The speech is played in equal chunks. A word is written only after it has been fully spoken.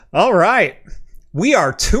All right. We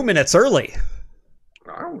are 2 minutes early.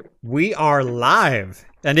 Are we? We are live,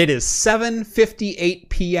 and it is 7:58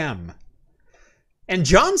 p.m. And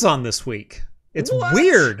John's on this week. It's What?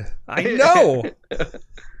 weird. I know.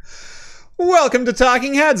 Welcome to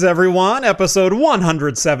Talking Heads, everyone. Episode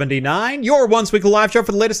 179, your once-weekly live show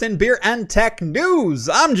for the latest in beer and tech news.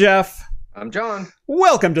 I'm Jeff. I'm John.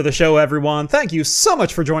 Welcome to the show, everyone. Thank you so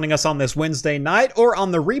much for joining us on this Wednesday night or on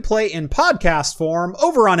the replay in podcast form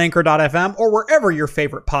over on Anchor.fm or wherever your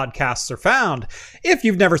favorite podcasts are found. If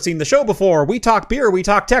you've never seen the show before, we talk beer, we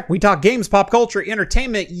talk tech, we talk games, pop culture,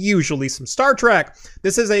 entertainment, usually some Star Trek.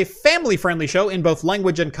 This is a family-friendly show in both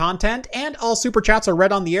language and content, and all super chats are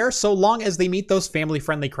read on the air so long as they meet those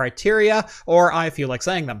family-friendly criteria, or I feel like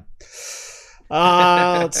saying them.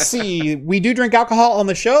 Let's see. We do drink alcohol on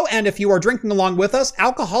the show, and if you are drinking along with us,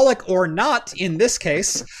 alcoholic or not in this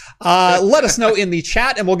case, let us know in the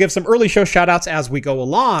chat, and we'll give some early show shoutouts as we go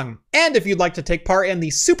along. And if you'd like to take part in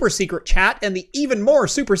the super secret chat and the even more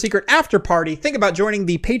super secret after party, think about joining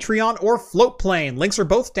the Patreon or Float Plane. Links are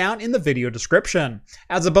both down in the video description.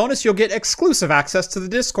 As a bonus, you'll get exclusive access to the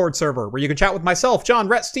Discord server, where you can chat with myself, John,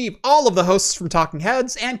 Rhett, Steve, all of the hosts from Talking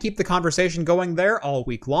Heads, and keep the conversation going there all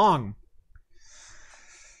week long.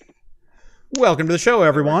 Welcome to the show,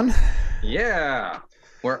 everyone. Yeah,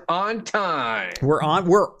 we're on time.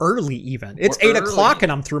 We're early even. It's We're 8 early. o'clock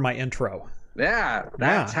and I'm through my intro. Yeah,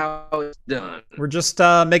 that's how it's done. We're just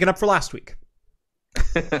making up for last week.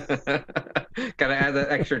 Gotta add that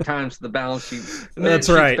extra time so the balance sheet. That's sheets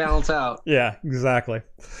right. Balance out. Yeah, exactly.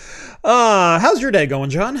 How's your day going,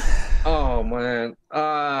 John? Oh man,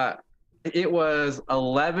 it was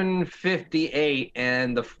 11:58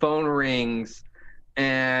 and the phone rings.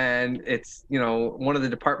 And it's, one of the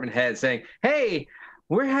department heads saying, hey,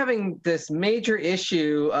 we're having this major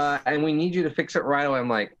issue and we need you to fix it right away. I'm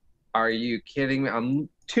like, are you kidding me? I'm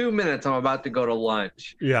 2 minutes. I'm about to go to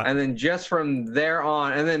lunch. Yeah. And then just from there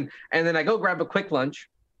on, and then I go grab a quick lunch.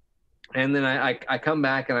 And then I come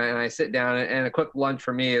back and I sit down, and a quick lunch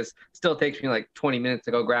for me still takes me like 20 minutes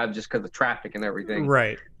to go grab just because of traffic and everything.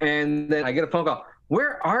 Right. And then I get a phone call.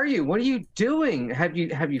 Where are you? What are you doing? Have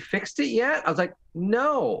you fixed it yet? I was like,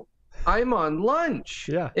 no, I'm on lunch.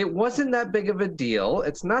 Yeah. It wasn't that big of a deal.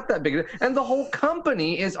 It's not that big. And the whole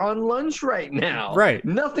company is on lunch right now. Right.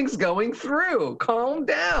 Nothing's going through. Calm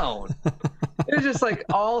down. It was just like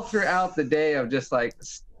all throughout the day of just like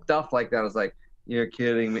stuff like that. I was like, you're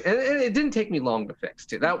kidding me. And it didn't take me long to fix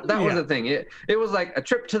too. That was the thing. It was like a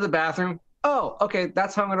trip to the bathroom. Oh, okay.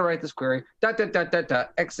 That's how I'm going to write this query. ...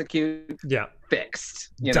 Execute. Yeah. Fixed.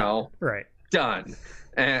 Right. Done.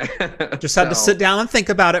 And Just had to sit down and think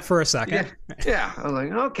about it for a second. Yeah. I was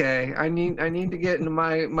like, okay, I need to get into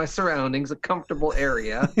my surroundings, a comfortable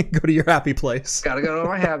area. Go to your happy place. Gotta go to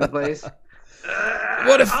my happy place.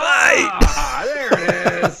 What if there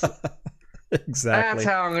it is. Exactly. That's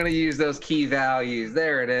how I'm going to use those key values.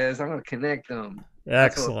 There it is. I'm going to connect them.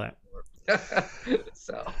 Excellent.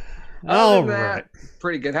 So, All other than right. that,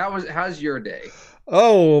 pretty good. How's your day?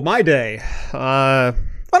 Oh, my day. Why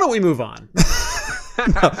don't we move on?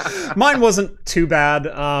 No, mine wasn't too bad.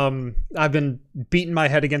 I've been beating my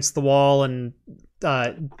head against the wall, and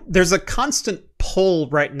there's a constant pull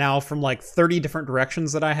right now from like 30 different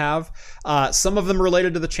directions that I have. Some of them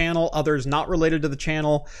related to the channel, others not related to the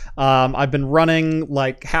channel. I've been running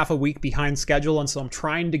like half a week behind schedule, and so I'm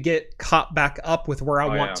trying to get caught back up with where I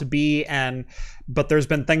want to be. But there's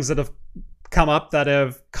been things that have come up that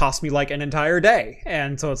have cost me like an entire day,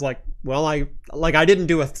 and so it's like, well, I didn't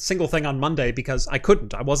do a single thing on Monday because I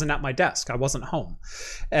couldn't. I wasn't at my desk. I wasn't home,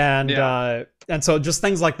 and so just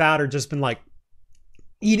things like that are just been like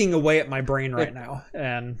eating away at my brain right now.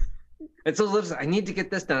 And so I need to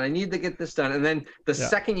get this done. I need to get this done. And then the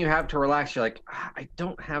second you have to relax, you're like, I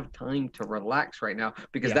don't have time to relax right now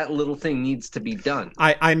because that little thing needs to be done.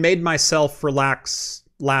 I made myself relax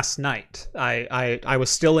last night. I was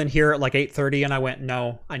still in here at like 8:30, and I went,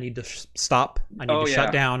 no, I need to stop. I need to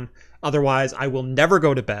shut down. Otherwise, I will never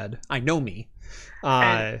go to bed. I know me.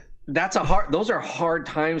 Those are hard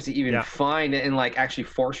times to even find and like actually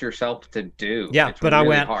force yourself to do. Yeah, it's but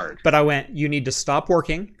really I went, you need to stop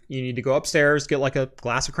working. You need to go upstairs, get like a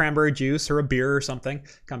glass of cranberry juice or a beer or something.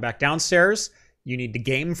 Come back downstairs. You need to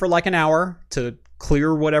game for like an hour to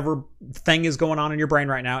clear whatever thing is going on in your brain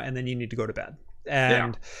right now, and then you need to go to bed.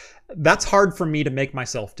 And that's hard for me to make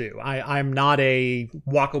myself do. I'm not a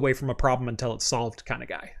walk away from a problem until it's solved kind of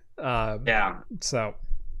guy. So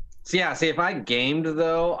So yeah, see, if I gamed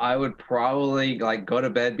though, I would probably like go to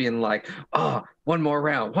bed being like, oh, one more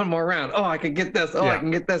round, one more round. Oh, I can get this. Oh, I Yeah.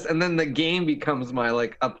 can get this. And then the game becomes my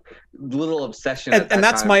like a little obsession. And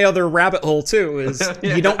that's time. my other rabbit hole too, is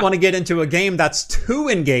Yeah. you don't want to get into a game that's too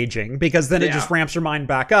engaging, because then it Yeah. just ramps your mind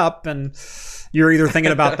back up, and you're either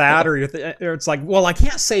thinking about that or or it's like, well, I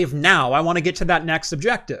can't save now. I want to get to that next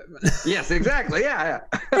objective. Yes, exactly. Yeah.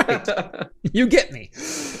 Yeah. You get me.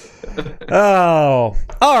 Oh,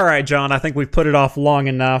 all right, John. I think we've put it off long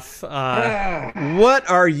enough. What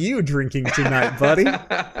are you drinking tonight, buddy?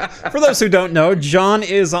 For those who don't know, John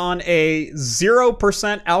is on a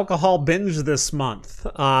 0% alcohol binge this month.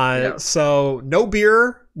 So no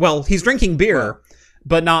beer. Well, he's drinking beer,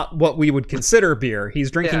 but not what we would consider beer. He's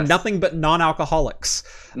drinking nothing but non-alcoholics.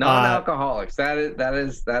 Non-alcoholics. That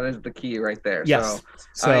is the key right there. Yes.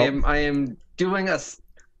 So I am doing a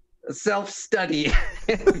self-study,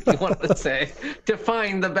 if you want to say, to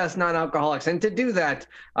find the best non-alcoholics. And to do that,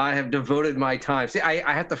 I have devoted my time. See,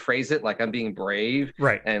 I have to phrase it like I'm being brave,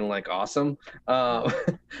 right, and like awesome.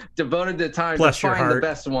 Devoted the time Bless to your find heart. the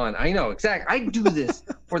best one. I know, exactly. I do this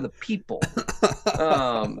for the people.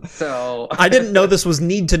 So I didn't know this was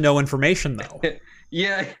need to know information, though.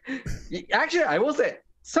 yeah, actually, I will say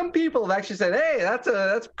some people have actually said, "Hey,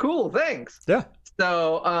 that's cool. Thanks." Yeah.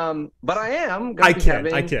 So, but I am. I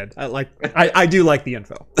kid. I do like the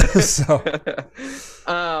info. So,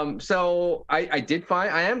 so I did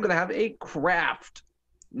find I am going to have a craft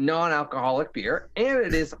non-alcoholic beer, and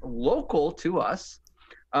it is local to us.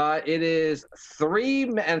 It is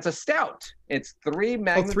and it's a stout. It's Three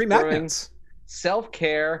Magnets. Three Brewing, Magnets.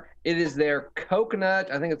 Self-care. It is their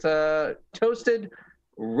coconut. I think it's a toasted,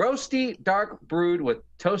 roasty, dark brewed with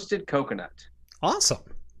toasted coconut. Awesome.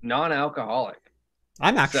 Non-alcoholic.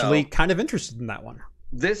 I'm actually kind of interested in that one.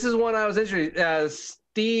 This is one I was interested.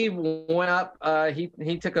 Steve went up.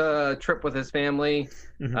 He took a trip with his family,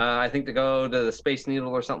 I think to go to the Space Needle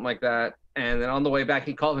or something like that. And then on the way back,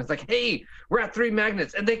 he called me. It's like, "Hey, we're at Three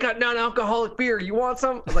Magnets, and they got non-alcoholic beer. You want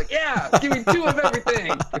some?" I was like, "Yeah, give me 2 of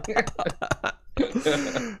everything."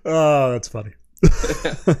 Oh, that's funny.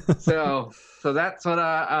 So that's what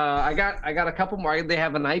I got. I got a couple more. They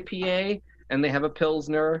have an IPA and they have a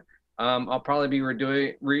Pilsner. I'll probably be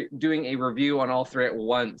doing a review on all 3 at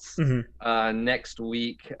once next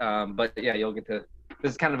week. But yeah, you'll get to.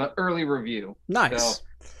 This is kind of an early review. Nice. So,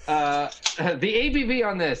 the ABV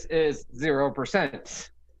on this is 0%.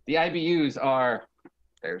 The IBUs are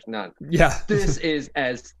there's none. Yeah. This is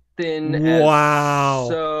as thin as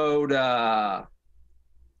soda.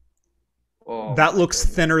 Oh, that looks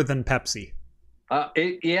thinner than Pepsi.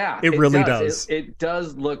 It really does. It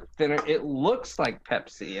does look thinner. It looks like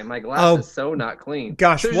Pepsi, and my glass is so not clean.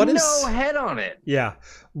 Gosh, there's no head on it. Yeah,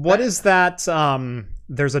 what is that?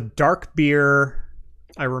 There's a dark beer.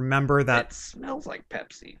 I remember that. It smells like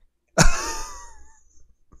Pepsi.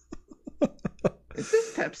 Is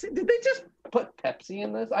this Pepsi? Did they just put Pepsi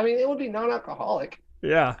in this? I mean, it would be non-alcoholic.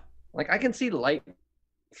 Yeah. Like I can see light.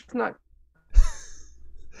 It's not.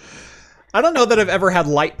 I don't know that I've ever had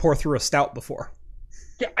light pour through a stout before.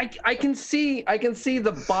 Yeah, I can see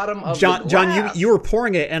the bottom of the glass. John, you were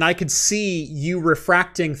pouring it, and I could see you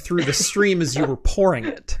refracting through the stream as you were pouring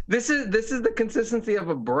it. This is the consistency of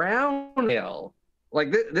a brown ale.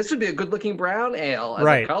 Like this would be a good-looking brown ale as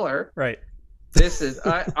a color. Right. This is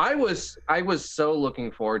I was so looking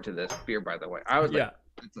forward to this beer. By the way, I was like,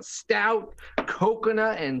 it's a stout,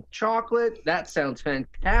 coconut and chocolate. That sounds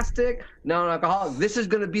fantastic. Non-alcoholic. This is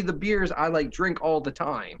going to be the beers I like drink all the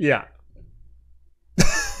time. Yeah.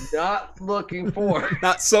 Not looking forward.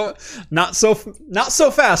 Not so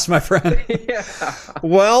fast, my friend. Yeah.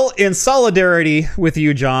 Well, in solidarity with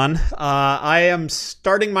you, John, I am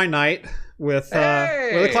starting my night with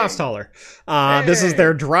a Klausthal. This is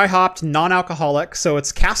their dry hopped non-alcoholic, so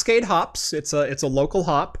it's Cascade hops. It's a local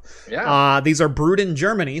hop. Yeah. These are brewed in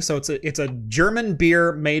Germany, so it's a German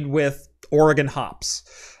beer made with Oregon hops.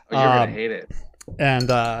 Oh, you're gonna hate it.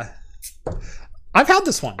 And I've had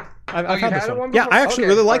this one. I've had this one. Yeah, I actually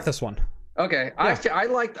really like this one. Okay, yeah. I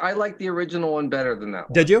liked the original one better than that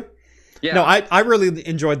one. Did you? Yeah. No, I really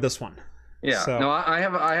enjoyed this one. Yeah. So. No, I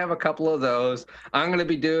have a couple of those. I'm going to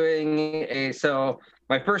be doing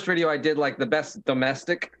my first video I did like the best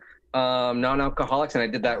domestic non-alcoholics, and I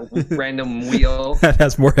did that random wheel. That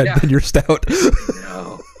has more head than your stout.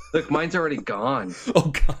 No. Look, mine's already gone.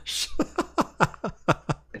 Oh gosh.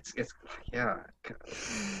 It's yeah.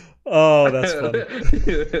 Oh, that's funny.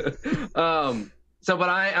 But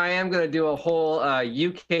I am going to do a whole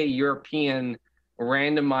UK European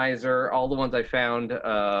randomizer, all the ones I found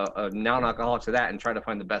non-alcoholics of that, and try to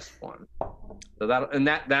find the best one. So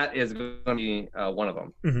that is going to be one of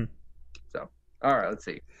them. Mm-hmm. So, all right, let's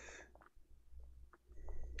see.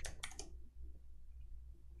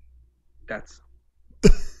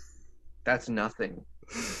 That's nothing.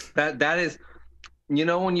 That is,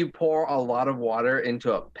 when you pour a lot of water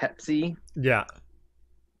into a Pepsi. Yeah.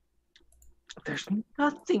 There's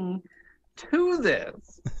nothing to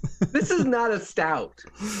this. This is not a stout.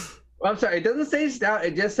 I'm sorry, it doesn't say stout.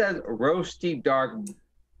 It just says roasty dark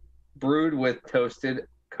brewed with toasted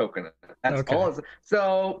coconut. That's all.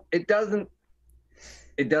 So it doesn't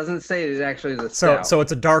say it actually is a stout. So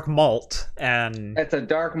it's a dark malt, and it's a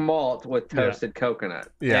dark malt with toasted coconut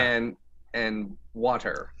and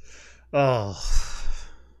water. Oh,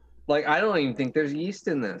 like I don't even think there's yeast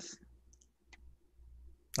in this.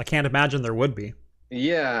 I can't imagine there would be.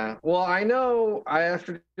 Yeah. Well, I know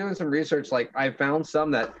after doing some research, like I found some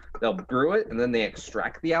that they'll brew it and then they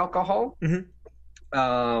extract the alcohol.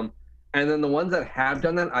 Mm-hmm. And then the ones that have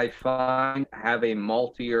done that, I find have a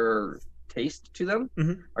maltier taste to them,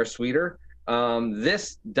 are sweeter.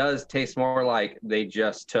 This does taste more like they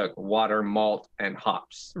just took water, malt, and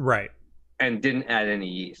hops. Right. And didn't add any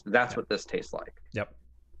yeast. That's what this tastes like. Yep.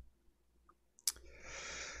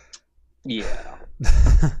 Yeah.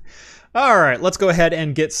 All right, let's go ahead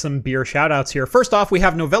and get some beer shout-outs here. First off, we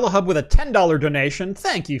have Novella Hub with a $10 donation.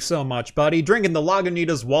 Thank you so much, buddy. Drinking the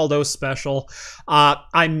Lagunitas Waldo special.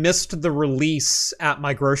 I missed the release at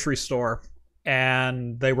my grocery store,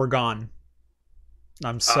 and they were gone.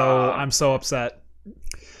 I'm so upset.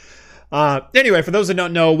 Anyway, for those that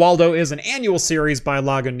don't know, Waldo is an annual series by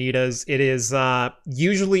Lagunitas. It is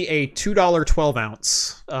usually a $2 12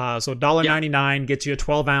 ounce. So $1.99 gets you a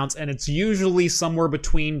 12 ounce, and it's usually somewhere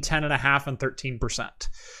between 10.5% and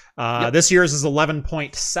 13%. This year's is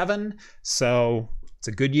 11.7, so it's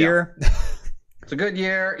a good year. It's a good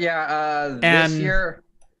year. Yeah. This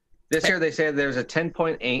year they say there's a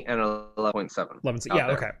 10.8 and 11.7. Yeah.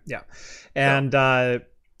 Okay. Yeah. And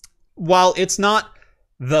while it's not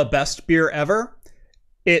the best beer ever,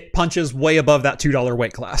 it punches way above that $2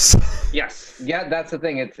 weight class. Yes. Yeah, that's the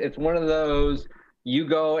thing. It's one of those, you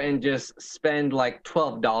go and just spend like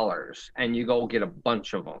 $12 and you go get a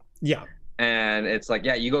bunch of them. Yeah. And it's like,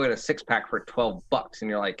 you go get a 6-pack for $12 and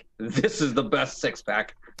you're like, this is the best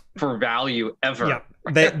 6-pack for value ever. Yeah.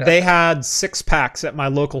 They had 6-packs at my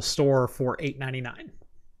local store for $8.99.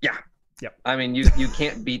 Yeah. Yep. I mean, you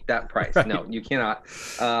can't beat that price. Right. No, you cannot.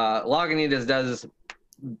 Lagunitas does.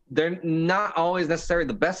 They're not always necessarily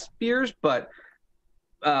the best beers, but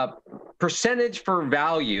percentage for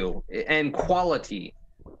value and quality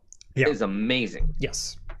is amazing.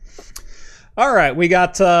 Yes. All right, we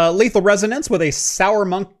got Lethal Resonance with a Sour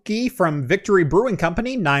Monkey from Victory Brewing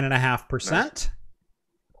Company, 9.5%.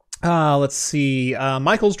 Let's see.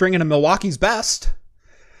 Michael's drinking a Milwaukee's Best.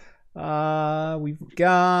 We've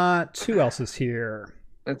got who else is here?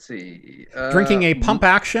 Let's see. Drinking a Pump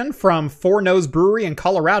Action from Four Nose Brewery in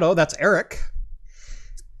Colorado. That's Eric.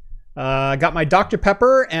 Got my Dr.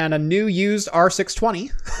 Pepper and a new used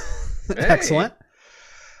R620. Hey. Excellent.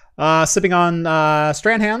 Sipping on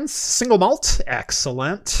Stranhan's Single Malt.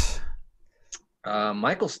 Excellent.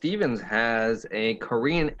 Michael Stevens has a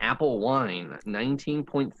Korean apple wine,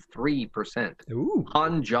 19.3%. Ooh.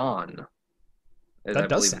 Han John. That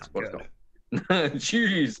does sound good.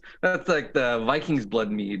 Jeez, that's like the Vikings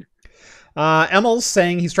blood mead. Emil's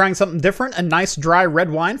saying he's trying something different, a nice dry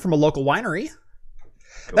red wine from a local winery.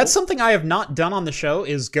 Cool. That's something I have not done on the show,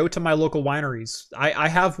 is go to my local wineries. I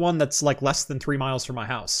have one that's like less than 3 miles from my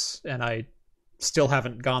house, and I still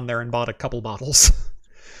haven't gone there and bought a couple bottles.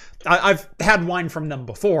 I've had wine from them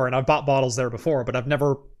before, and I've bought bottles there before, but I've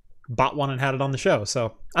never bought one and had it on the show.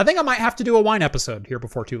 So I think I might have to do a wine episode here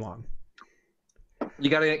before too long.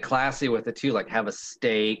 You got to get classy with it too, like have a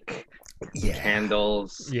steak,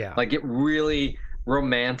 candles. Yeah. Like it really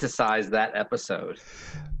romanticize that episode.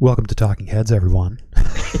 Welcome to Talking Heads, everyone.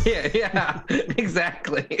 yeah,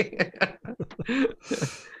 exactly.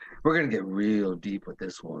 We're going to get real deep with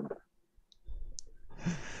this one.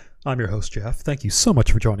 I'm your host, Jeff. Thank you so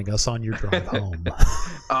much for joining us on your drive home.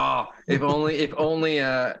 Oh, if only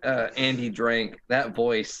Andy drank that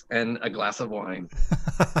voice and a glass of wine.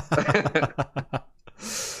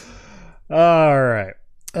 All right.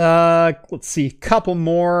 Let's see. Couple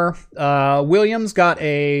more. Williams got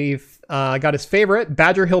his favorite,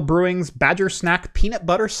 Badger Hill Brewing's Badger Snack Peanut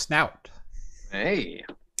Butter Snout. Hey.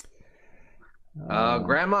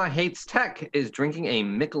 Grandma Hates Tech is drinking a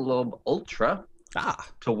Michelob Ultra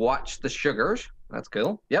to watch the sugars. That's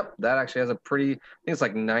cool. Yep, that actually has a pretty, I think it's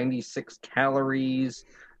like 96 calories.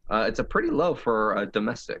 It's a pretty low for a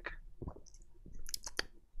domestic.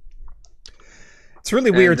 It's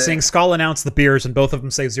really weird seeing Skull announce the beers and both of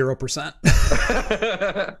them say 0%.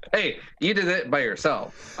 Hey, you did it by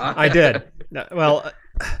yourself. I did. Well,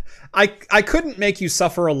 I couldn't make you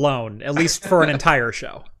suffer alone, at least for an entire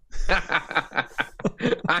show. and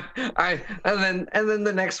then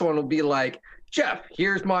the next one will be like, Jeff,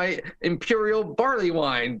 here's my Imperial barley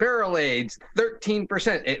wine, barrel aged,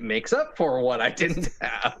 13%. It makes up for what I didn't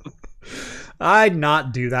have. I'd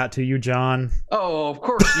not do that to you, John. Oh, of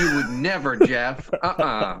course you would never, Jeff.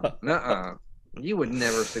 You would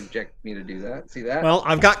never subject me to do that. See that? Well,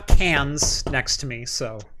 I've got cans next to me,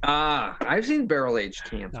 so. I've seen barrel-aged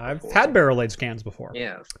cans I've before. had barrel-aged cans before.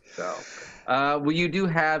 Yes. So, well, you do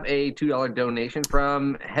have a $2 donation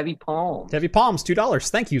from Heavy Palms. Heavy Palms, $2.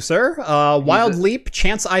 Thank you, sir. Wild Leap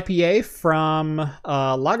Chance IPA from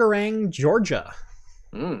Lagarang, Georgia.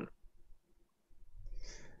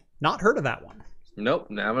 Not heard of that one. Nope,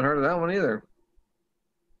 haven't heard of that one either.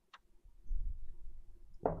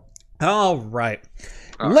 All right.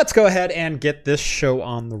 Let's go ahead and get this show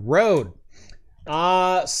on the road.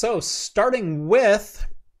 So starting with,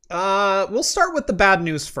 we'll start with the bad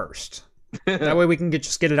news first. That way we can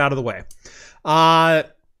just get it out of the way.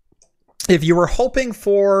 If you were hoping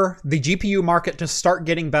for the GPU market to start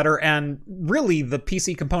getting better and really the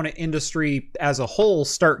PC component industry as a whole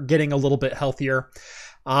start getting a little bit healthier,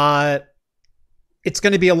 it's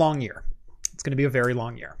going to be a long year. It's going to be a very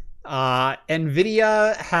long year.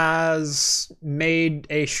 NVIDIA has made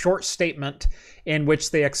a short statement in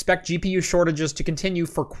which they expect GPU shortages to continue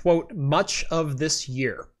for, quote, much of this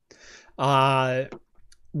year.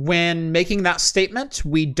 When making that statement,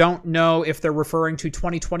 we don't know if they're referring to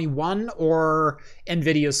 2021 or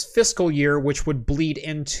NVIDIA's fiscal year, which would bleed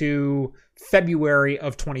into February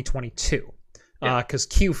of 2022. Because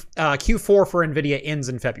Q4 for NVIDIA ends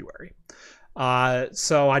in February.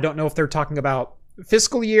 So I don't know if they're talking about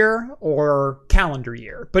fiscal year or calendar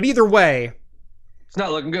year, but either way, it's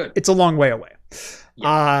not looking good. It's a long way away.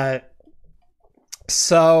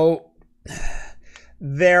 So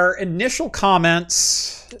their initial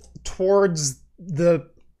comments towards the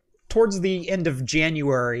end of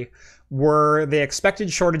January were they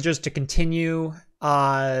expected shortages to continue,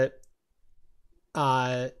 but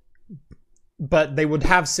they would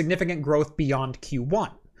have significant growth beyond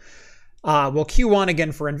Q1. Well, Q1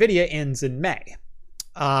 again for NVIDIA ends in May.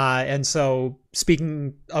 And so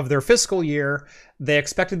speaking of their fiscal year, they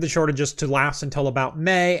expected the shortages to last until about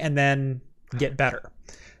May and then get better.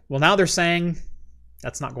 Well, now they're saying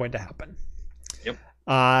that's not going to happen. Yep.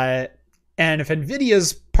 And if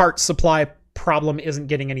NVIDIA's part supply problem isn't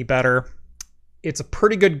getting any better, it's a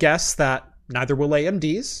pretty good guess that neither will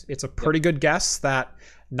AMD's. It's a pretty good guess that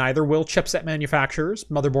neither will chipset manufacturers,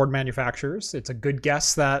 motherboard manufacturers. It's a good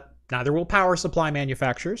guess that neither will power supply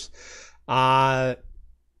manufacturers. We all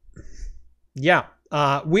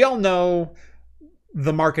know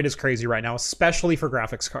the market is crazy right now, especially for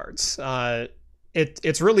graphics cards.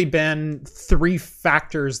 It's really been three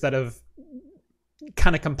factors that have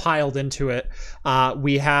kind of compiled into it.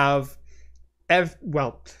 We have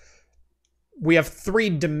three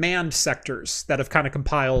demand sectors that have kind of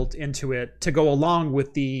compiled into it to go along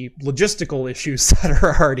with the logistical issues that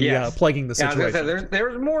are already plaguing the situation.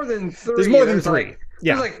 There's more than three. There's more than three.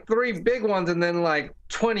 There's like three big ones and then like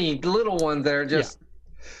 20 little ones that are just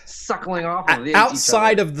suckling off of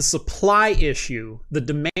outside of the supply issue. The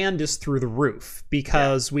demand is through the roof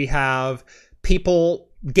because we have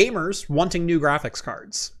gamers wanting new graphics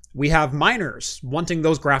cards. We have miners wanting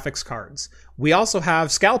those graphics cards. We also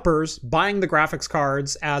have scalpers buying the graphics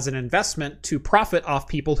cards as an investment to profit off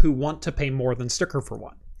people who want to pay more than sticker for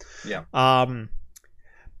one. Yeah.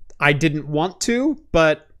 I didn't want to,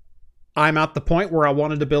 but I'm at the point where I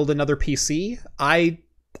wanted to build another PC. I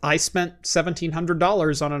spent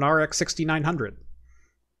 $1,700 on an RX 6900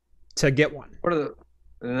 to get one. What are the?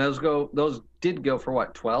 And those did go for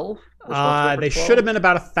what? 12? They should have been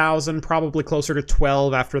about 1,000, probably closer to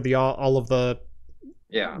 12 after all of the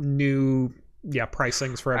new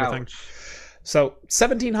pricings for everything. Ouch. So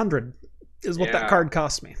 $1,700 is what that card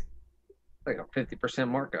cost me. Like a 50%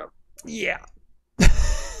 markup. Yeah.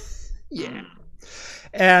 Yeah.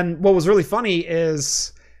 And what was really funny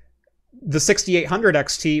is the 6800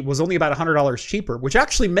 XT was only about $100 cheaper, which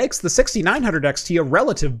actually makes the 6900 XT a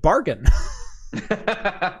relative bargain.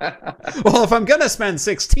 Well, if I'm gonna spend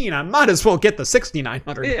 $16, I might as well get the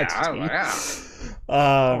 6900 XT.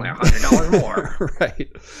 Only $100 more.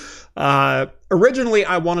 Right. Originally,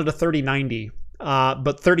 I wanted a 3090,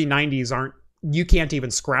 but 3090s you can't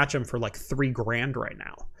even scratch them for like $3,000 right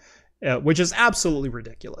now, which is absolutely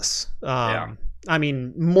ridiculous. I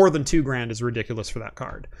mean, more than $2,000 is ridiculous for that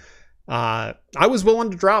card. I was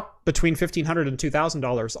willing to drop between $1,500 and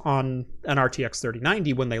 $2,000 on an RTX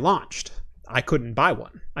 3090 when they launched. I couldn't buy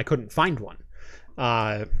one. I couldn't find one.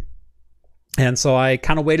 And so I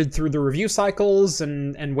kind of waited through the review cycles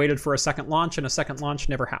and waited for a second launch, and a second launch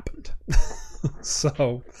never happened.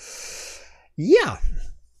 So, yeah.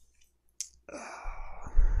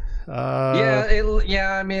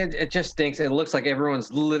 I mean, it just stinks. It looks like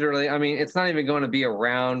everyone's literally, I mean, it's not even going to be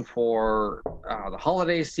around for the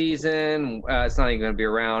holiday season. It's not even going to be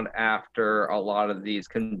around after a lot of these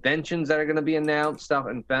conventions that are going to be announced stuff.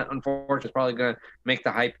 And unfortunately, it's probably going to make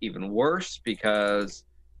the hype even worse, because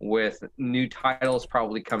with new titles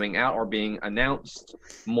probably coming out or being announced,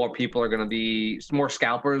 more people are going to be, more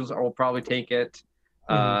scalpers will probably take it,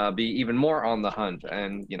 be even more on the hunt.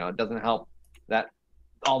 And, you know, it doesn't help that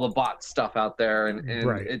all the bot stuff out there, and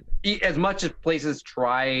right. As much as places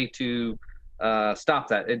try to stop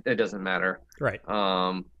that, it doesn't matter. Right.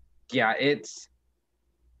 It's,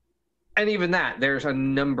 and even that, there's a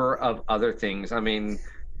number of other things. I mean,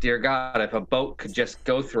 dear God, if a boat could just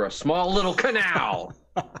go through a small little canal.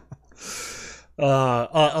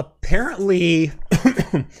 Apparently,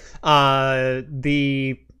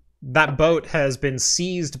 that boat has been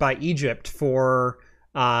seized by Egypt for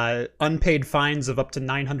unpaid fines of up to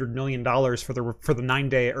 $900 million for the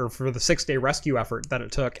 9-day or for the 6-day rescue effort that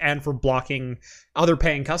it took, and for blocking other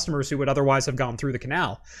paying customers who would otherwise have gone through the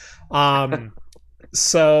canal.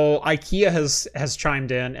 So IKEA has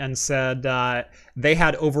chimed in and said they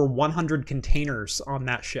had over 100 containers on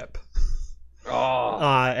that ship.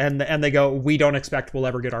 And they go, we don't expect we'll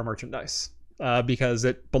ever get our merchandise because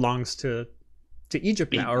it belongs to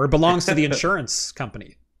Egypt now, or it belongs to the insurance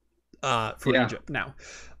company for Egypt now.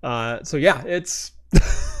 So yeah, it's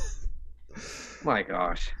my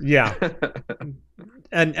gosh. Yeah.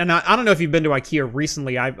 And I don't know if you've been to IKEA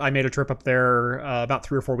recently. I made a trip up there about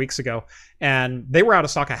 3 or 4 weeks ago, and they were out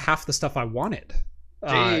of stock of half the stuff I wanted.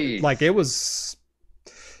 Like, it was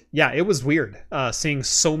weird seeing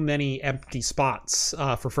so many empty spots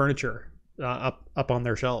for furniture up on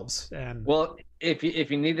their shelves. And well, if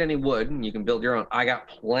you need any wood, you can build your own. I got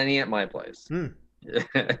plenty at my place.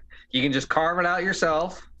 You can just carve it out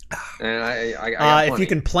yourself. And I got if you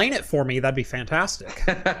can plane it for me, that'd be fantastic.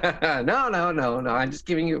 No. I'm just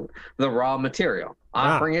giving you the raw material.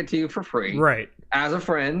 Offering it to you for free. Right. As a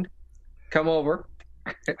friend, come over.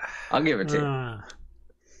 I'll give it to you.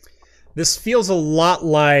 This feels a lot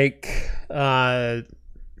like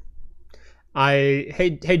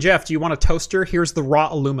hey Jeff, do you want a toaster? Here's the raw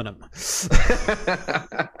aluminum.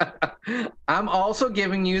 I'm also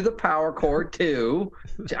giving you the power cord too.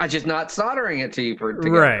 I'm just not soldering it to you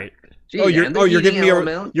together. Right. Gee, you're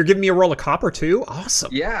giving me a roll of copper too? Awesome.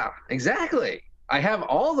 Yeah, exactly. I have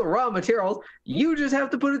all the raw materials. You just have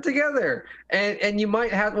to put it together. And you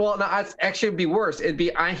might have, well, no, it's actually be worse. It'd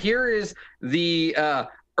be, here is the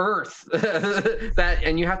earth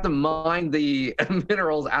and you have to mine the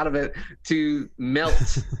minerals out of it to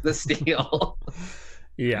melt the steel.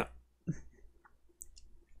 Yeah.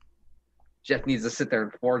 Jeff needs to sit there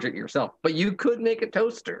and forge it yourself, but you could make a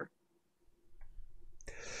toaster.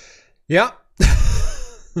 Yeah.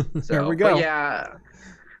 There we go. Yeah.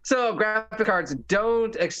 So graphic cards,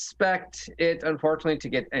 don't expect it, unfortunately, to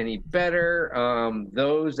get any better.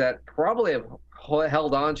 Those that probably have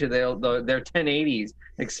held on to their 1080s,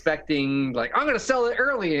 expecting, like, I'm going to sell it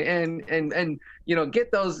early and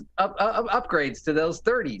get those upgrades to those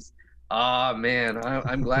 30s. Oh man,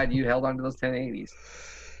 I'm glad you held on to those 1080s.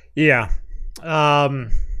 Yeah.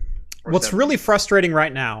 What's really frustrating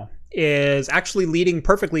right now is actually leading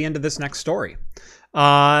perfectly into this next story.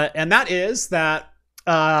 And that is that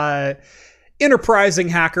enterprising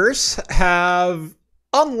hackers have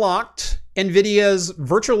unlocked NVIDIA's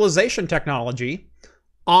virtualization technology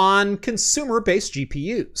on consumer-based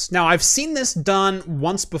GPUs. Now, I've seen this done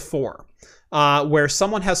once before, where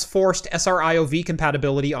someone has forced SR-IOV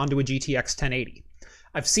compatibility onto a GTX 1080.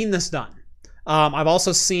 I've seen this done. I've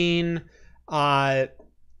also seen a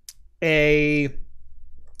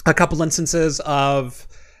couple instances of,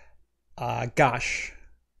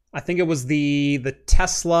 I think it was the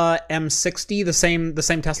Tesla M60, the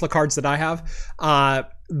same Tesla cards that I have.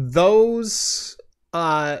 Those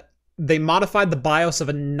they modified the BIOS of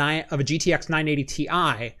a GTX 980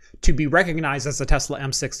 Ti to be recognized as a Tesla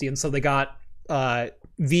M60, and so they got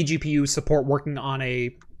vGPU support working on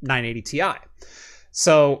a 980 Ti.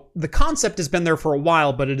 So the concept has been there for a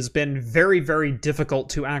while, but it has been very, very difficult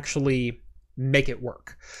to actually make it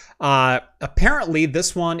work. Apparently,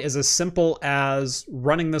 this one is as simple as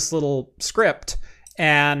running this little script,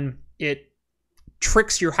 and it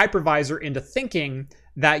tricks your hypervisor into thinking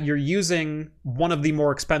that you're using one of the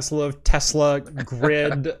more expensive Tesla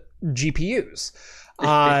Grid GPUs.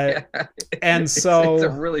 And so it's a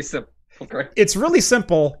really simple. It's really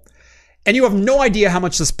simple, and you have no idea how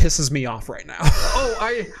much this pisses me off right now.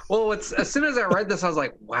 As soon as I read this, I was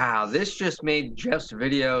like, wow, this just made Jeff's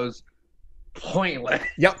videos pointless.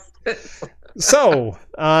 Yep. So,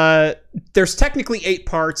 there's technically 8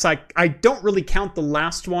 parts. I don't really count the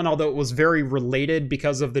last one, although it was very related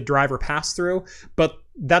because of the driver pass-through, but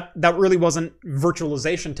that really wasn't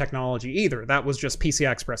virtualization technology either. That was just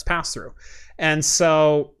PCI Express pass-through. And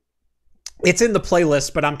so it's in the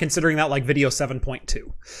playlist, but I'm considering that like video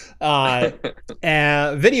 7.2.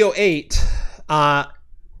 Video 8,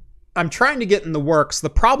 I'm trying to get in the works. The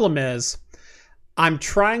problem is I'm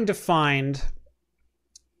trying to find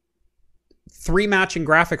 3 matching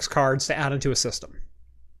graphics cards to add into a system.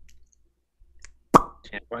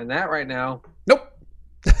 Can't find that right now. Nope.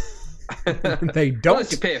 They don't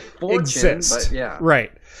Unless you pay a fortune, exist. But yeah.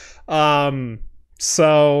 Right.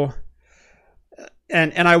 So,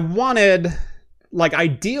 and I wanted, like,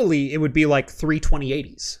 ideally it would be like 3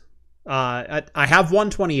 2080s. I have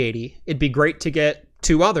one 2080. It'd be great to get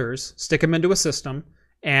 2 others, stick them into a system,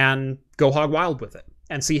 and go hog wild with it,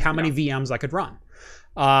 and see how many VMs I could run.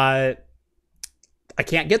 I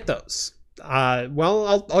can't get those.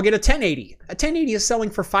 Well, I'll get a 1080. A 1080 is selling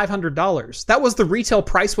for $500. That was the retail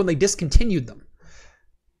price when they discontinued them.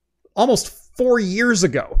 Almost 4 years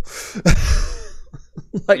ago.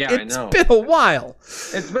 It's been a while.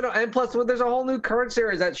 And plus there's a whole new current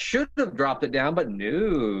series that should have dropped it down, but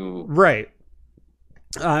no. Right.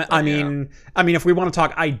 I mean, if we want to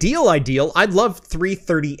talk ideal, I'd love 3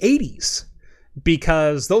 3080s.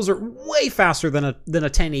 Because those are way faster than a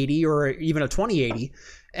 1080 or even a 2080,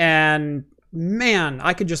 and man,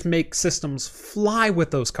 I could just make systems fly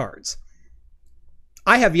with those cards.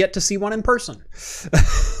 I have yet to see one in person,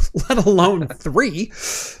 let alone 3.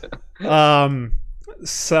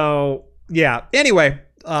 So yeah. Anyway,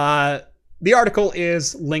 the article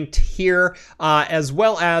is linked here, as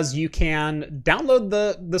well as you can download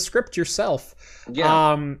the script yourself.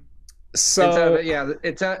 Yeah. So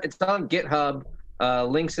it's on GitHub.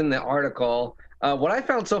 Links in the article. What I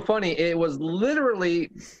found so funny, it was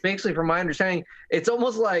literally, basically from my understanding, it's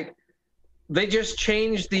almost like they just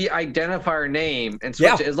changed the identifier name and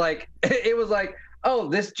switched it. It's like it was like, oh,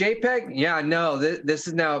 this JPEG? Yeah, no, this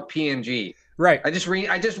is now PNG. Right. I just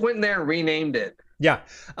went in there and renamed it. Yeah.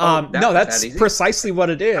 No, that's precisely what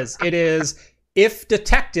it is. It is if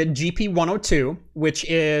detected GP102, which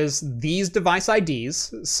is these device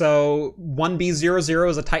IDs. So 1B00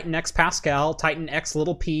 is a Titan X Pascal, Titan X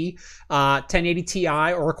little p, 1080 Ti,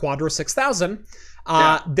 or a Quadro 6000.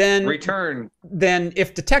 Then return. Then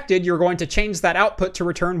if detected, you're going to change that output to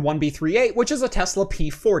return 1B38, which is a Tesla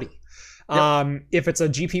P40. If it's a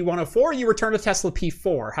GP104, you return a Tesla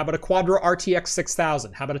P4. How about a Quadro RTX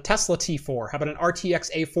 6000? How about a Tesla T4? How about an RTX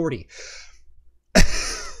A40?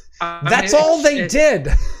 That's all they did.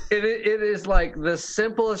 It is like the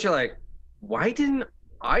simplest. You're like, why didn't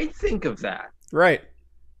I think of that? Right.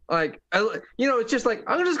 Like, it's just like,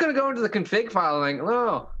 I'm just going to go into the config file and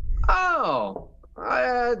like,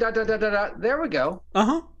 there we go.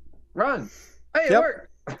 Uh-huh. Run. Hey, it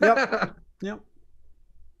worked. Yep. Yep.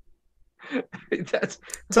 That's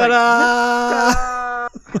ta-da!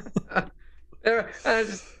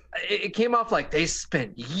 It came off like they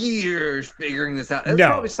spent years figuring this out. It's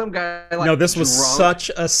probably some guy like, no, this was drunk.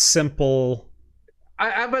 such a simple.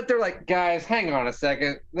 I bet they're like, guys, hang on a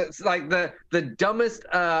second. It's like the dumbest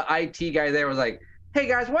IT guy there was like, hey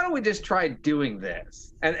guys, why don't we just try doing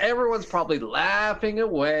this? And everyone's probably laughing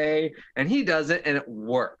away, and he does it, and it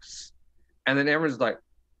works. And then everyone's like,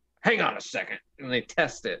 hang on a second, and they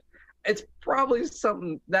test it. It's probably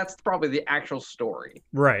something that's probably the actual story.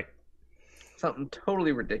 Right. Something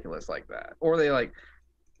totally ridiculous like that. Or they like,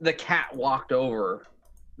 the cat walked over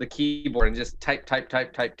the keyboard and just type,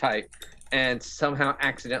 and somehow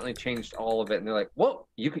accidentally changed all of it. And they're like, whoa,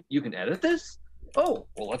 you can edit this? Oh,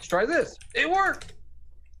 well, let's try this. It worked.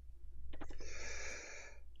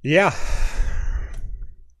 Yeah.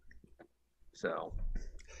 So,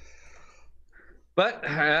 but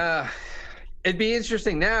it'd be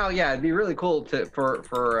interesting now. Yeah, it'd be really cool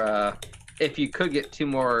for if you could get 2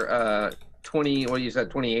 more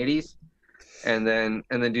 2080s, and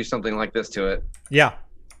then do something like this to it. Yeah.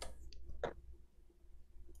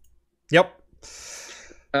 Yep.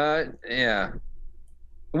 Yeah.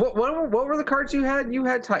 What were the cards you had? You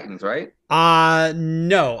had Titans, right?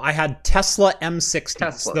 No, I had Tesla M60s.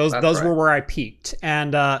 Tesla, those were where I peaked.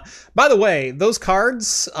 And by the way, those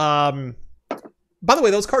cards, By the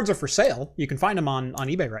way, those cards are for sale. You can find them on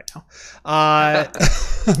eBay right now.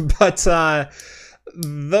 But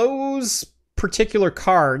those particular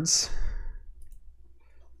cards.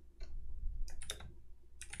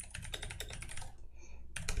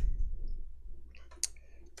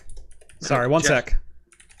 Sorry, one sec.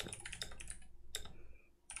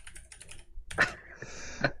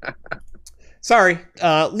 Sorry,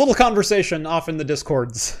 little conversation off in the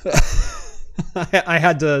Discords. I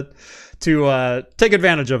had to take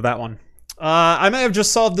advantage of that one. I may have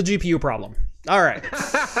just solved the GPU problem. All right.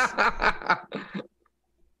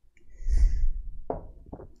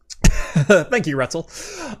 Thank you, Retzel.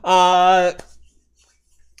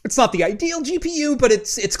 It's not the ideal GPU, but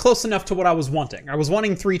it's close enough to what I was wanting. I was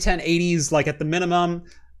wanting three 1080s, like at the minimum.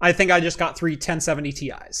 I think I just got three 1070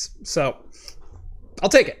 Ti's. So I'll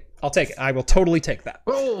take it. I will totally take that.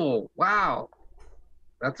 Oh, wow.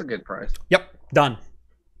 That's a good price. Yep. Done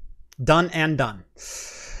and done.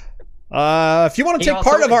 If you want to take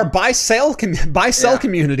part of our buy-sell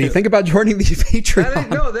community, think about joining the Patreon.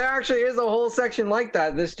 No, there actually is a whole section like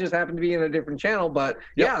that. This just happened to be in a different channel, but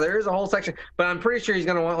yeah, there is a whole section. But I'm pretty sure he's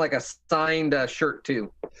going to want like a signed shirt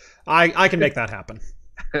too. I can make that happen.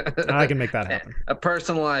 I can make that happen. A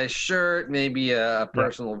personalized shirt, maybe a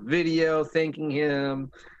personal video thanking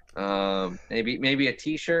him. Maybe a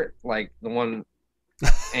T-shirt like the one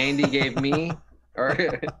Andy gave me. All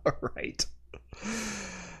right.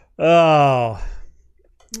 Oh,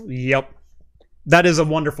 yep. That is a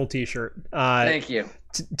wonderful T-shirt. Thank you.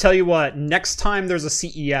 Tell you what, next time there's a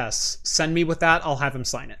CES, send me with that. I'll have him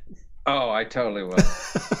sign it. Oh, I totally will.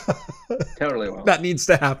 Totally will. That needs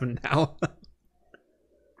to happen now.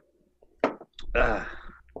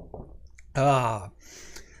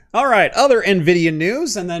 All right. Other NVIDIA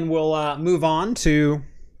news, and then we'll move on to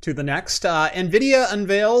the next. NVIDIA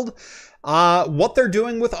unveiled what they're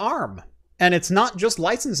doing with ARM. And it's not just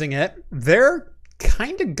licensing it. They're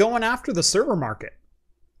kind of going after the server market.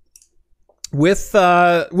 With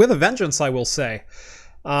a vengeance, I will say.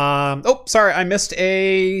 Oh, sorry, I missed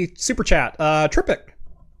a super chat. Tripic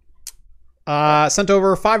sent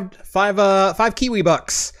over five Kiwi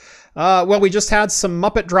bucks. Well, we just had some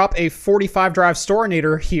Muppet drop a 45 drive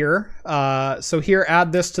Storinator here. So here,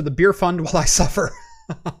 add this to the beer fund while I suffer.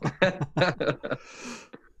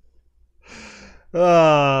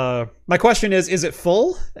 My question is it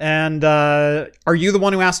full? And are you the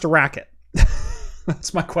one who has to rack it?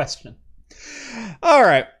 That's my question. All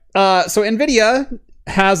right. So NVIDIA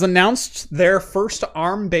has announced their first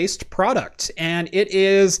ARM-based product, and it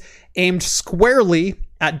is aimed squarely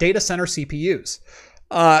at data center CPUs.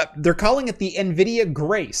 They're calling it the NVIDIA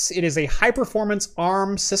Grace. It is a high-performance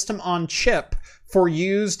ARM system-on-chip for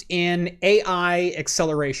used in AI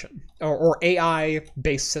acceleration or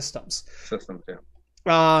AI-based systems. Systems, yeah.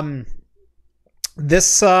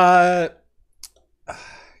 This,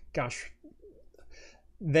 gosh,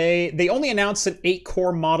 they only announced an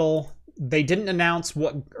 8-core model. They didn't announce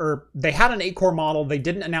they had an 8-core model. They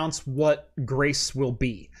didn't announce what Grace will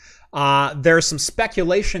be. There's some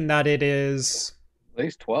speculation that it is at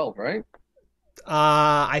least 12, right?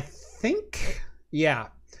 I think, yeah.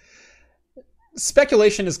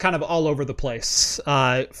 Speculation is kind of all over the place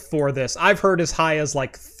for this. I've heard as high as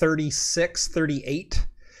like 36, 38.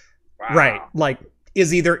 Wow. Right. Like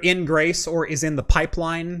is either in Grace or is in the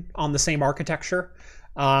pipeline on the same architecture.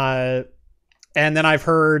 And then I've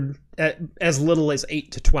heard as little as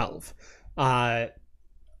 8 to 12.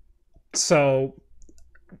 So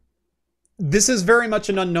this is very much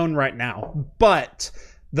an unknown right now. But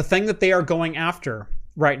the thing that they are going after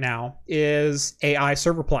right now is AI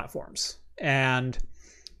server platforms. And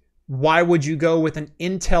why would you go with an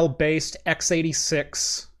Intel-based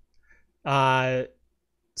x86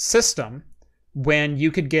 system when you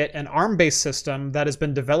could get an ARM-based system that has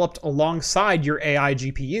been developed alongside your AI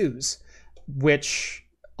GPUs, which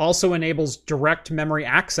also enables direct memory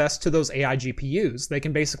access to those AI GPUs? They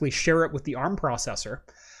can basically share it with the ARM processor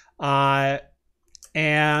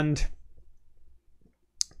and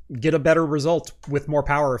get a better result with more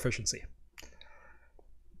power efficiency.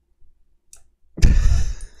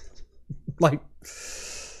 Like,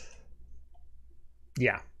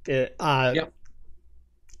 yeah. Yep.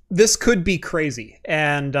 This could be crazy.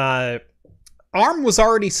 And ARM was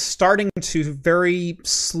already starting to very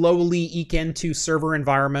slowly eke into server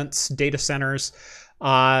environments, data centers,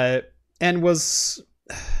 and was,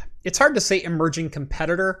 it's hard to say emerging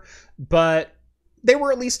competitor, but they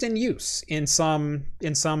were at least in use in some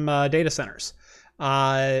data centers.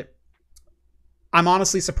 I'm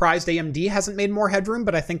honestly surprised AMD hasn't made more headroom,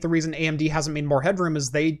 but I think the reason AMD hasn't made more headroom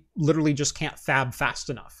is they literally just can't fab fast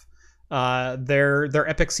enough. Their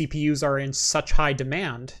Epic CPUs are in such high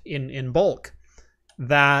demand in bulk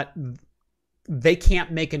that they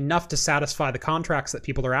can't make enough to satisfy the contracts that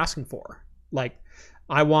people are asking for. Like,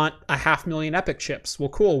 I want 500,000 Epic chips. Well,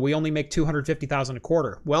 cool. We only make 250,000 a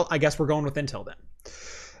quarter. Well, I guess we're going with Intel then.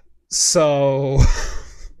 So,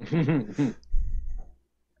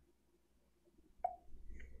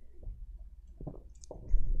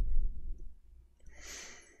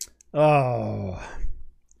 oh,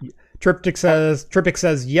 Triptych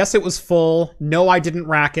says, yes, it was full. No, I didn't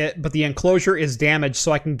rack it, but the enclosure is damaged,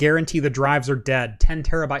 so I can guarantee the drives are dead. 10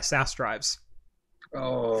 terabyte SAS drives.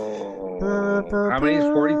 Oh, how many is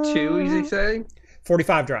 42? Is he saying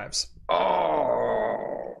 45 drives?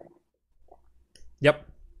 Oh, yep.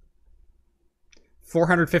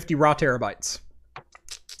 450 raw terabytes.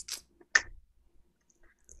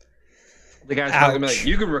 The guy's probably gonna be like,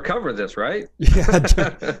 you can recover this, right?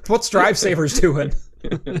 Yeah. What's Drive Savers doing?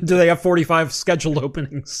 Do they have 45 scheduled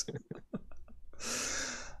openings?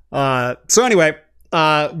 So anyway,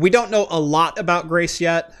 we don't know a lot about Grace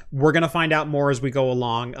yet. We're going to find out more as we go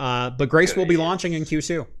along. But Grace will be launching in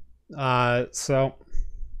Q2. So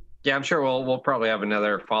yeah, I'm sure we'll probably have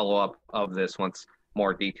another follow-up of this once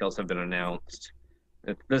more details have been announced.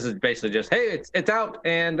 This is basically just, hey, it's out,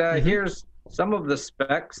 and here's some of the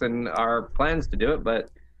specs and our plans to do it, but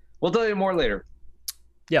we'll tell you more later.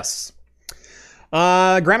 Yes.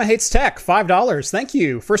 Grandma Hates Tech, $5. Thank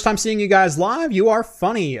you. First time seeing you guys live. You are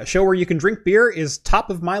funny. A show where you can drink beer is top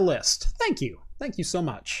of my list. Thank you. Thank you so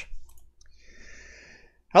much.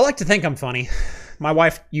 I like to think I'm funny. My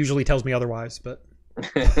wife usually tells me otherwise, but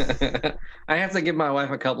I have to give my wife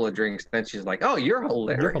a couple of drinks. Then she's like, oh, you're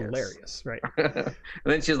hilarious. You're hilarious, right? And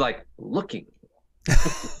then she's like, looking.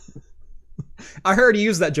 I heard you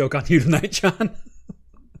use that joke on you tonight, John.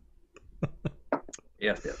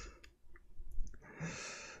 Yes. This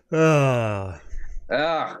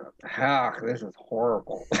is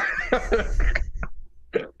horrible.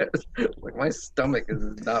 Like, my stomach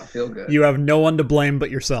does not feel good. You have no one to blame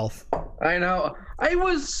but yourself. I know. I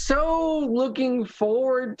was so looking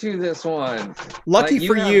forward to this one. Lucky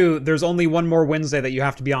for you, there's only one more Wednesday that you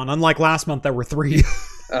have to be on. Unlike last month, there were 3.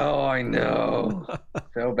 Oh, I know.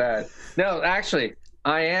 So bad. No, actually,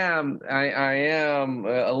 I am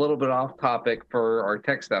a little bit off topic for our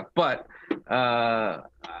tech stuff, but I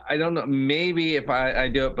don't know. Maybe if I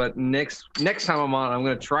do it, but next time I'm on, I'm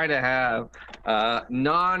going to try to have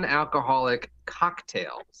non-alcoholic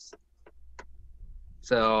cocktails.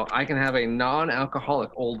 So I can have a non-alcoholic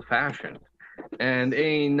old fashioned and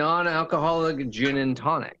a non-alcoholic gin and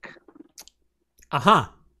tonic. Uh-huh.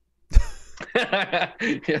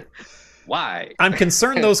 Why? I'm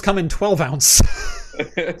concerned those come in 12 ounce.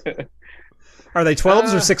 Are they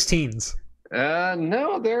 12s or 16s?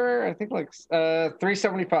 No, they're, I think, like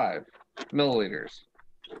 375 milliliters.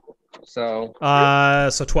 So 12.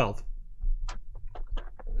 Is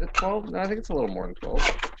it 12? No, I think it's a little more than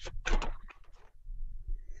 12.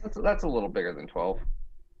 That's a little bigger than 12.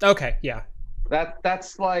 Okay, yeah.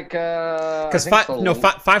 That's like because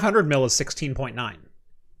 500 mil is 16.9.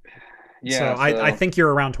 Yeah, so I think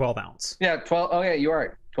you're around 12 ounce. Yeah, 12. Oh yeah, you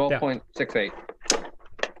are right. 12.68.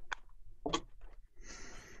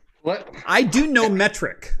 What? I do know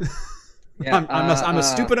metric. Yeah, I'm a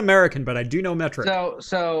stupid American, but I do know metric.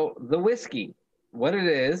 So the whiskey, what it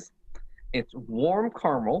is, it's warm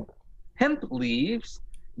caramel, hemp leaves,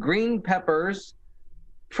 green peppers,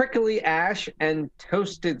 prickly ash, and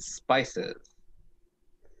toasted spices.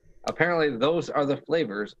 Apparently, those are the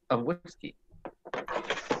flavors of whiskey.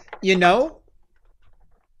 You know,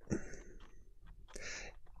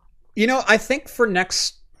 I think for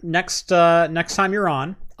next time you're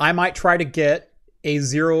on, I might try to get a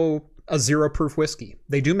zero proof whiskey.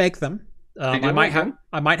 They do make them. I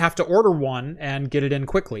might have to order one and get it in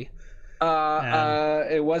quickly.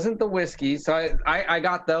 It wasn't the whiskey, so I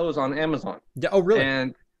got those on Amazon. Yeah. Oh, really?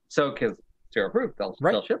 And so, because zero proof, they'll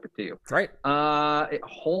ship it to you. Right.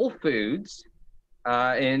 Whole Foods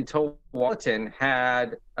in Tualatin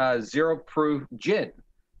had zero proof gin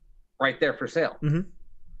right there for sale. Mm-hmm.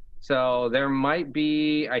 So there might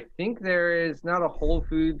be, I think there is not a Whole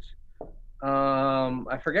Foods.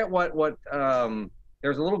 I forget what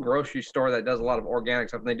there's a little grocery store that does a lot of organic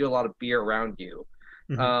stuff, and they do a lot of beer around you.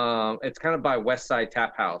 Mm-hmm. It's kind of by West Side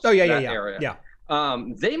Tap House. Oh, yeah. Area. Yeah.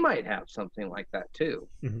 They might have something like that too,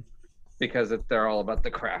 because they're all about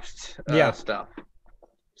the craft stuff.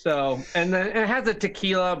 So, and then it has a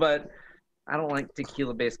tequila, but I don't like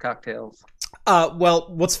tequila-based cocktails. Well,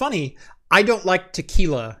 what's funny, I don't like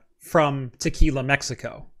tequila from Tequila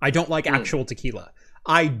Mexico. I don't like actual tequila.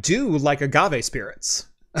 I do like agave spirits.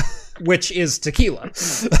 which is tequila.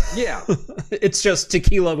 Yeah. It's just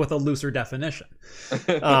tequila with a looser definition.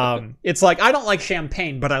 It's like, I don't like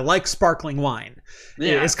champagne, but I like sparkling wine.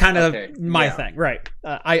 Yeah. It's kind of my thing, right?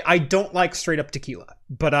 I don't like straight up tequila,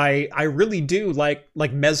 but I really do like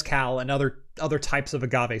mezcal and other types of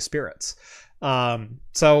agave spirits.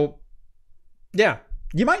 So yeah,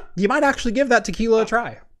 you might actually give that tequila a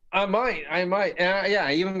try. I might. Yeah,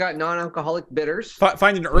 I even got non-alcoholic bitters.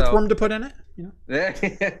 Find an earthworm to put in it.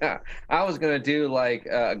 Yeah, I was gonna do like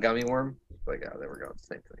a gummy worm. Like, oh, there we go,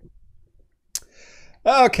 same thing.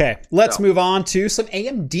 Okay, let's move on to some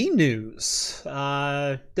AMD news.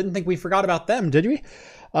 Didn't think we forgot about them, did we?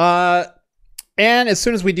 And as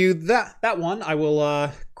soon as we do that one, I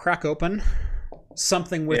will crack open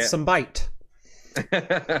something with some bite.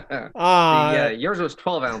 Yeah, yours was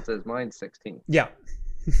 12 ounces, mine's 16. Yeah.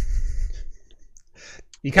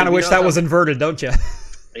 You kind of wish that was inverted, don't you?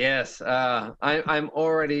 Yes. I'm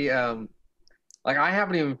already like, I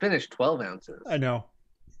haven't even finished 12 ounces. I know.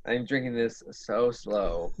 I'm drinking this so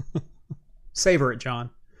slow. Savor it, John.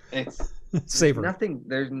 It's savor nothing.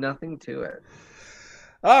 There's nothing to it.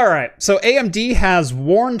 All right. So AMD has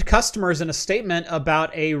warned customers in a statement about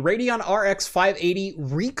a Radeon RX 580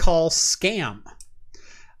 recall scam.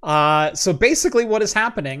 So basically what is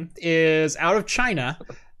happening is, out of China,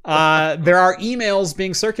 there are emails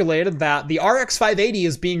being circulated that the RX 580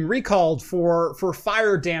 is being recalled for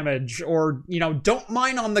fire damage, or, don't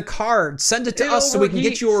mine on the card. Send it to us so we can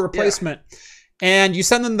get you a replacement. Yeah. And you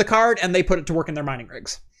send them the card and they put it to work in their mining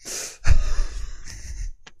rigs.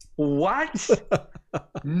 What?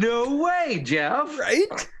 No way, Jeff. Right?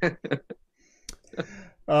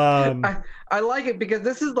 I like it because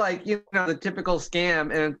this is like, the typical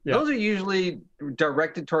scam, and those are usually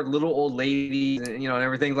directed toward little old ladies, and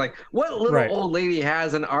everything. Like, what little old lady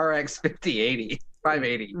has an RX 580?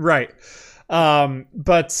 Right.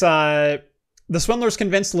 But the swindlers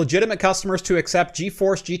convinced legitimate customers to accept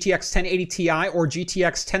GeForce GTX 1080 Ti or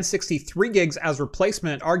GTX 1060 3 gigs as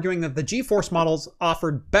replacement, arguing that the GeForce models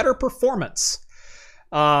offered better performance.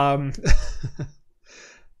 Yeah.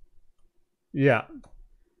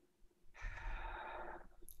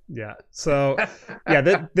 Yeah. So,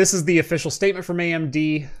 this is the official statement from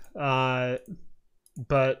AMD.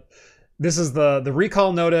 But this is the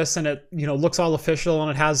recall notice, and it looks all official,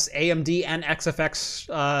 and it has AMD and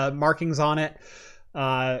XFX markings on it.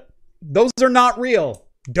 Those are not real.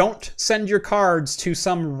 Don't send your cards to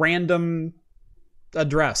some random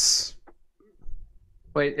address.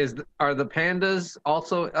 Wait, are the pandas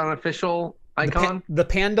also an official icon? The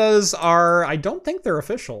pandas are. I don't think they're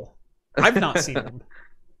official. I've not seen them.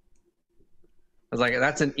 I was like,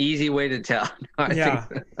 that's an easy way to tell. Yeah.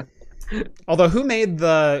 Although, who made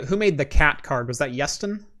the cat card? Was that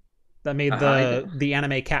Yeston that made the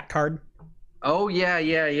anime cat card? Oh yeah,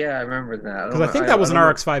 I remember that. Because I think that was an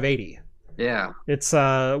RX 580. Yeah. It's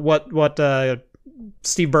what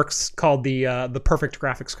Steve Burks called the perfect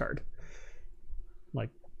graphics card. Like,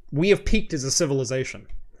 we have peaked as a civilization.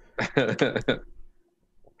 Oh,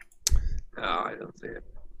 I don't see it.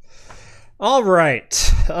 All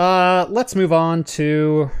right. Let's move on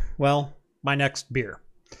to, my next beer.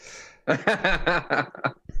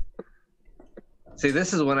 See,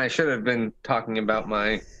 this is when I should have been talking about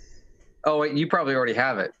my... Oh, wait, you probably already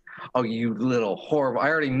have it. Oh, you little horrible... I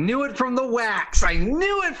already knew it from the wax.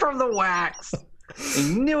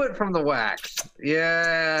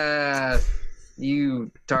 Yes.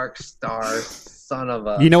 You Dark Star son of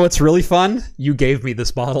a... You know what's really fun? You gave me this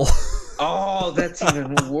bottle. Oh, that's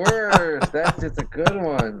even worse. That's a good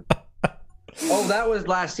one. Oh, that was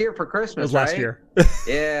last year for Christmas, It was last year.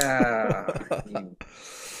 Yeah.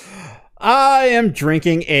 I am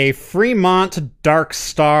drinking a Fremont Dark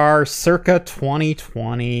Star circa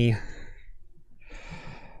 2020.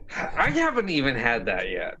 I haven't even had that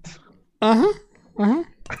yet.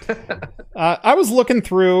 I was looking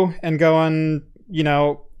through and going,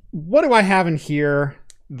 what do I have in here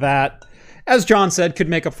that, as John said, could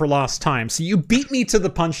make up for lost time? So you beat me to the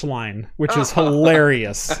punchline, which is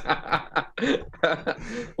hilarious.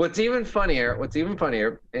 What's even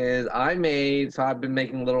funnier is I've been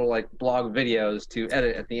making little like blog videos to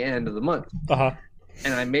edit at the end of the month.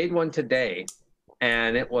 And I made one today,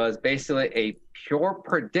 and it was basically a pure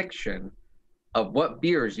prediction of what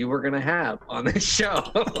beers you were going to have on this show.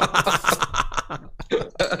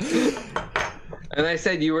 And I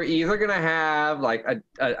said you were either going to have like a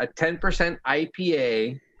 10%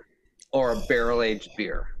 IPA or a barrel-aged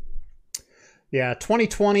beer. Yeah,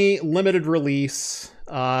 2020 limited release,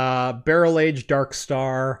 barrel-aged Dark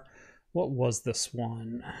Star. What was this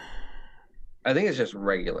one? I think it's just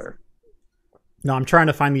regular. No, I'm trying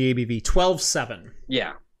to find the ABV. 12.7.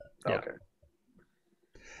 Yeah. Yeah. Okay.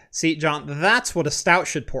 See, John, that's what a stout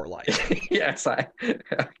should pour like. Yes, I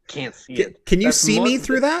can't see it. Can you see me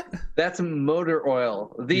through that? That's motor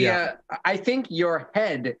oil. I think your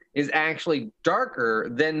head is actually darker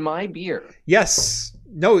than my beer. Yes.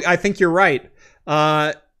 No, I think you're right.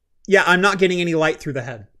 Yeah, I'm not getting any light through the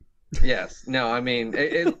head. Yes. No, I mean,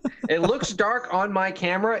 it looks dark on my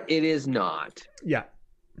camera. It is not. Yeah.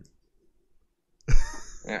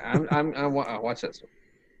 I watch this.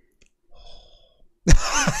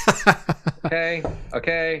 Okay.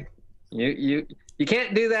 You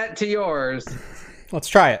can't do that to yours. Let's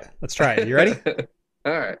try it. You ready?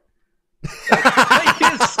 All right.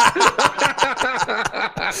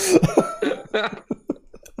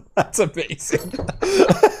 That's amazing.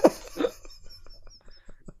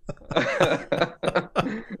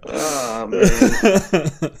 Oh man.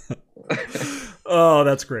 Oh,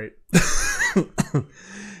 that's great.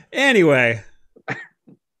 Anyway.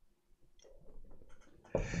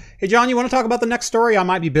 Hey, John, you want to talk about the next story? I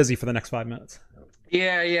might be busy for the next 5 minutes.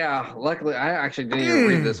 Yeah. Luckily, I actually didn't even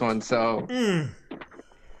read this one, so.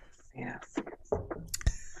 Yes.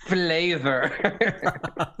 Flavor.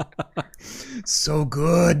 So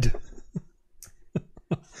good.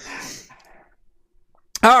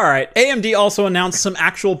 All right. AMD also announced some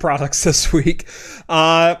actual products this week.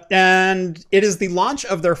 And it is the launch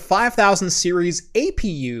of their 5000 series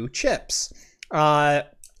APU chips.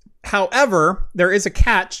 However, there is a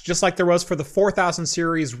catch, just like there was for the 4000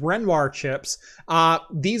 series Renoir chips.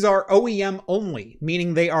 These are OEM only,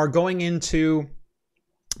 meaning they are going into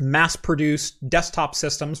mass-produced desktop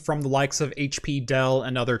systems from the likes of HP, Dell,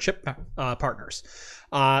 and other chip partners.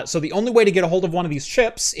 So the only way to get a hold of one of these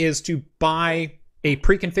chips is to buy a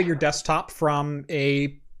pre-configured desktop from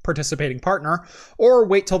a participating partner, or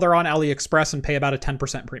wait till they're on AliExpress and pay about a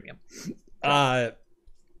 10% premium.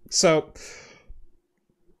 So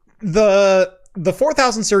the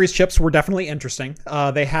 4000 series chips were definitely interesting.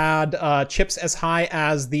 They had chips as high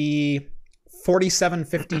as the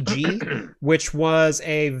 4750G, which was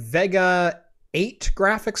a Vega 8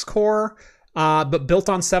 graphics core, but built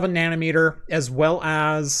on 7 nanometer, as well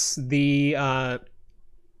as the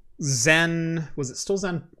Zen. Was it still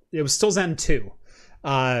Zen? It was still Zen 2.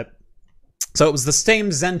 So it was the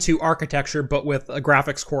same Zen 2 architecture, but with a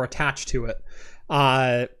graphics core attached to it.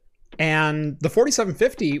 And the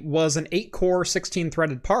 4750 was an 8-core,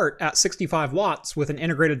 16-threaded part at 65 watts with an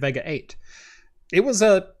integrated Vega 8. It was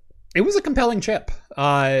a compelling chip.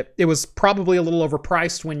 It was probably a little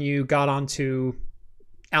overpriced when you got onto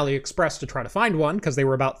AliExpress to try to find one, because they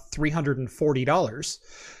were about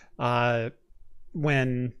 $340.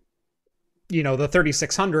 When, you know, the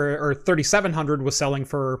 3600 or 3700 was selling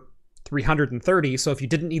for $330. So if you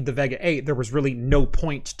didn't need the Vega 8, there was really no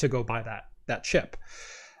point to go buy that chip.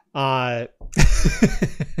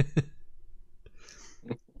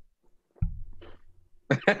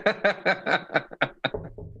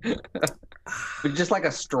 Just like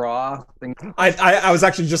a straw thing. I was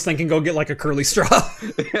actually just thinking, go get like a curly straw.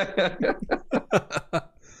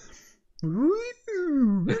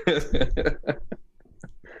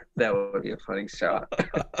 That would be a funny shot.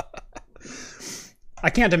 I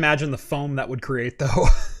can't imagine the foam that would create, though.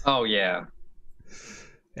 Oh yeah.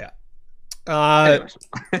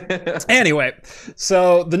 Anyway,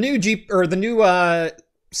 so the new CPUs,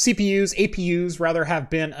 APUs rather, have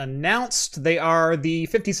been announced. They are the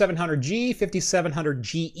 5700G,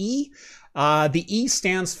 5700GE. The E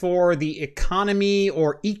stands for the economy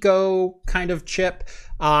or eco kind of chip.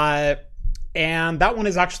 And that one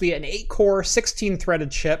is actually an 8-core, 16-threaded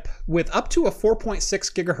chip with up to a 4.6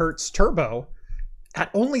 gigahertz turbo at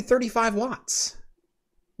only 35 watts,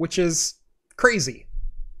 which is crazy.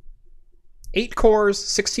 8 cores,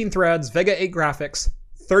 16 threads, Vega 8 graphics,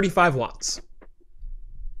 35 watts.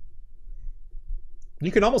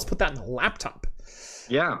 You can almost put that in a laptop.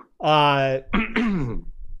 Yeah. And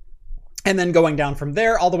then going down from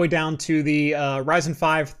there, all the way down to the Ryzen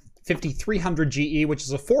 5 5300GE, which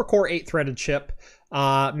is a 4-core, 8-threaded chip,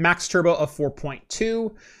 max turbo of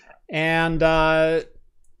 4.2, and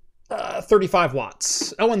 35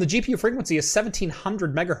 watts. Oh, and the GPU frequency is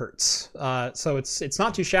 1700 megahertz. So it's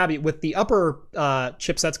not too shabby, with the upper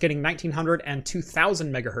chipsets getting 1900 and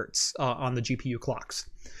 2000 megahertz on the GPU clocks.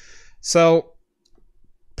 So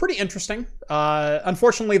pretty interesting.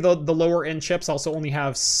 Unfortunately, the lower end chips also only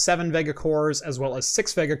have 7 Vega cores as well as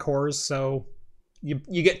 6 Vega cores. So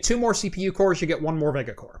you get 2 more CPU cores, you get 1 more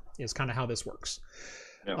Vega core, is kind of how this works.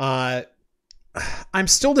 Yep. I'm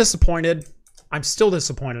still disappointed. I'm still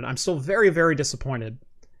very, very disappointed.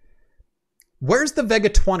 Where's the Vega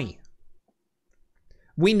 20?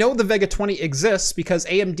 We know the Vega 20 exists because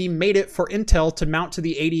AMD made it for Intel to mount to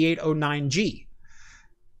the 8809G.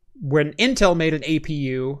 When Intel made an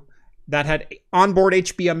APU that had onboard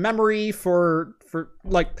HBM memory for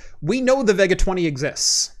like, we know the Vega 20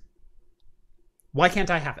 exists. Why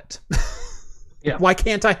can't I have it? Yeah. Why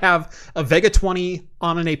can't I have a Vega 20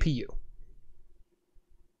 on an APU?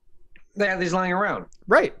 They have these lying around.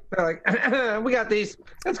 Right. They're like, we got these.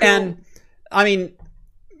 That's cool. And I mean,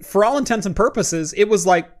 for all intents and purposes, it was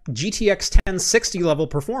like GTX 1060 level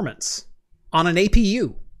performance on an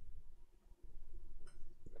APU.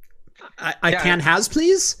 I can has,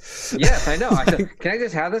 please? Yes, I know. Can I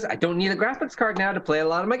just have this? I don't need a graphics card now to play a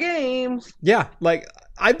lot of my games. Yeah, like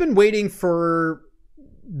I've been waiting for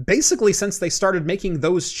basically since they started making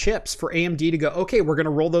those chips for AMD to go, okay, we're going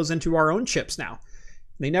to roll those into our own chips now.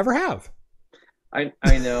 They never have. I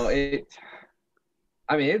know it.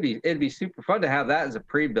 I mean, it'd be super fun to have that as a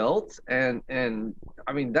pre-built, and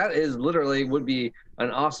I mean that is literally would be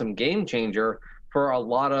an awesome game changer for a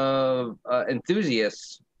lot of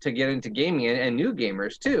enthusiasts to get into gaming and new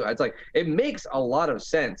gamers too. It's like it makes a lot of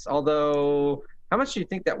sense. Although, how much do you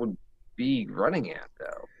think that would be running at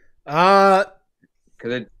though?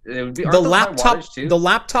 Because it would be the laptop. The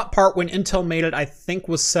laptop part when Intel made it, I think,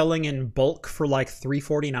 was selling in bulk for like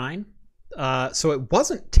 $349. So it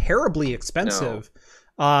wasn't terribly expensive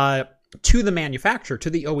to the manufacturer, to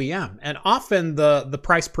the OEM, and often the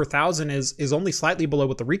price per thousand is only slightly below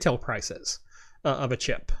what the retail price is of a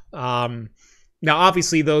chip. Now,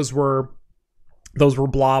 obviously, those were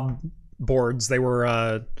blob boards. They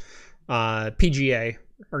were PGA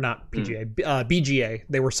or not PGA, BGA.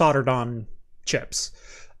 They were soldered on chips.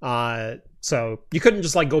 So you couldn't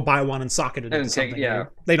just like go buy one and socket it into something. Yeah,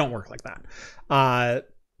 they don't work like that.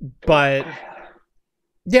 But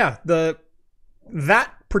yeah,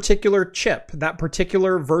 that particular chip, that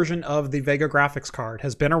particular version of the Vega graphics card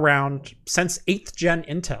has been around since 8th gen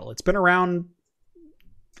Intel. It's been around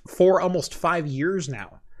for almost 5 years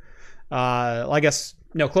now. I guess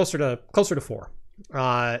no, closer to 4.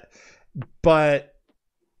 But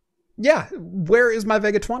yeah, where is my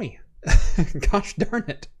Vega 20? Gosh darn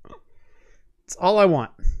it. It's all I want.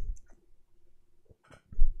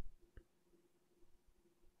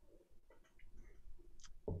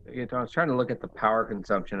 I was trying to look at the power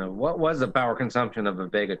consumption of what was the power consumption of a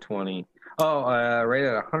Vega 20. Oh, rated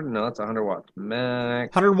at 100. No, that's 100 watts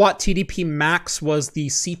max. 100 watt TDP max was the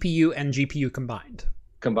CPU and GPU combined.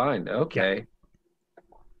 Combined, okay.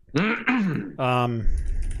 Yeah.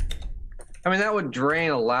 I mean, that would drain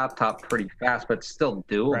a laptop pretty fast, but still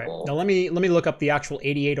doable. Right. Now let me look up the actual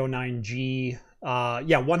 8809G.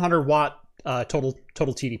 100 watt total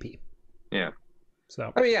TDP. Yeah.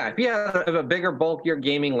 So I mean, yeah, if you have a bigger, bulkier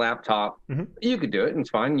gaming laptop, you could do it, and it's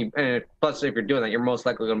fine. And plus, if you're doing that, you're most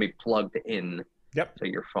likely going to be plugged in. Yep. So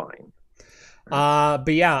you're fine.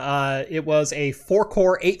 But yeah, it was a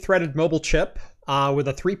 4-core, 8-threaded mobile chip with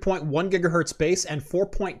a 3.1 gigahertz base and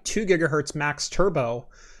 4.2 gigahertz max turbo.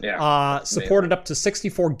 Yeah. Supported up to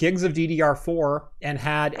 64 gigs of DDR4 and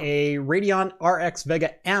had a Radeon RX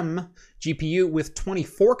Vega M GPU with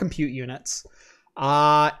 24 compute units.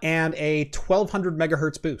 And a 1200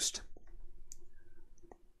 megahertz boost.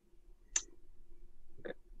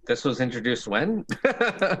 This was introduced when?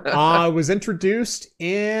 It was introduced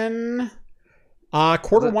in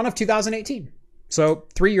Q1 of 2018. So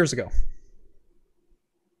 3 years ago.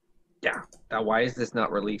 Yeah. Why is this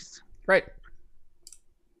not released? Right.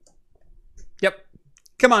 Yep.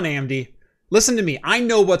 Come on, AMD. Listen to me. I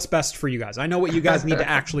know what's best for you guys. I know what you guys need to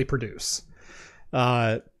actually produce.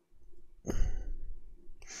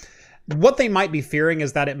 What they might be fearing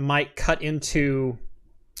is that it might cut into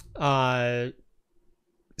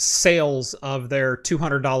sales of their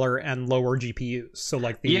 $200 and lower GPUs. So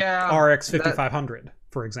like the RX 5500,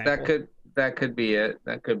 for example. That could be it.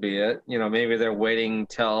 That could be it. You know, maybe they're waiting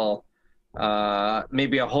till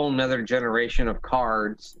maybe a whole nother generation of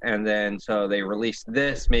cards, and then so they release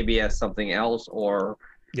this maybe as something else, or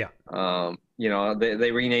you know,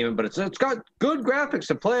 they rename it, but it's got good graphics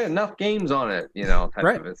to play enough games on it, you know,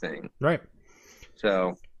 type of a thing. Right.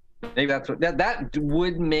 So maybe that's what that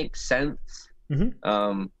would make sense.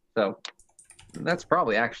 So that's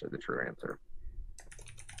probably actually the true answer.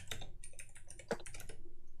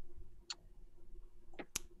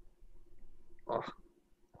 Oh.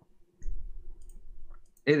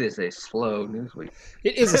 It is a slow news week.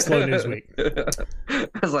 It is a slow news week. I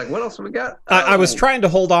was like, what else have we got? I was trying to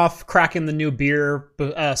hold off cracking the new beer,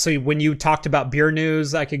 so when you talked about beer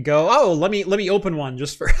news, I could go, oh, let me open one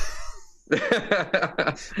just for...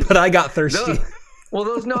 But I got thirsty. Well,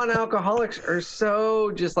 those non-alcoholics are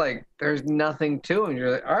so just like, there's nothing to them.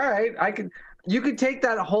 You're like, all right, you could take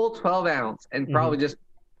that whole 12 ounce and probably just,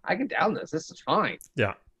 I can down this. This is fine.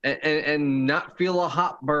 Yeah. And not feel a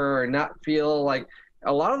hot burn, not feel like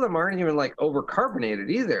a lot of them aren't even like overcarbonated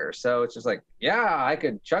either. So it's just like, yeah, I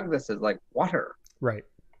could chug this as like water. Right.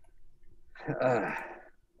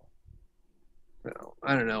 No,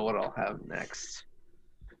 I don't know what I'll have next.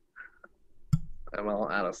 I'm all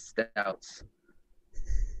out of stouts.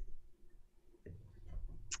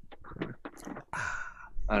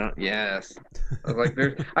 Yes. Like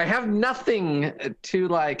I have nothing to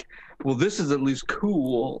like, well, this is at least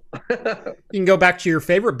cool. You can go back to your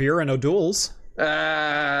favorite beer in O'Doul's.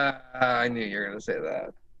 I knew you were going to say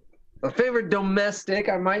that. A favorite domestic,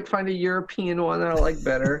 I might find a European one that I like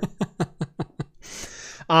better.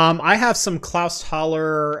 I have some Klaus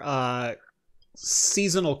Haller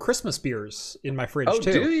seasonal Christmas beers in my fridge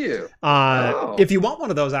too. Do you? If you want one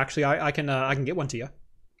of those, actually, I can get one to you.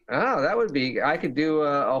 Oh, that would be. I could do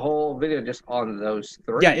a whole video just on those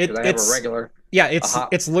three. Yeah, I have a regular. Yeah,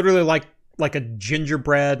 it's literally like a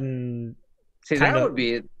gingerbread and. See, that would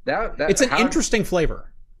be that. It's an interesting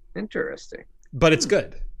flavor. Interesting, but it's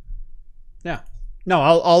good. Yeah. No,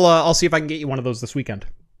 I'll see if I can get you one of those this weekend.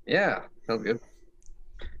 Yeah, sounds good.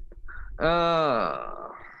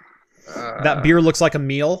 That beer looks like a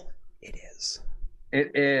meal. It is.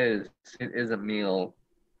 It is. It is a meal.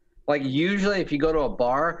 Like usually, if you go to a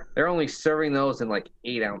bar, they're only serving those in like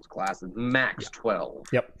 8-ounce glasses, max 12.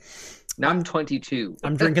 Yep. Not 22.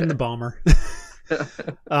 I'm drinking the bomber.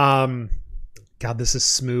 God, this is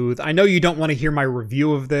smooth. I know you don't want to hear my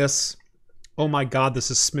review of this. Oh my God,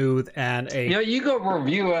 this is smooth and you go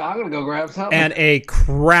review it. I'm gonna go grab something. And a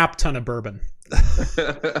crap ton of bourbon.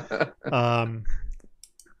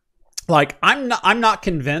 Like I'm not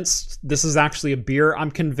convinced this is actually a beer.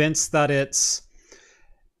 I'm convinced that it's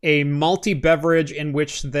a malty beverage in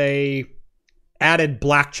which they added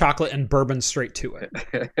black chocolate and bourbon straight to it,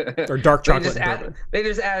 or dark chocolate and bourbon. They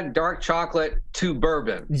just add dark chocolate to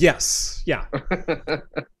bourbon. Yes, yeah,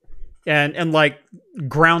 and like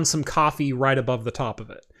ground some coffee right above the top of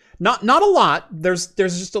it. Not a lot. There's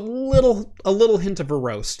just a little hint of a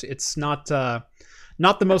roast. It's not the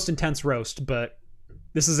most intense roast, but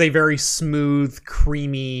this is a very smooth,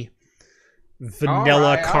 creamy,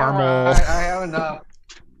 vanilla caramel. All right, I have enough.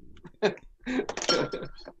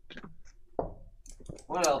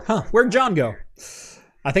 What else? Huh, where'd John go?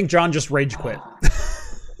 I think John just rage quit.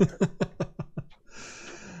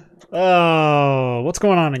 Oh, what's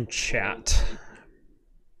going on in chat?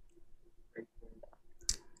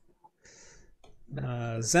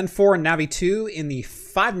 Zen 4 and Navi 2 in the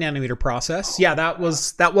 5nm process. Yeah, that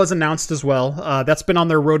was announced as well. That's been on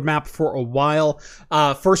their roadmap for a while.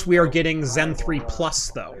 First, we are getting Zen 3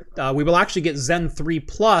 Plus, though. We will actually get Zen 3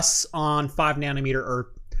 Plus on 5nm,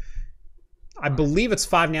 or I believe it's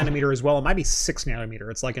 5nm as well. It might be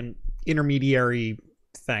 6nm. It's like an intermediary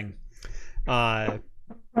thing. But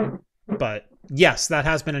yes, that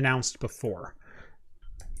has been announced before.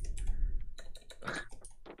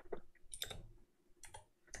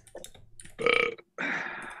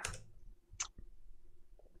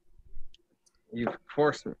 You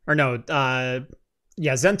forced me. Or no,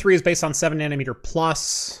 yeah, Zen 3 is based on 7nm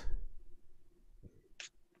plus.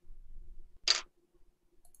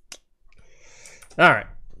 All right.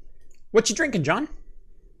 What you drinking, John?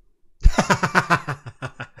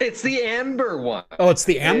 It's the amber one. Oh, it's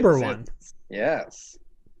the amber one. Yes.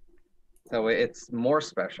 So it's more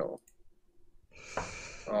special.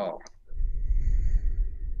 Oh.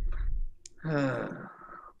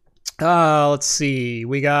 Let's see.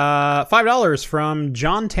 We got $5 from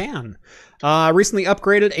John Tan. Recently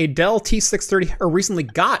upgraded a Dell T630, or recently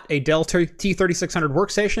got a Dell T3600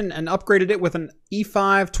 workstation and upgraded it with an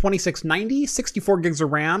E5 2690, 64 gigs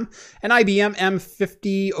of RAM, an IBM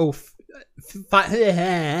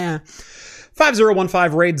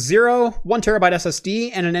M5015 RAID 0, 1 terabyte SSD,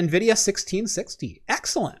 and an NVIDIA 1660.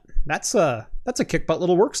 Excellent. That's a kick butt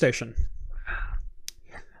little workstation.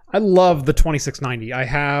 I love the 2690. I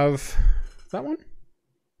have that one.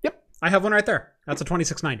 Yep, I have one right there. That's a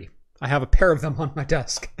 2690. I have a pair of them on my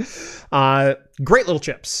desk. Great little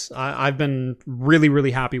chips. I've been really,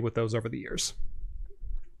 really happy with those over the years.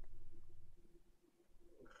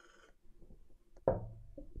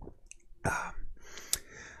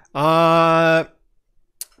 Are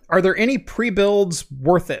there any pre-builds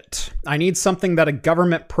worth it? I need something that a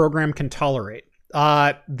government program can tolerate.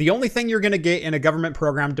 The only thing you're going to get in a government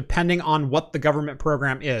program, depending on what the government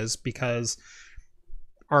program is, because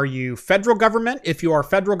Are you federal government? If you are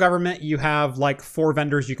federal government, you have like 4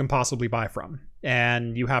 vendors you can possibly buy from.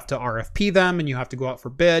 And you have to RFP them and you have to go out for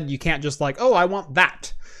bid. You can't just like, oh, I want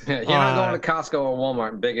that. You're not going to Costco or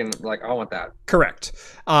Walmart big and like, I want that. Correct.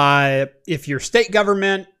 If you're state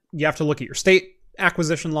government, you have to look at your state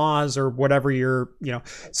acquisition laws or whatever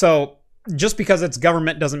so just because it's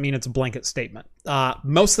government doesn't mean it's a blanket statement.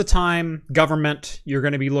 Most of the time, government, you're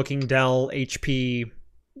going to be looking Dell, HP,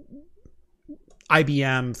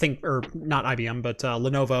 IBM, not IBM, but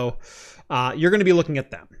Lenovo. You're going to be looking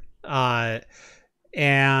at them.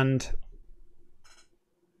 And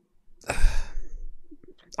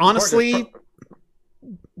honestly,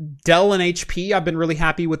 Dell and HP, I've been really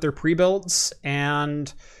happy with their pre-builds,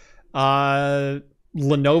 and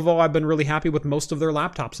Lenovo, I've been really happy with most of their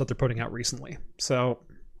laptops that they're putting out recently. So,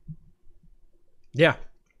 yeah.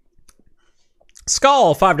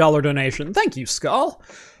 Skull, $5 donation. Thank you, Skull.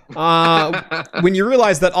 When you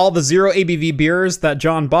realize that all the 0 ABV beers that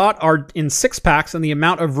John bought are in 6-packs and the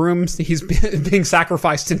amount of rooms he's being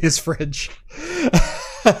sacrificed in his fridge.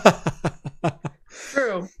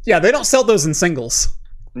 True. Yeah, they don't sell those in singles.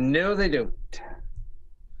 No, they don't.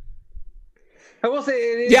 I will say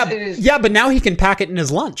it is. Yeah, but now he can pack it in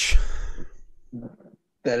his lunch.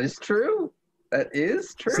 That is true. That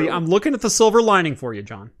is true. See, I'm looking at the silver lining for you,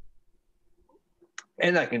 John.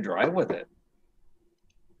 And I can drive with it.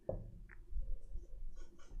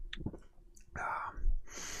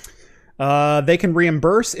 They can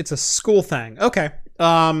reimburse. It's a school thing. Okay.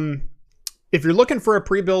 If you're looking for a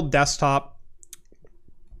pre-built desktop,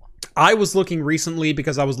 I was looking recently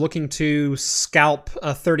because I was looking to scalp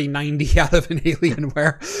a 3090 out of an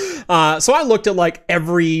Alienware. So I looked at like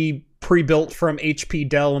every pre-built from HP,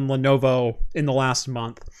 Dell, and Lenovo in the last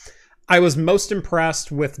month. I was most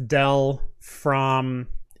impressed with Dell from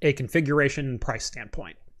a configuration and price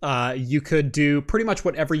standpoint. You could do pretty much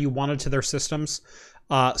whatever you wanted to their systems,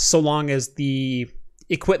 so long as the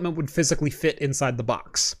equipment would physically fit inside the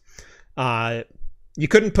box. You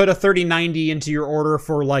couldn't put a 3090 into your order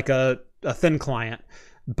for like a thin client,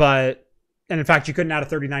 and in fact, you couldn't add a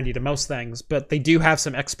 3090 to most things, but they do have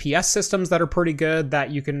some XPS systems that are pretty good that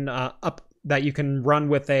you can run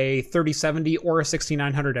with a 3070 or a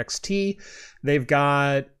 6900 XT. They've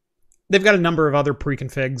got a number of other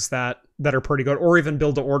pre-configs that are pretty good, or even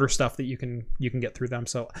build to order stuff that you can get through them.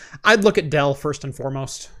 So I'd look at Dell first and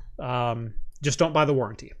foremost. Just don't buy the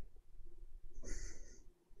warranty.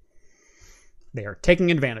 They are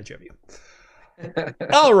taking advantage of you.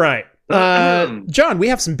 All right. John, we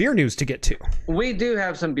have some beer news to get to. We do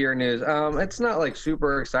have some beer news. It's not like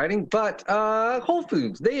super exciting, but Whole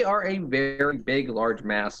Foods, they are a very big, large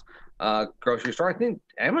mass grocery store. I think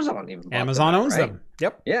Amazon owns them.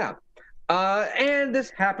 Yep. Yeah. And this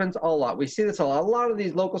happens a lot. We see this a lot. A lot of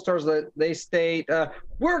these local stores that they state,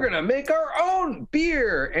 we're going to make our own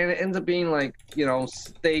beer. And it ends up being like,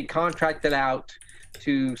 they contract it out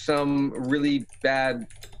to some really bad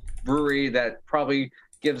brewery that probably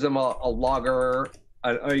gives them a lager,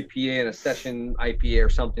 an IPA, and a session IPA or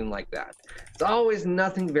something like that. It's always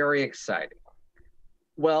nothing very exciting.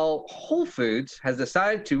 Well, Whole Foods has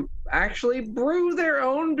decided to actually brew their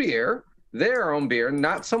own beer,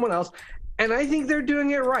 not someone else. And I think they're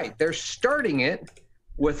doing it right. They're starting it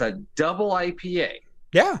with a double IPA.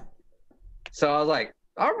 Yeah. So I was like,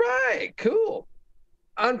 all right, cool.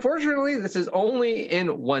 Unfortunately, this is only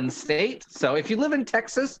in one state. So if you live in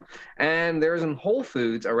Texas and there's a Whole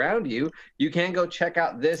Foods around you, you can go check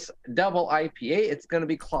out this double IPA. It's going to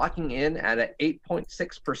be clocking in at an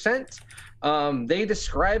 8.6%. They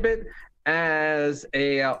describe it as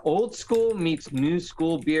a old school meets new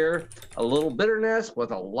school beer, a little bitterness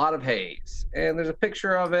with a lot of haze. And there's a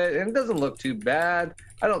picture of it, and it doesn't look too bad.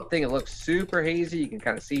 I don't think it looks super hazy. You can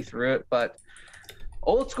kind of see through it, but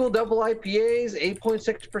old school double IPAs,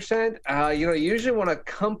 8.6%. Usually when a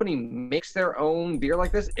company makes their own beer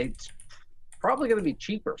like this, it's probably going to be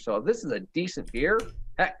cheaper. So if this is a decent beer,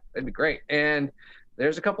 heck, that'd be great. And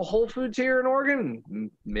there's a couple Whole Foods here in Oregon.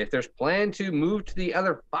 If there's plan to move to the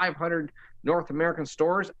other 500 North American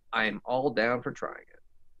stores, I'm all down for trying it.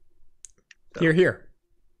 So. Here.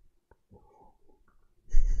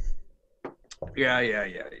 Yeah.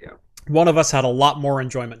 One of us had a lot more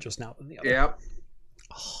enjoyment just now than the other. Yep.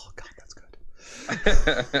 Oh, God, that's good.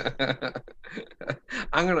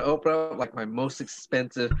 I'm going to open up like my most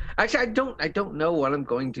expensive. Actually, I don't know what I'm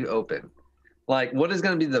going to open. Like, what is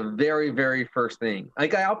going to be the very, very first thing?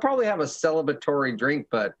 Like, I'll probably have a celebratory drink,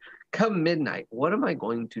 but come midnight, what am I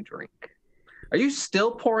going to drink? Are you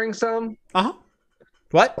still pouring some? Uh-huh.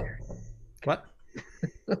 What?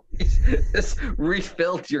 Just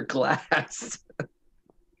refilled your glass.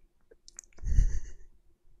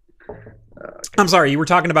 I'm sorry, you were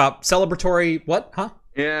talking about celebratory what? Huh?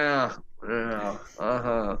 Yeah.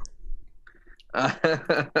 Uh-huh.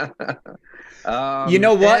 You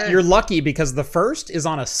know what? You're lucky because the first is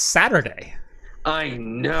on a Saturday. I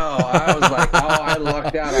know. I was like, oh, I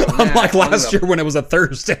lucked out on that. Unlike last year when it was a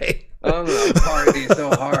Thursday. I'm gonna party so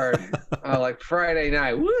hard. Like Friday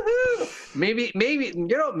night. Woohoo! Maybe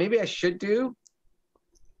maybe I should do.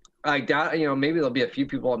 I doubt, maybe there'll be a few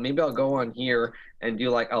people. Maybe I'll go on here and do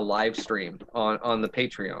like a live stream on the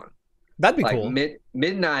Patreon. That'd be like cool.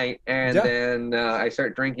 Midnight, and then I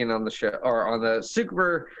start drinking on the show or on the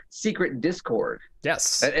super secret Discord.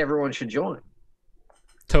 Yes. That everyone should join.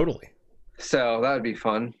 Totally. So that would be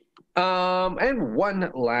fun. And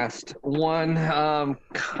one last one,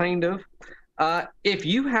 kind of. If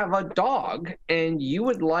you have a dog and you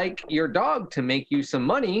would like your dog to make you some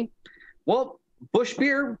money, well, Busch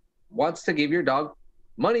Beer wants to give your dog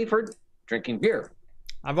money for drinking beer.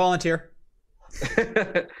 I volunteer.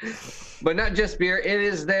 But not just beer, it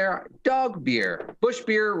is their dog beer. Busch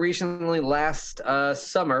Beer recently last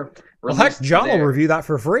summer. Well, heck, John will review that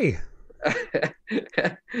for free.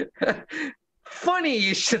 Funny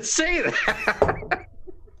you should say that.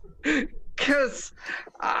 Because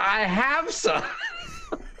I have some.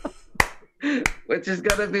 Which is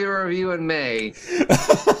going to be a review in May.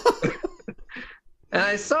 And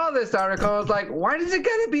I saw this article. I was like, why does it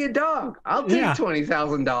got to be a dog? I'll take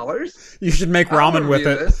 $20,000. You should make ramen with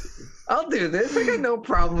it. I'll do this. I got no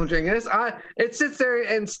problem drinking this. It sits there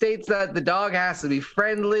and states that the dog has to be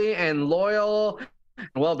friendly and loyal and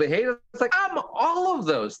well behaved. It's like, I'm all of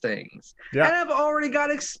those things. Yeah. And I've already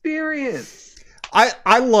got experience.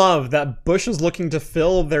 I love that Busch is looking to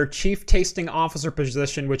fill their chief tasting officer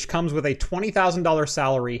position, which comes with a $20,000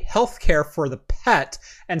 salary, health care for the pet,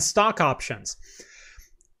 and stock options.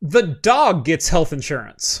 The dog gets health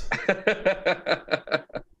insurance.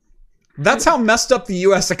 That's how messed up the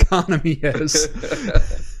U.S. economy is.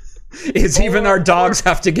 Even our dogs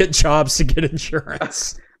have to get jobs to get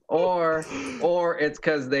insurance. Or it's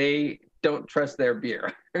because they don't trust their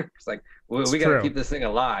beer. It's like, we got to keep this thing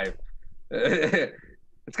alive.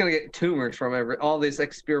 It's going to get tumors from all this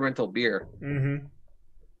experimental beer. Mm-hmm.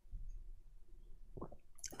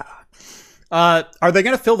 Are they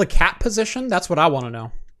going to fill the cat position? That's what I want to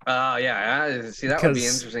know. Yeah. See, that would be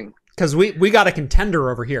interesting. Because we got a contender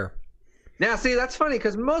over here. Now, see, that's funny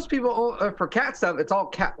because most people, for cat stuff, it's all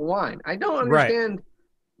cat wine. I don't understand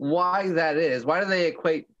why that is. Why do they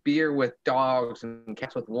equate beer with dogs and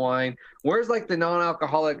cats with wine? Where's like the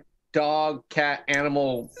non-alcoholic dog, cat,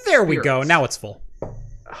 animal? There we go. Now it's full. Oh my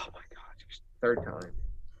God. Third time.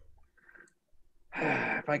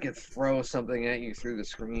 If I could throw something at you through the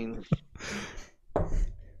screen.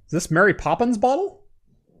 Is this Mary Poppins bottle?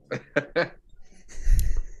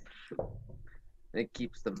 It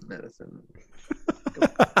keeps the medicine.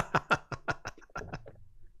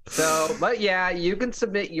 So, but yeah, you can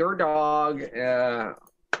submit your dog.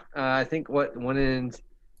 I think I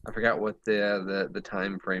forgot what the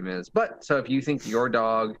time frame is. But so if you think your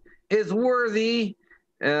dog is worthy,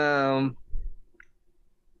 read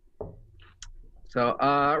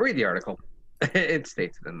the article. It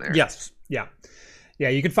states it in there. Yes. Yeah. Yeah,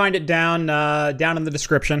 you can find it down in the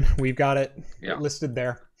description. We've got it listed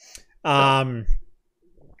there.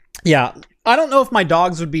 Yeah, I don't know if my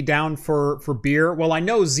dogs would be down for beer. Well, I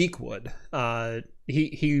know Zeke would.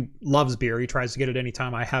 He loves beer. He tries to get it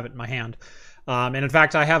anytime I have it in my hand. And in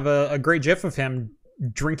fact, I have a great gif of him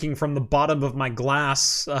drinking from the bottom of my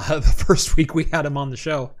glass the first week we had him on the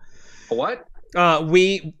show. What? Do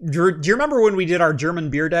you remember when we did our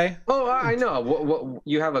German beer day? Oh, I know. What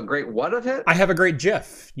you have a great what of it? I have a great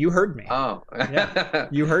gif. You heard me. Oh, yeah,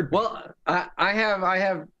 you heard me. Well, I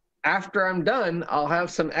have. After I'm done, I'll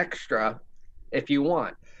have some extra, if you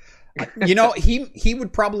want. He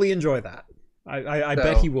would probably enjoy that. I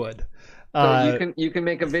bet he would. So you can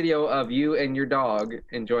make a video of you and your dog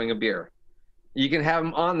enjoying a beer. You can have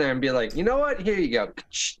him on there and be like, you know what? Here you go.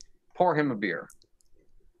 Pour him a beer.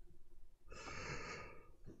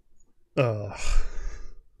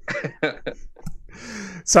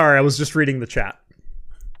 Sorry, I was just reading the chat.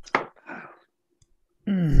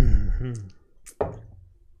 Mm-hmm.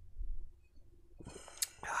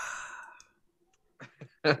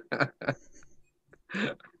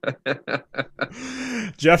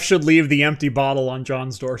 Jeff should leave the empty bottle on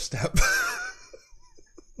John's doorstep.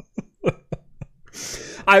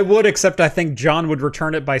 I would, except I think John would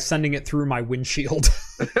return it by sending it through my windshield.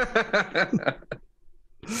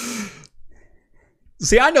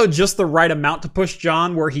 See, I know just the right amount to push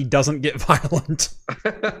John where he doesn't get violent.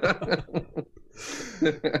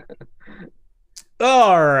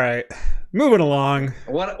 All right. Moving along.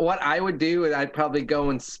 What I would do is I'd probably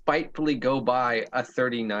go and spitefully go buy a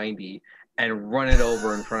 3090 and run it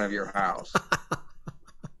over in front of your house.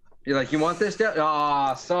 You're like, you want this?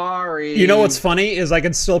 Oh, sorry. You know what's funny is I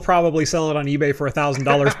could still probably sell it on eBay for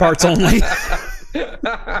 $1,000 parts only.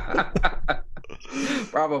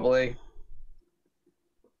 Probably.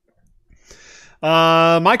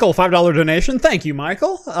 Michael, $5 donation. Thank you,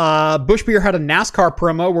 Michael. Bush Beer had a NASCAR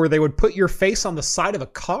promo where they would put your face on the side of a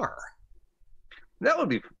car. That would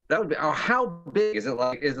be. Oh, how big is it?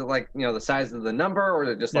 Like the size of the number, or is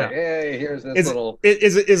it just like, hey, here's this little?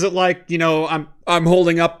 Is it like I'm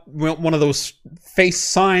holding up one of those face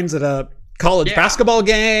signs at a college basketball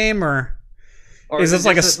game, or is this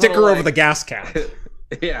like a sticker over the gas cap?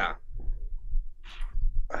 Yeah.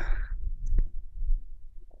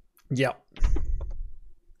 Yep.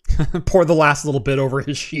 Pour the last little bit over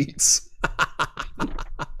his sheets.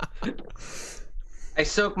 I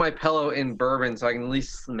soak my pillow in bourbon so I can at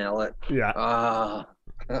least smell it. Yeah.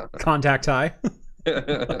 Contact high.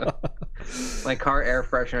 My car air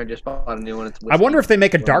freshener, I just bought a new one. I wonder if they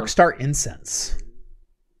make a Dark Star incense.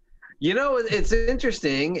 It's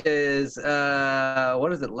interesting is,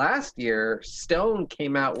 what is it? Last year, Stone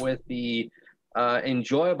came out with the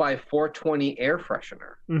Enjoy by 420 air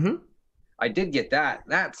freshener. Mm-hmm. I did get that.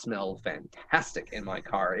 That smelled fantastic in my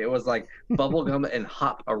car. It was like bubblegum and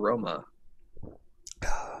hop aroma.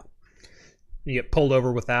 You get pulled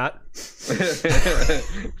over with that. Sir,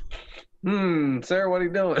 what are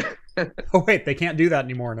you doing? Oh, wait, they can't do that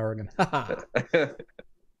anymore in Oregon.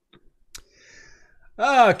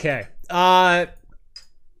 Okay.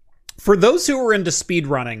 For those who are into speed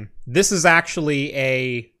running, this is actually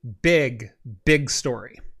a big, big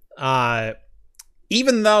story.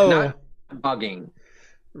 Even though... Not bugging.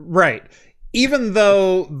 Right. Even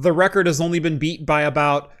though the record has only been beat by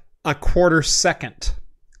about a quarter second.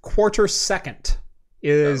 Quarter second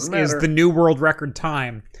is the new world record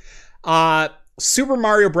time. Super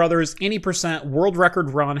Mario Brothers any percent world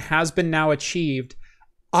record run has been now achieved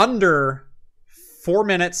under 4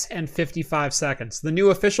 minutes and 55 seconds. The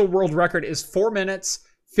new official world record is 4 minutes,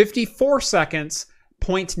 54 seconds,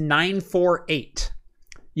 0.948.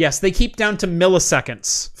 Yes, they keep down to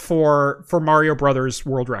milliseconds for Mario Brothers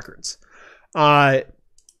world records.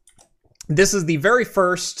 This is the very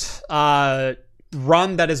first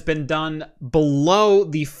run that has been done below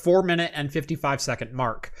the 4 minute and 55 second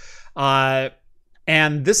mark.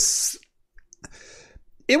 And this,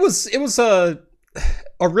 it was a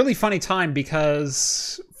really funny time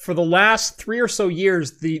because for the last 3 or so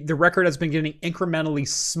years, the record has been getting incrementally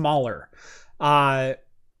smaller.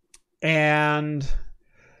 And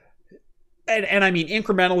I mean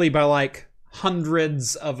incrementally by like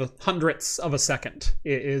hundredths of a second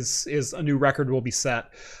is a new record will be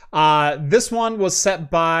set. This one was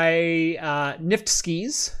set by Nift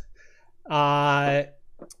Skis,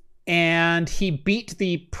 and he beat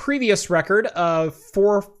the previous record of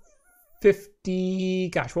 450.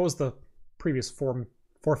 Gosh, what was the previous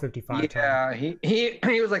 455? Yeah, time?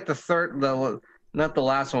 he was like the third, not the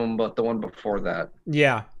last one, but the one before that.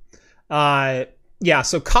 Yeah. Yeah,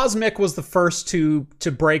 so Cosmic was the first to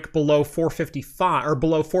break below 455 or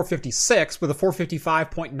below 456 with a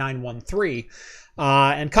 455.913.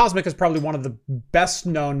 And Cosmic is probably one of the best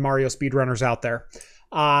known Mario speedrunners out there.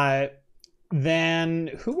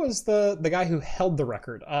 Then who was the guy who held the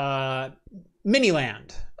record?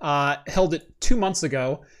 Miniland held it 2 months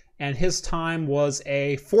ago, and his time was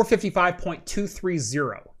a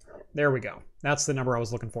 455.230. There we go. That's the number I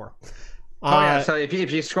was looking for. So if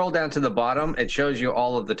you scroll down to the bottom, it shows you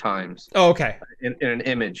all of the times. Oh, okay. In an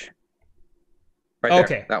image. Right there.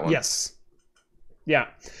 Okay. That one. Yes. Yeah.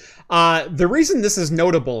 The reason this is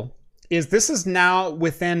notable is this is now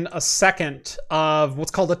within a second of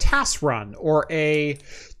what's called a TAS run or a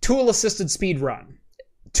tool-assisted speed run.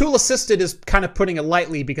 Tool-assisted is kind of putting it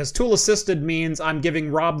lightly because tool-assisted means I'm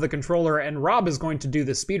giving Rob the controller and Rob is going to do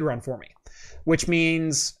the speed run for me, which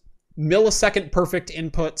means millisecond perfect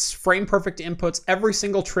inputs, frame perfect inputs. Every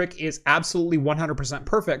single trick is absolutely 100%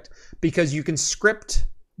 perfect because you can script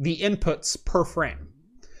the inputs per frame.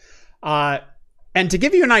 And to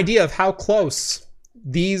give you an idea of how close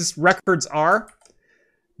these records are,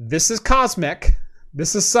 this is Cosmic,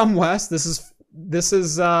 this is SumWest, this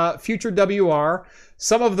is Future WR,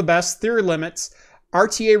 Some of the Best, Theory Limits,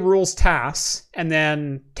 RTA Rules TAS, and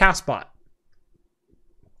then TASBot.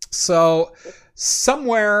 So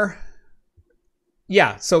somewhere,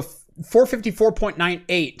 yeah, so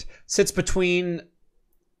 454.98 sits between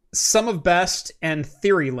Sum of Best and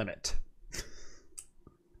Theory Limit.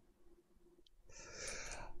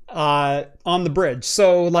 On the bridge.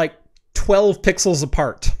 So like 12 pixels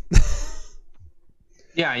apart.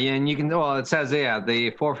 Yeah, and you can. Well, it says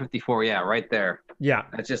the 454. Yeah, right there. Yeah.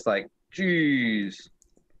 It's just like, geez.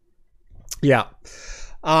 Yeah.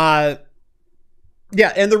 Yeah,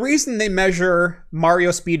 and the reason they measure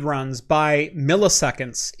Mario speedruns by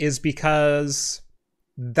milliseconds is because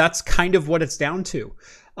that's kind of what it's down to.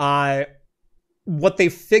 What they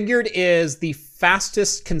figured is the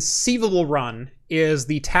fastest conceivable run is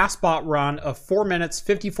the TASBot run of 4 minutes,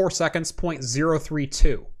 54 seconds,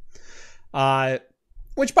 .032.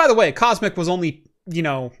 Which, by the way, Cosmic was only,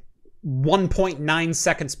 1.9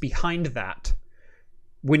 seconds behind that.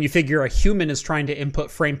 When you figure a human is trying to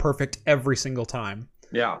input frame perfect every single time.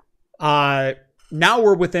 Yeah. Now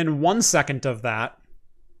we're within 1 second of that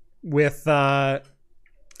with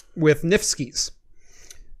Nifsky's.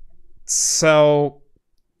 So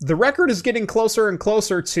the record is getting closer and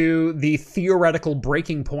closer to the theoretical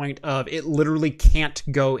breaking point of it literally can't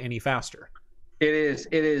go any faster. It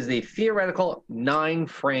is the theoretical 9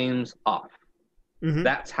 frames off. Mm-hmm.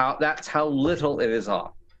 That's how little it is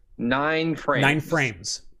off. 9 frames. 9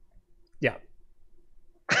 frames. Yeah.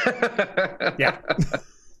 Yeah.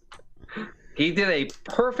 He did a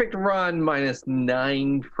perfect run minus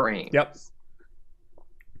 9 frames. Yep.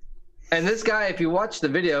 And this guy, if you watch the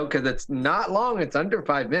video, because it's not long, it's under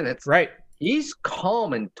 5 minutes. Right. He's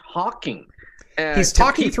calm and talking. He's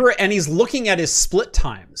talking through it, and he's looking at his split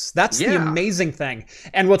times. That's the amazing thing.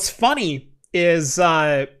 And what's funny is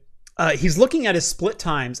he's looking at his split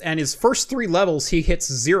times, and his first 3 levels he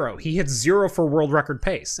hits 0. He hits 0 for world record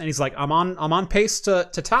pace, and he's like, I'm on pace to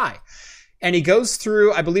tie. And he goes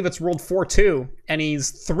through, I believe it's World 4-2, and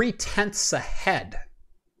he's 3/10 ahead.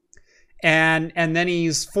 And then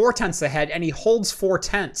he's 4/10 ahead, and he holds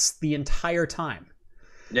 4/10 the entire time.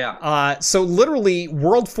 Yeah. So literally,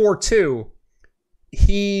 World 4-2,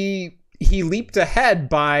 he leaped ahead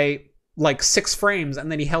by like 6 frames,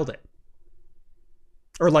 and then he held it.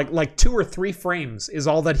 Or like 2 or 3 frames is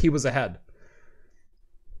all that he was ahead.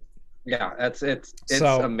 Yeah, it's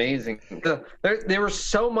so amazing. There was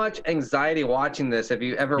so much anxiety watching this. If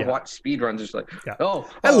you ever watch speedruns, it's like,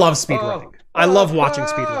 I love speedrunning. I love watching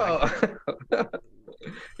speedrunning.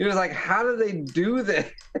 You're just like, how do they do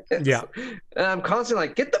this? Yeah. And I'm constantly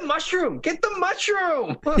like, get the mushroom.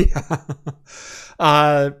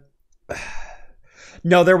 Yeah.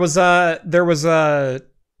 No, there was a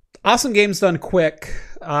Awesome Games Done Quick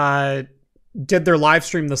did their live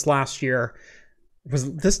stream this last year.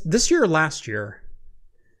 Was this year or last year?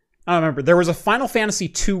 I don't remember. There was a Final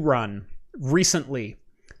Fantasy II run recently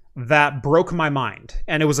that broke my mind,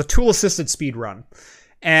 and it was a tool-assisted speed run,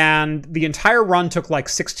 and the entire run took like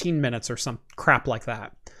 16 minutes or some crap like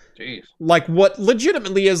that. Jeez. Like what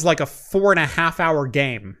legitimately is like a 4.5-hour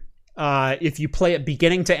game. If you play it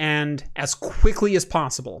beginning to end as quickly as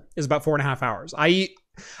possible, is about 4.5 hours.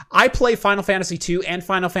 I play Final Fantasy II and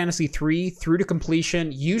Final Fantasy III through to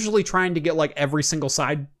completion, usually trying to get like every single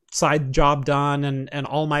side job done and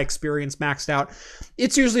all my experience maxed out.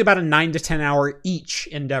 It's usually about a 9 to 10 hour each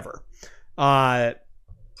endeavor. So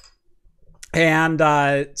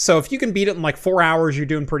if you can beat it in like 4 hours, you're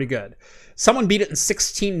doing pretty good. Someone beat it in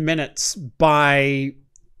 16 minutes by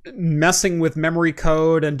messing with memory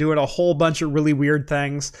code and doing a whole bunch of really weird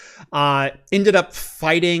things. Ended up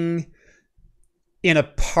fighting in a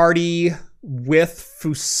party with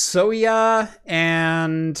Fusoya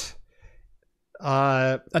and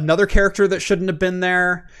another character that shouldn't have been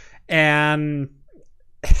there, and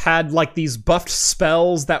had like these buffed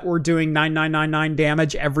spells that were doing 9999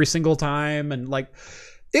 damage every single time, and like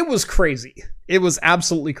it was crazy. It was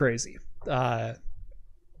absolutely crazy. So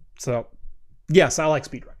yes, I like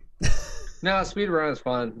speedrunning. No, speedrun is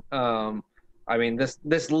fun. I mean,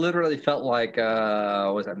 this literally felt like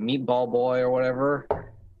was it Meatball Boy or whatever?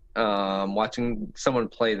 Watching someone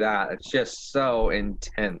play that, it's just so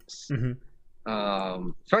intense. Mm-hmm.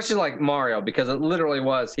 Especially like Mario, because it literally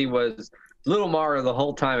was. He was little Mario the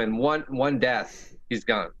whole time, and one death, he's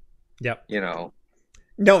gone. Yep. You know.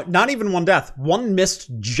 No, not even one death. One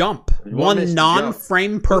missed jump. One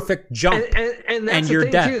non-frame perfect jump, and you're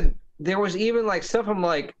dead. Too. There was even like stuff. I'm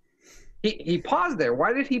like, he paused there.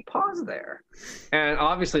 Why did he pause there? And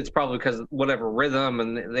obviously, it's probably because whatever rhythm,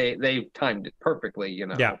 and they timed it perfectly. You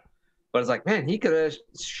know. Yeah. But it's like, man, he could have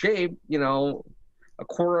shaved, a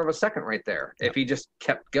quarter of a second right there if he just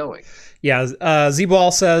kept going. Yeah.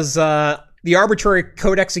 Z-Ball says the arbitrary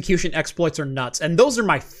code execution exploits are nuts, and those are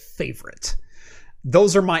my favorite.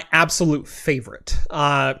 Those are my absolute favorite.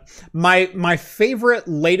 My favorite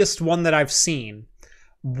latest one that I've seen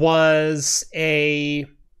was a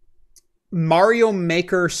Mario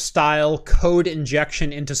Maker style code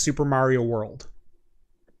injection into Super Mario World.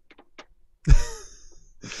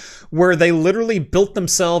 where they literally built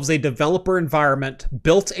themselves a developer environment,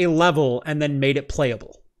 built a level, and then made it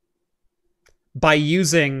playable by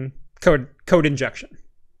using code injection.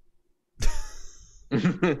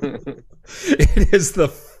 It is the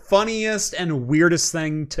funniest and weirdest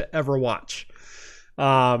thing to ever watch.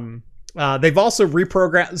 They've also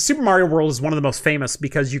reprogrammed. Super Mario World is one of the most famous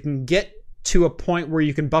because you can get to a point where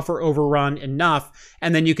you can buffer overrun enough,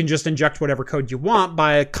 and then you can just inject whatever code you want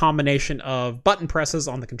by a combination of button presses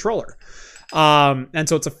on the controller. And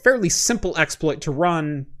so it's a fairly simple exploit to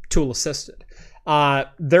run tool assisted.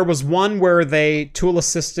 There was one where they tool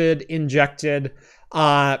assisted injected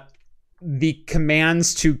the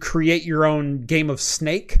commands to create your own game of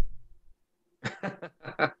Snake.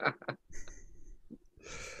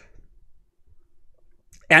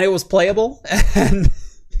 And it was playable. And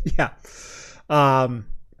yeah. But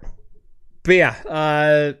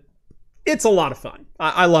yeah, it's a lot of fun.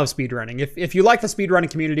 I love speedrunning. If you like the speedrunning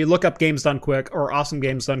community, look up Games Done Quick or Awesome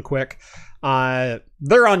Games Done Quick.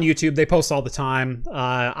 They're on YouTube. They post all the time.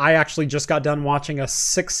 I actually just got done watching a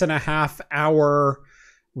 6.5 hour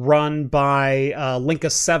run by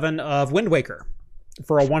Linkus 7 of Wind Waker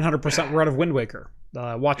for a 100% run of Wind Waker.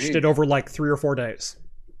 Watched it over like 3 or 4 days.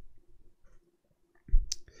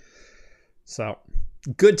 So,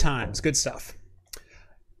 good times, good stuff.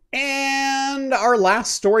 And our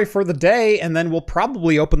last story for the day, and then we'll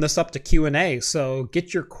probably open this up to Q&A, so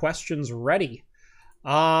get your questions ready.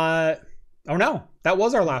 Oh no, that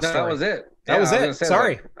was our last story. That was it. That was it.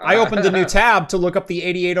 Sorry. I opened a new tab to look up the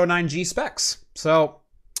 8809G specs. So,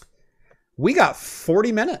 we got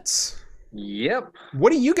 40 minutes. Yep.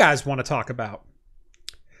 What do you guys want to talk about?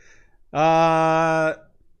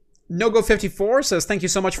 NoGo54 says, thank you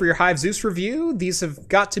so much for your Hive Zeus review. These have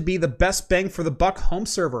got to be the best bang for the buck home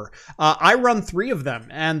server. I run 3 of them,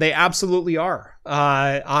 and they absolutely are.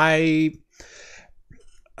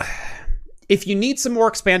 If you need some more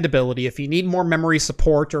expandability, if you need more memory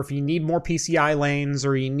support, or if you need more PCI lanes,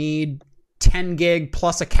 or you need 10 gig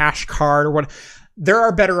plus a cache card, or what, there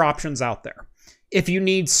are better options out there. If you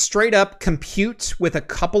need straight up compute with a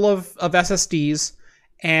couple of SSDs,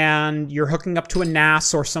 and you're hooking up to a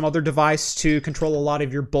NAS or some other device to control a lot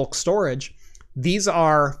of your bulk storage, these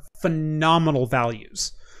are phenomenal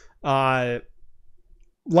values. Like,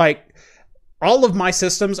 all of my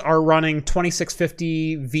systems are running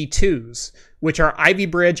 2650 V2s, which are Ivy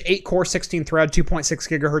Bridge, 8-core, 16-thread, 2.6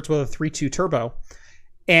 gigahertz with a 3.2 turbo.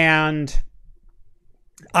 And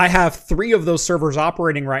I have 3 of those servers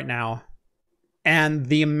operating right now. And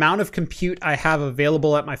the amount of compute I have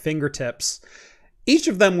available at my fingertips, each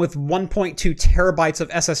of them with 1.2 terabytes of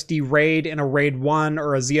SSD RAID in a RAID 1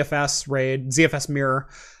 or a ZFS RAID, ZFS mirror,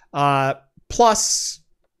 plus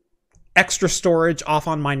extra storage off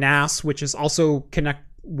on my NAS, which is also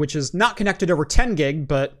which is not connected over 10 gig,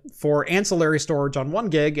 but for ancillary storage on 1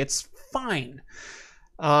 gig, it's fine.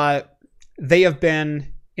 They have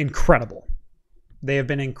been incredible. They have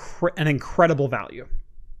been an incredible value.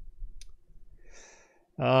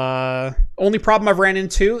 Only problem I've ran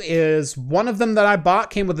into is one of them that I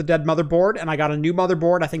bought came with a dead motherboard, and I got a new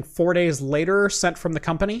motherboard, I think 4 days later, sent from the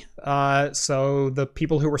company. So the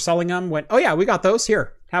people who were selling them went, oh yeah, we got those.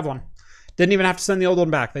 Here, have one. Didn't even have to send the old one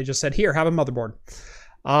back. They just said, here, have a motherboard.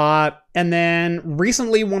 And then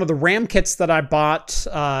recently, one of the RAM kits that I bought,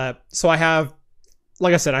 so I have,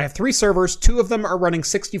 like I said, I have 3 servers. 2 of them are running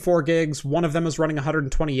 64 gigs. One of them is running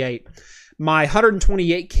 128. My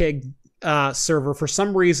 128 gig server, for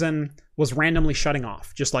some reason, was randomly shutting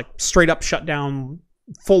off. Just like straight up shut down,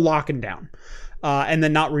 full lock and down. And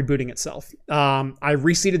then not rebooting itself. I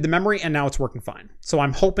reseated the memory, and now it's working fine. So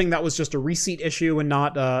I'm hoping that was just a reseat issue and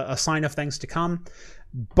not a sign of things to come.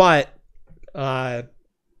 But other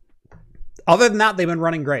than that, they've been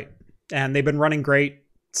running great. And they've been running great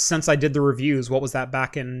since I did the reviews. What was that,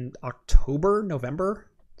 back in October, November?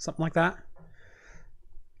 Something like that.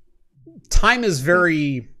 Time is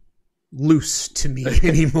very loose to me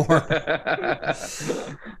anymore.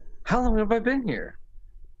 How long have I been here?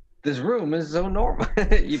 This room is so normal.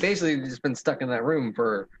 You basically just been stuck in that room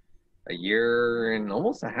for a year and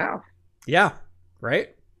almost a half. Yeah,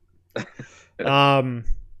 right?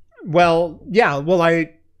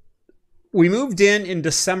 We moved in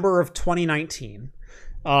December of 2019.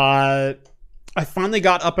 I finally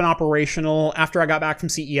got up and operational after I got back from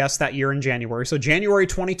CES that year in January. So January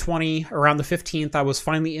 2020, around the 15th, I was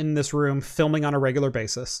finally in this room filming on a regular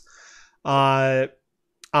basis.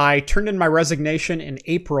 I turned in my resignation in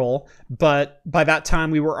April, but by that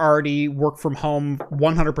time we were already work from home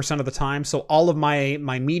 100% of the time. So all of my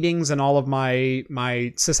meetings and all of my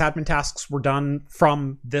sysadmin tasks were done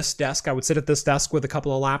from this desk. I would sit at this desk with a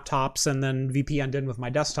couple of laptops and then VPN'd in with my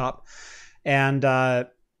desktop and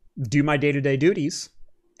do my day-to-day duties.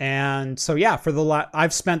 And so, yeah,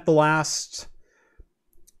 I've spent the last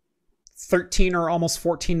 13 or almost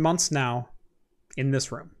 14 months now in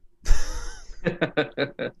this room.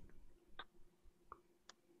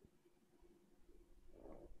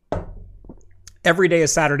 Every day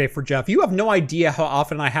is Saturday for Jeff. You have no idea how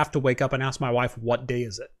often I have to wake up and ask my wife, what day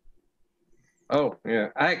is it? Oh, yeah.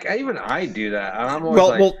 I do that. I'm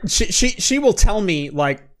always she will tell me,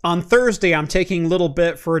 like, on Thursday I'm taking Little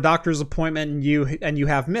Bit for a doctor's appointment and you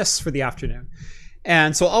have Miss for the afternoon.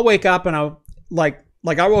 And so I'll wake up and I'll I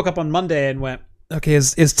woke up on Monday and went, okay,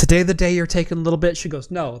 is today the day you're taking a Little Bit? She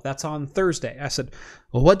goes, no, that's on Thursday. I said,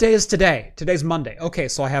 well, what day is today? Today's Monday. Okay,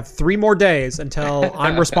 so I have 3 more days until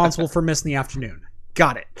I'm responsible for Miss in the afternoon.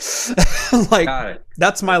 Got it. Got it.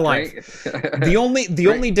 That's my life. The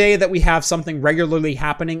only day that we have something regularly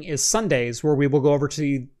happening is Sundays, where we will go over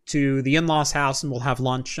to the in-laws' house and we'll have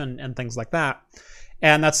lunch and things like that.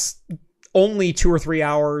 And that's only 2 or 3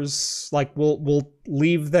 hours. Like we'll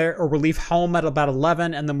leave there, or we'll leave home at about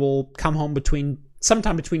 11, and then we'll come home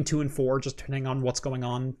sometime between 2 and 4, just depending on what's going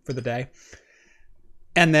on for the day.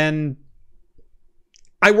 And then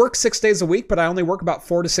I work 6 days a week, but I only work about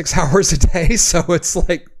 4 to 6 hours a day, so it's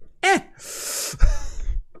like,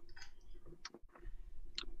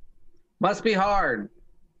 Must be hard.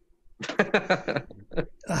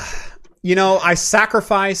 I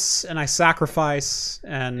sacrifice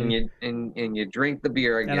and you drink the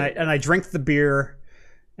beer again. And I drink the beer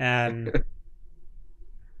and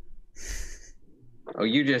oh,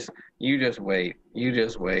 you just wait. You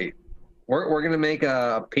just wait. We're gonna make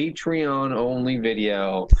a Patreon only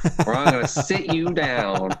video where I'm gonna sit you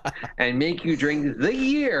down and make you drink the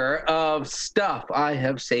year of stuff I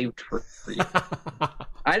have saved for you.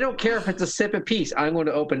 I don't care if it's a sip apiece. I'm going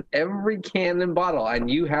to open every can and bottle, and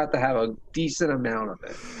you have to have a decent amount of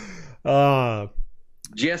it.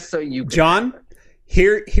 Just so you can. John,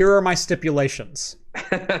 here are my stipulations.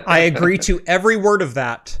 I agree to every word of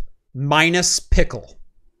that, minus pickle.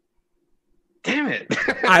 Damn it.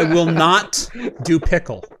 I will not do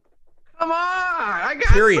pickle. Come on. I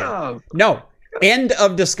got Period. some. No. End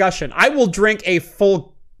of discussion. I will drink a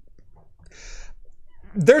full...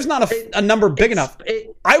 There's not a number big enough.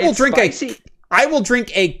 I will drink a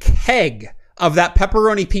keg of that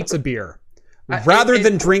pepperoni pizza beer rather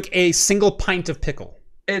than drink a single pint of pickle.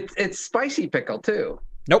 It's spicy pickle too.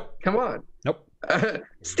 Nope. Come on. Nope.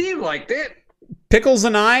 Steve liked it. Pickles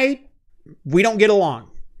and we don't get along.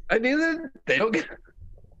 Neither. They don't get.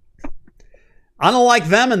 I don't like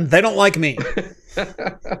them, and they don't like me.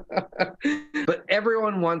 But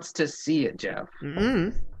everyone wants to see it, Jeff.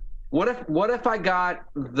 Mm-hmm. What if I got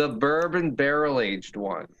the bourbon barrel-aged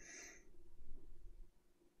one?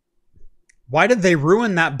 Why did they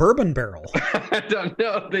ruin that bourbon barrel? I don't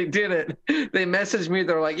know. They did it. They messaged me.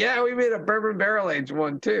 They're like, yeah, we made a bourbon barrel-aged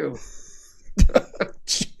one, too.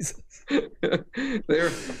 Jesus.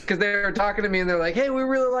 Because they were talking to me, and they're like, hey, we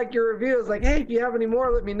really like your review. It's like, hey, if you have any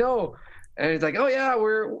more, let me know. And he's like, oh, yeah,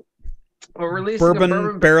 we're releasing a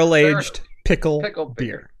bourbon barrel-aged pickle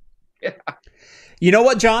beer. Yeah. You know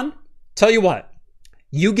what, John? Tell you what.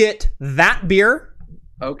 You get that beer.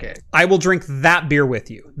 Okay. I will drink that beer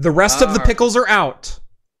with you. The rest of the pickles are out.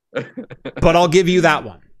 But I'll give you that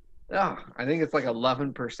one. Oh, I think it's like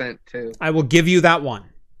 11% too. I will give you that one.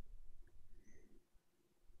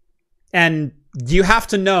 And you have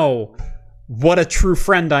to know what a true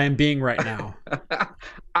friend I am being right now.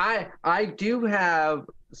 I do have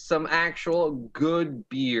some actual good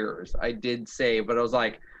beers, I did say, but I was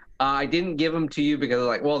like, I didn't give them to you because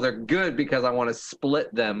like, well, they're good because I want to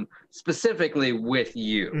split them specifically with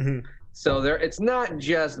you. Mm-hmm. So it's not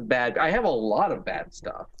just bad. I have a lot of bad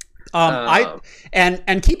stuff.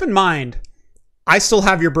 And keep in mind, I still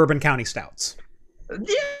have your Bourbon County Stouts.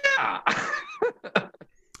 Yeah.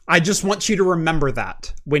 I just want you to remember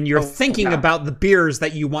that when you're thinking about the beers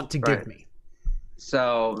that you want to give me.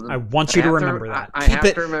 So I want you to remember that.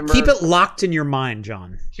 Keep it locked in your mind,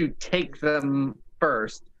 John. To take them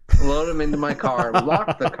first, load them into my car,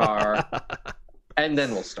 lock the car, and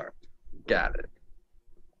then we'll start. Got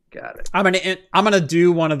it. I'm gonna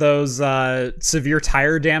do one of those severe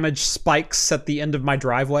tire damage spikes at the end of my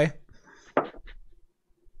driveway.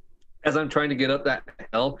 As I'm trying to get up that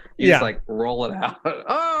hill, you just like roll it out.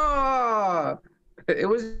 Oh, it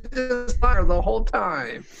was just fire the whole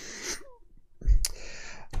time.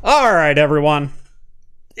 All right, everyone.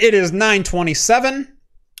 It is 9:27.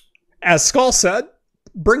 As Skull said,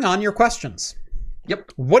 bring on your questions.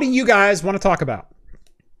 Yep. What do you guys want to talk about?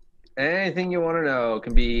 Anything you want to know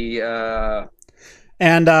can be.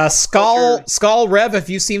 And Skull Rev, if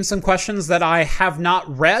you've seen some questions that I have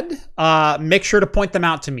not read, make sure to point them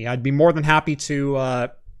out to me. I'd be more than happy to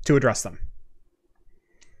address them.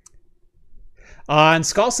 And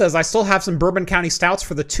Skull says, I still have some Bourbon County Stouts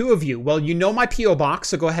for the two of you. Well, you know my P.O. box,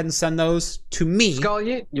 so go ahead and send those to me. Skull,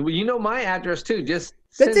 you know my address too. Just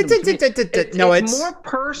send them to me. It's more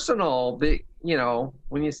personal,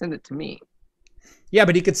 when you send it to me. Yeah,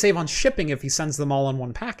 but he could save on shipping if he sends them all in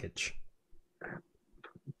one package.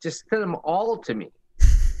 Just send them all to me.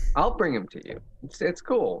 I'll bring them to you. It's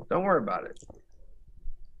cool. Don't worry about it.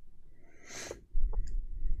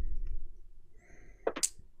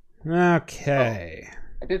 Okay. Oh,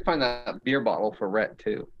 I did find that beer bottle for Rhett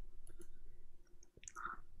too.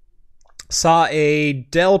 Saw a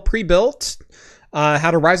Dell pre-built.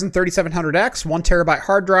 Had a Ryzen 3700X, 1 terabyte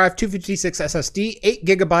hard drive, 256 SSD, 8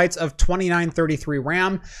 gigabytes of 2933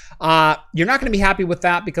 RAM. You're not going to be happy with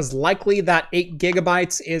that because likely that 8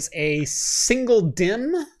 gigabytes is a single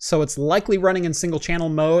DIMM, so it's likely running in single channel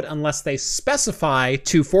mode unless they specify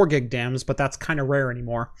 2 4 gig DIMMs, but that's kind of rare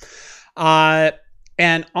anymore.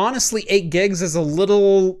 And honestly, 8 gigs is a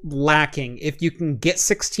little lacking. If you can get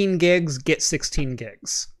 16 gigs, get 16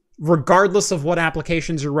 gigs. Regardless of what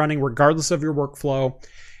applications you're running, regardless of your workflow,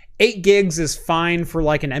 8 gigs is fine for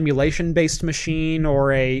like an emulation-based machine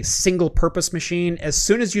or a single-purpose machine. As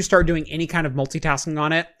soon as you start doing any kind of multitasking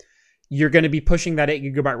on it, you're going to be pushing that 8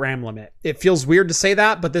 gigabyte RAM limit. It feels weird to say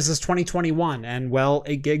that, but this is 2021, and well,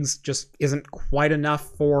 8 gigs just isn't quite enough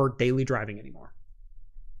for daily driving anymore.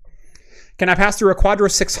 Can I pass through a Quadro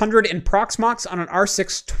 600 in Proxmox on an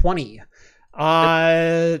R620?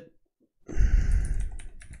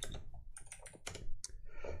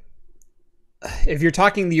 If you're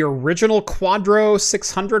talking the original Quadro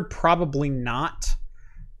 600, probably not.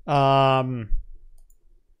 Sorry,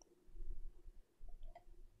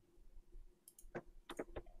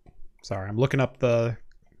 I'm looking up the...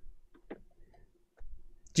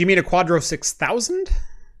 Do you mean a Quadro 6000?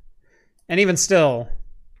 And even still...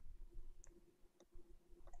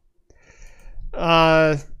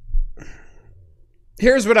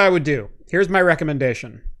 Here's what I would do. Here's my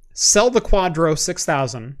recommendation. Sell the Quadro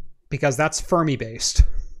 6000... because that's Fermi based,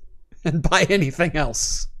 and buy anything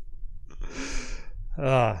else.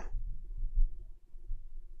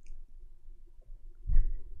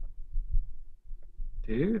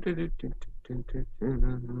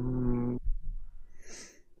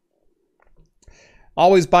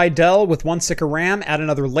 Always buy Dell with 1 stick of RAM, add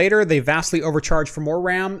another later. They vastly overcharge for more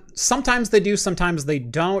RAM. Sometimes they do, sometimes they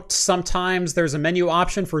don't. Sometimes there's a menu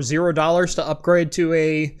option for $0 to upgrade to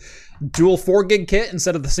a dual 4 gig kit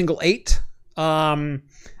instead of the single 8.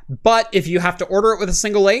 But if you have to order it with a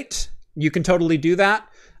single 8, you can totally do that.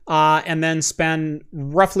 And then spend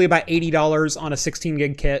roughly about $80 on a 16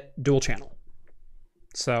 gig kit dual channel.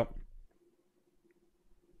 So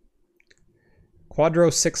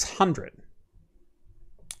Quadro 600.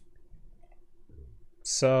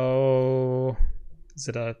 So is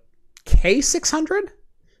it a K600?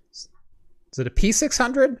 Is it a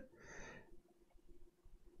P600?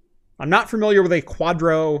 I'm not familiar with a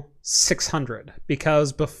Quadro 600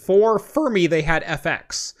 because before Fermi they had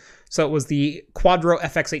FX. So it was the Quadro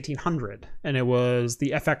FX 1800 and it was the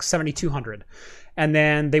FX 7200. And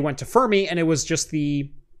then they went to Fermi and it was just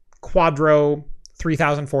the Quadro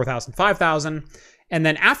 3000, 4000, 5000. And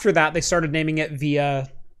then after that they started naming it via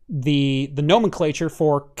the nomenclature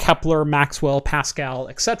for Kepler, Maxwell, Pascal,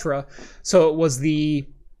 etc. So it was the...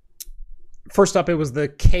 First up, it was the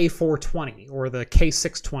K420 or the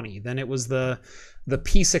K620. Then it was the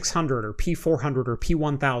P600 or P400 or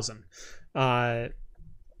P1000. I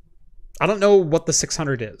don't know what the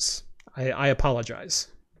 600 is. I apologize.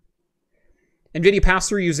 NVIDIA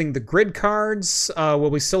pass-through using the grid cards. Will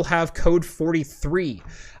we still have code 43?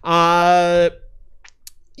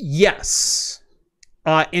 Yes.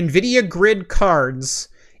 NVIDIA grid cards...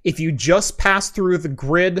 If you just pass through the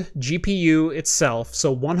grid GPU itself,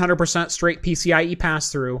 so 100% straight PCIe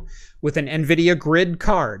pass-through with an NVIDIA grid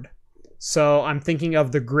card. So I'm thinking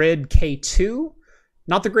of the grid K2,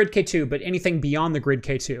 not the grid K2, but anything beyond the grid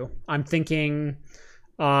K2. I'm thinking,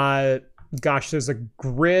 there's a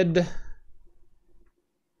grid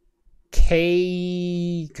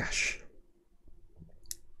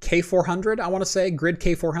K400, I want to say, grid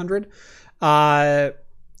K400.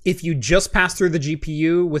 If you just pass through the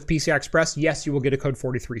GPU with PCI Express, yes, you will get a code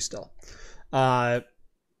 43 still.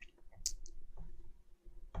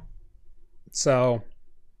 So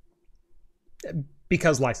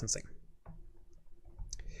because licensing.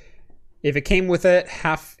 If it came with it,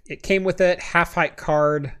 half height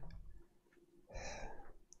card.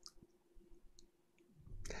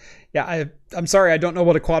 Yeah, I'm sorry, I don't know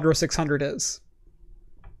what a Quadro 600 is.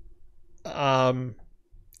 Some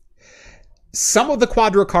of the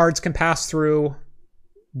Quadro cards can pass through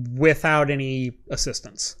without any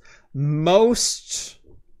assistance. Most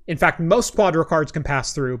Quadro cards can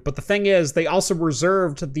pass through, but the thing is, they also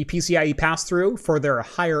reserved the PCIe pass-through for their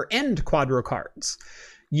higher-end Quadro cards.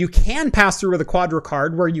 You can pass through with a Quadro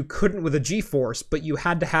card where you couldn't with a GeForce, but you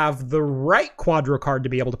had to have the right Quadro card to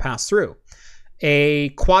be able to pass through. A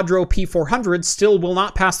Quadro P400 still will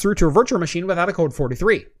not pass through to a virtual machine without a code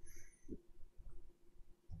 43.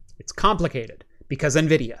 It's complicated because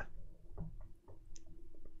NVIDIA.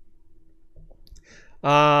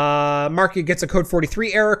 Market gets a code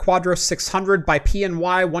 43 error. Quadro 600 by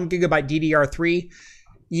PNY, 1 gigabyte DDR3.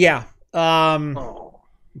 Yeah.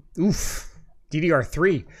 Oof.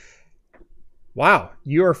 DDR3. Wow.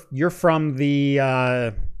 You're from the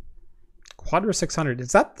Quadro 600.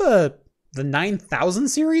 Is that the 9000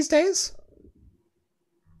 series days?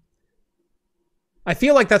 I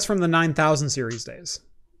feel like that's from the 9000 series days.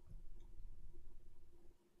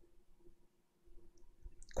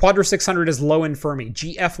 Quadro 600 is low-end Fermi.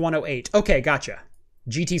 GF108. Okay, gotcha.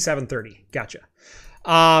 GT730. Gotcha.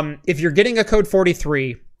 If you're getting a code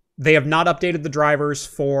 43, they have not updated the drivers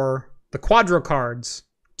for the Quadro cards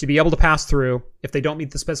to be able to pass through if they don't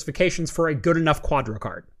meet the specifications for a good enough Quadro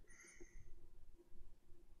card.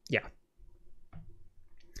 Yeah.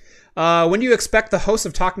 When do you expect the hosts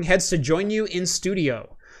of Talking Heads to join you in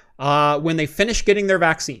studio? When they finish getting their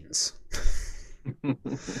vaccines.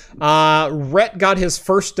 Rhett got his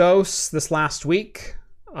first dose this last week.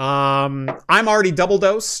 I'm already double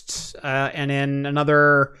dosed, and in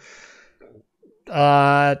another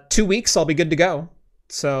 2 weeks I'll be good to go.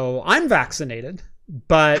 So I'm vaccinated,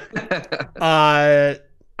 but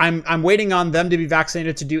I'm waiting on them to be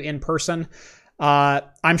vaccinated to do in person.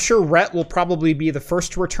 I'm sure Rhett will probably be the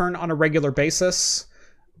first to return on a regular basis.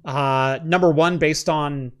 Number one, based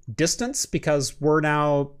on distance, because we're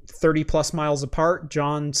now 30 plus miles apart,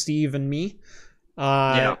 John, Steve, and me.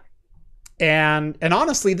 Yeah. And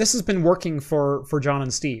honestly, this has been working for John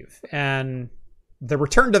and Steve. And the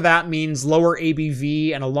return to that means lower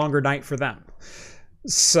ABV and a longer night for them.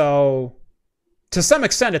 So to some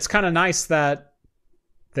extent, it's kind of nice that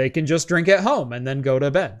they can just drink at home and then go to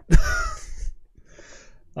bed.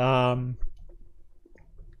 And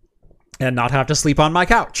not have to sleep on my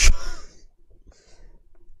couch.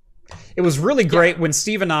 It was really great when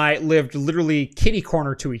Steve and I lived literally kitty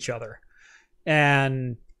corner to each other.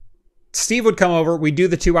 And Steve would come over, we'd do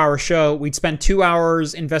the 2-hour show, we'd spend 2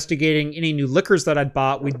 hours investigating any new liquors that I'd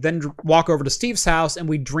bought, we'd then walk over to Steve's house and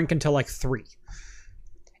we'd drink until like 3.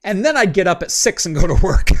 And then I'd get up at 6 and go to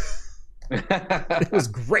work. It was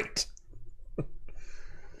great.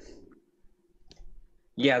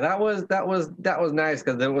 Yeah, that was nice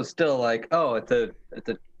because it was still like, oh, it's a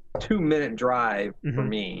 2-minute drive for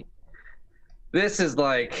me. This is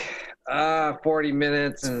like 40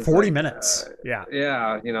 minutes. And 40 minutes. Yeah.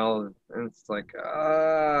 Yeah, you know, and it's like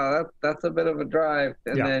that's a bit of a drive,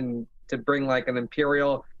 and then to bring like an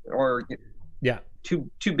Imperial or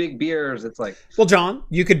two big beers, it's like, well, John,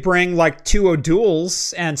 you could bring like 2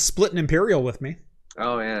 O'Douls and split an Imperial with me.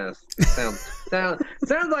 Oh yeah, sounds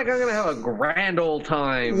like I'm gonna have a grand old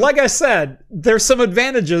time. Like I said, there's some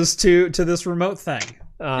advantages to this remote thing.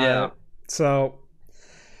 So,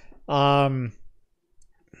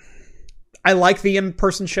 I like the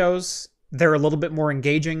in-person shows. They're a little bit more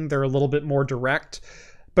engaging. They're a little bit more direct.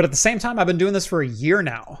 But at the same time, I've been doing this for a year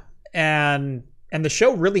now, and the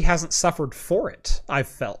show really hasn't suffered for it, I've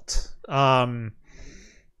felt. You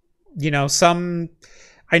know,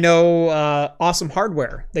 I know Awesome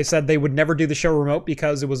Hardware. They said they would never do the show remote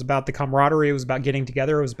because it was about the camaraderie. It was about getting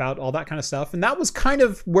together. It was about all that kind of stuff. And that was kind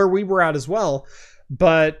of where we were at as well.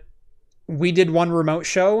 But we did one remote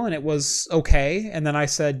show and it was okay. And then I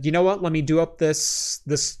said, you know what? Let me do up this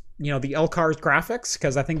you know, the LCARS graphics,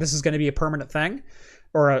 because I think this is going to be a permanent thing,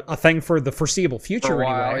 or a thing for the foreseeable future for a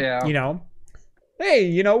while, anyway. Yeah. You know, hey,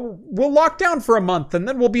 you know, we'll lock down for a month and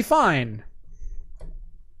then we'll be fine.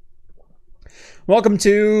 Welcome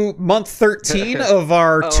to month 13 of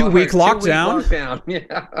our 2-week lockdown.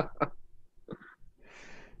 Yeah.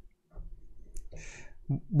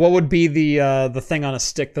 What would be the thing on a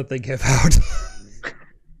stick that they give out?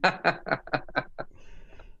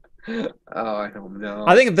 Oh, I don't know.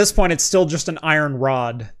 I think at this point it's still just an iron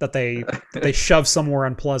rod that they shove somewhere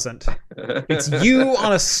unpleasant. It's you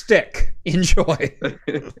on a stick. Enjoy.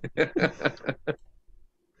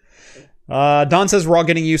 Don says we're all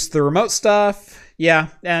getting used to the remote stuff. Yeah,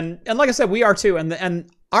 and like I said, we are too. And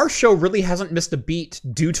our show really hasn't missed a beat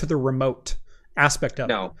due to the remote aspect of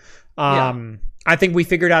it. I think we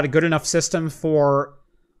figured out a good enough system for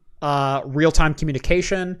real-time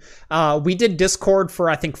communication. We did Discord for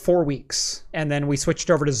I think 4 weeks, and then we switched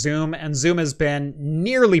over to Zoom, and Zoom has been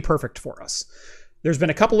nearly perfect for us. There's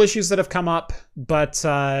been a couple issues that have come up, but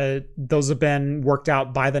those have been worked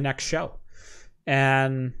out by the next show.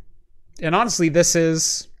 And honestly, this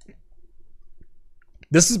has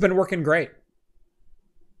been working great.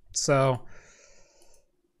 So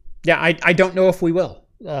yeah, I don't know if we will.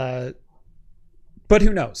 But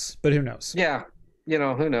who knows? Yeah.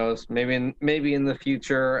 Who knows? Maybe in the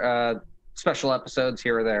future, special episodes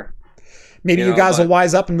here or there. Maybe you guys will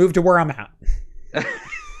wise up and move to where I'm at.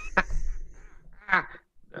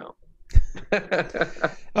 No.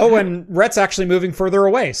 Oh, and Rhett's actually moving further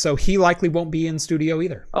away, so he likely won't be in studio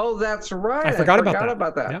either. Oh, that's right. I forgot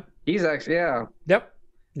about that. Yeah. He's actually, yeah. Yep.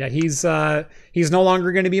 Yeah, he's no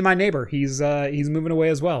longer going to be my neighbor. He's moving away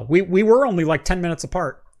as well. We were only like 10 minutes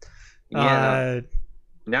apart. Yeah.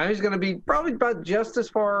 Now he's going to be probably about just as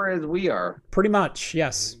far as we are. Pretty much,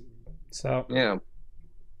 yes. So yeah.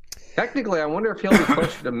 Technically, I wonder if he'll be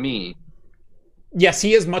closer to me. Yes,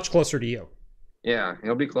 he is much closer to you. Yeah,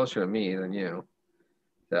 he'll be closer to me than you.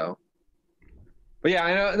 So, but yeah,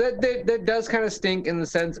 I know that does kind of stink in the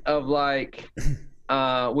sense of like,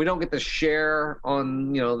 we don't get to share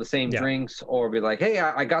on the same drinks, or be like, hey,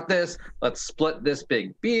 I got this. Let's split this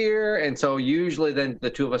big beer. And so usually then the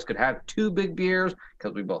two of us could have 2 big beers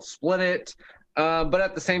because we both split it. But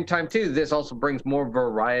at the same time too, this also brings more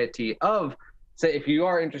variety of, say, if you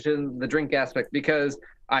are interested in the drink aspect, because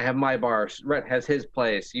I have my bar, Rhett has his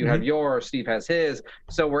place, you have yours, Steve has his.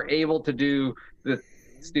 So we're able to do the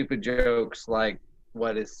stupid jokes like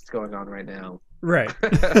what is going on right now. Right.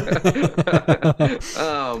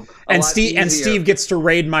 And Steve gets to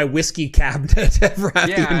raid my whiskey cabinet at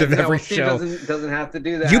the end of every show. Doesn't have to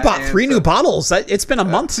do that. You bought 3 new bottles. It's been a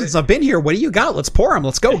month since I've been here. What do you got? Let's pour them.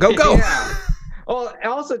 Let's go. Yeah. Well,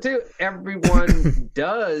 also too, everyone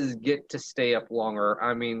does get to stay up longer.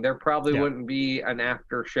 I mean, there probably wouldn't be an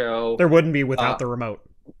after show. There wouldn't be without the remote.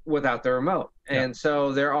 And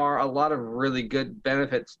so there are a lot of really good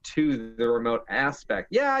benefits to the remote aspect.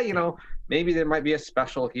 Yeah, maybe there might be a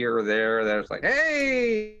special here or there that's like,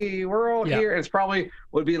 hey, we're all here. It's probably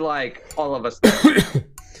would be like all of us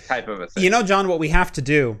type of a thing. John, what we have to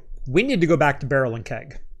do, we need to go back to Barrel and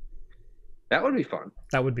Keg. That would be fun.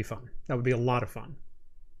 That would be fun. That would be a lot of fun.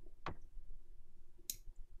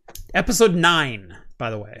 Episode 9, by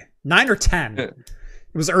the way. 9 or 10. It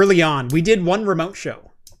was early on. We did one remote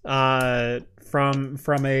show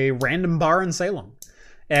from a random bar in Salem.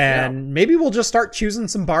 And maybe we'll just start choosing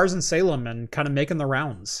some bars in Salem and kind of making the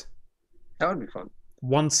rounds. That would be fun.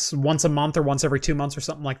 Once a month or once every 2 months or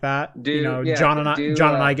something like that. John and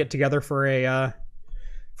I get together for an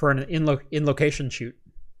in location shoot.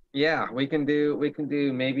 Yeah, we can do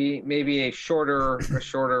maybe a shorter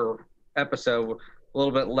episode, a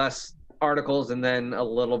little bit less articles, and then a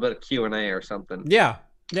little bit of Q&A or something. Yeah.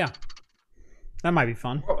 That might be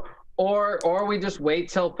fun. Or we just wait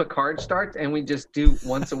till Picard starts and we just do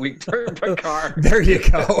once a week during Picard. There you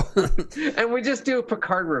go. And we just do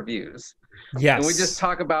Picard reviews. Yes. And we just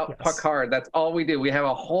talk about Picard. That's all we do. We have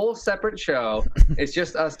a whole separate show. It's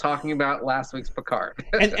just us talking about last week's Picard.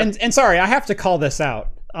 and sorry, I have to call this out.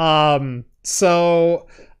 Grandma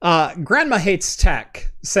Hates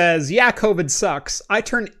Tech says, yeah, COVID sucks. I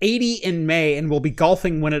turn 80 in May and will be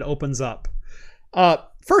golfing when it opens up.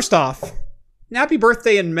 First off, happy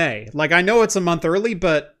birthday in May. Like, I know it's a month early,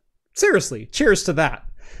 but seriously, cheers to that.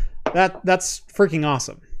 That's freaking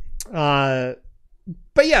awesome.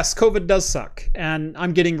 But yes, COVID does suck, and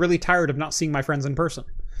I'm getting really tired of not seeing my friends in person.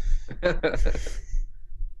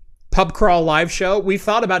 Pub crawl live show. We've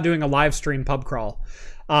thought about doing a live stream pub crawl.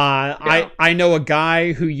 I know a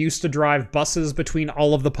guy who used to drive buses between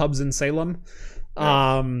all of the pubs in Salem.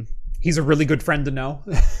 He's a really good friend to know.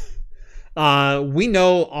 We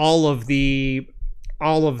know all of the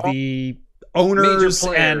owners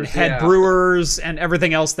and head brewers and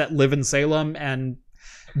everything else that live in Salem and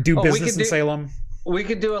do business in Salem. We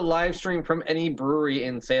could do a live stream from any brewery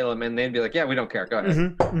in Salem, and they'd be like, yeah, we don't care. Go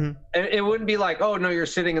ahead. And it wouldn't be like, oh, no, you're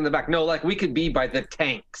sitting in the back. No, like we could be by the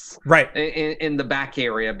tanks. Right. In the back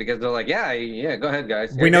area, because they're like, yeah, go ahead,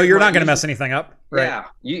 guys. We know you're not going to mess anything up. Right? Yeah.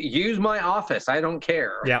 Use my office. I don't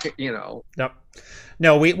care. Yeah. Yep.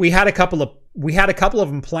 No, we had a couple of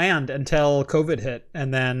them planned until COVID hit,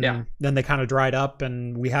 and then they kind of dried up,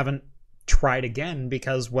 and we haven't tried again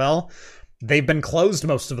because, well, they've been closed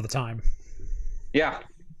most of the time. Yeah.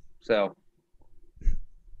 So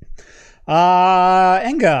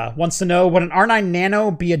Enga wants to know, would an R9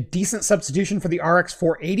 Nano be a decent substitution for the RX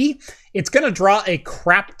 480? It's going to draw a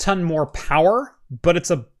crap ton more power, but it's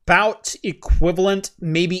about equivalent,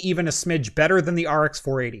 maybe even a smidge better than the RX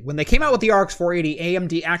 480. When they came out with the RX 480,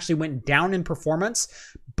 AMD actually went down in performance,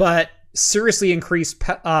 but seriously increased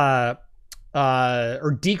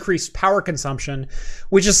or decreased power consumption,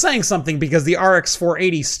 which is saying something because the RX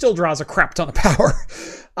 480 still draws a crap ton of power.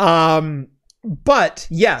 But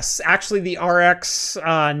yes, actually the RX the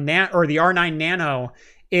R9 Nano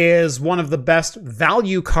is one of the best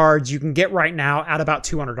value cards you can get right now at about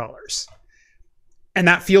 $200. And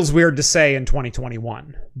that feels weird to say in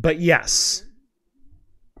 2021, but yes.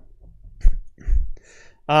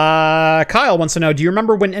 Kyle wants to know, do you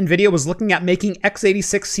remember when NVIDIA was looking at making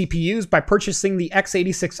x86 CPUs by purchasing the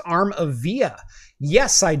x86 ARM of VIA?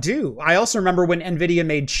 Yes, I do. I also remember when NVIDIA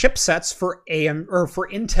made chipsets for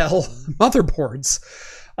Intel motherboards.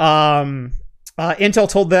 Intel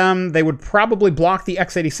told them they would probably block the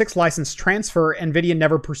x86 license transfer. NVIDIA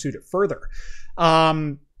never pursued it further.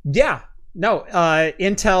 Intel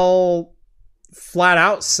flat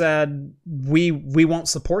out said, we won't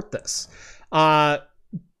support this.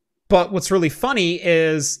 But what's really funny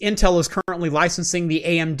is Intel is currently licensing the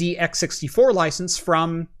AMD x64 license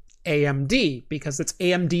from AMD because it's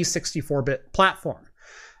AMD's 64-bit platform.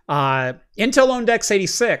 Intel owned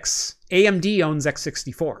x86, AMD owns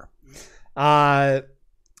x64.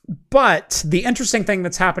 But the interesting thing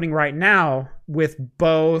that's happening right now with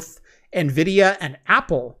both NVIDIA and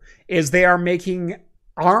Apple is they are making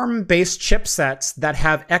ARM-based chipsets that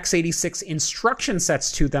have x86 instruction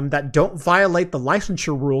sets to them that don't violate the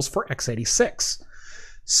licensure rules for x86.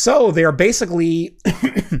 So they are basically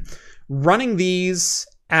running these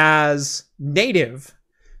as native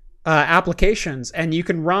applications, and you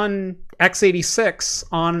can run x86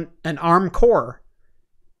 on an ARM core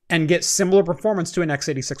and get similar performance to an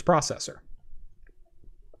x86 processor.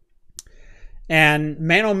 And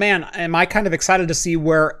man, oh man, am I kind of excited to see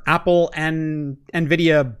where Apple and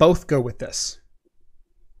NVIDIA both go with this.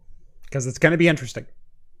 Because it's going to be interesting.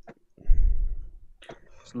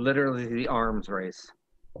 It's literally the arms race.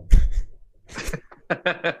 But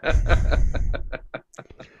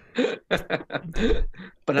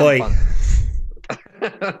fun.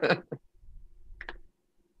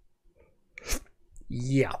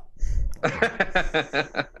 Yeah.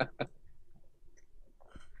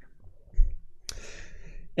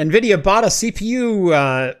 NVIDIA bought a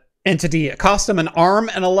CPU entity. It cost them an arm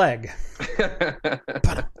and a leg.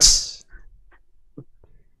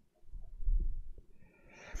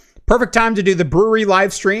 Perfect time to do the brewery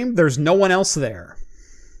live stream. There's no one else there.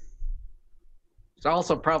 There's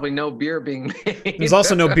also probably no beer being made. There's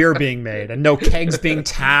also no beer being made and no kegs being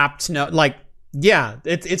tapped. No, yeah,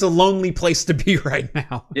 it's a lonely place to be right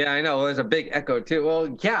now. Yeah, I know. There's a big echo too.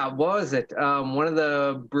 Well, yeah, what was it? One of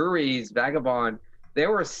the breweries, Vagabond, they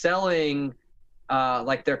were selling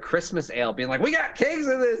their Christmas ale, being like, we got kegs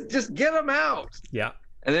of this, just get them out. Yeah.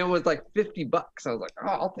 And it was like $50. I was like, oh,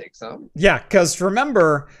 I'll take some. Yeah, because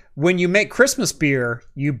remember, when you make Christmas beer,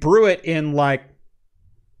 you brew it in like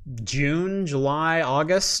June, July,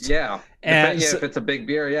 August. Yeah. And if it's a big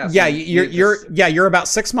beer, yeah. Yeah, you're about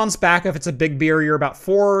 6 months back if it's a big beer. You're about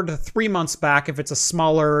 4 to 3 months back if it's a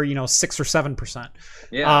smaller, 6 or 7%.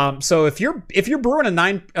 Yeah. So if you're brewing a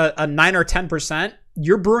 9 or 10%,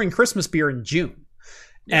 you're brewing Christmas beer in June.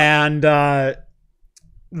 Yeah. And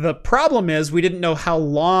the problem is we didn't know how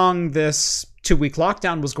long this 2-week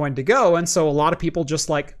lockdown was going to go, and so a lot of people just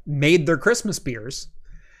made their Christmas beers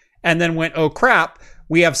and then went, oh crap,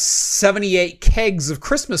 we have 78 kegs of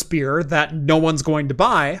Christmas beer that no one's going to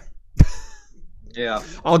buy. Yeah.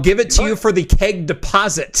 I'll give it to you for the keg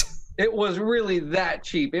deposit. It was really that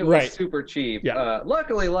cheap. It was super cheap. Yeah.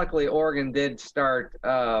 Luckily, Oregon did start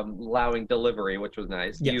allowing delivery, which was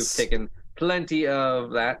nice. Yes. You've taken plenty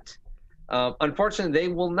of that. Unfortunately, they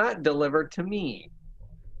will not deliver to me.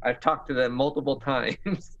 I've talked to them multiple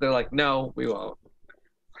times. They're like, no, we won't.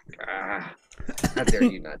 How dare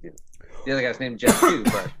you not do that? The other guy's named Jeff too,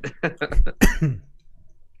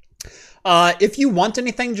 but if you want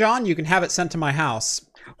anything, John, you can have it sent to my house.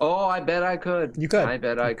 Oh, I bet I could. You could. I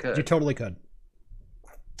bet I could. You totally could.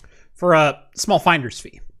 For a small finder's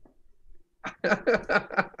fee.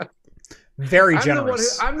 Very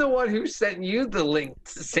generous. I'm the one who sent you the link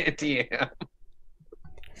to Santiam. I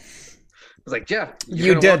was like, Jeff,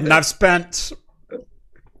 you did, and I've spent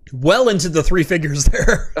well into the 3 figures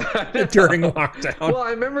there during lockdown. Well, I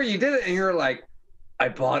remember you did it, and you were like, I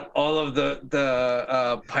bought all of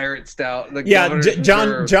the Pirate Stout.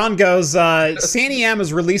 John goes, Santiam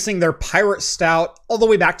is releasing their Pirate Stout all the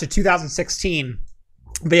way back to 2016.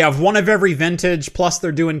 They have one of every vintage, plus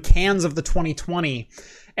they're doing cans of the 2020,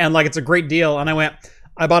 and like it's a great deal. And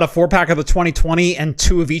I bought a 4-pack of the 2020 and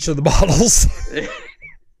 2 of each of the bottles.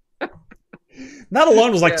 That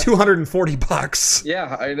alone was like $240.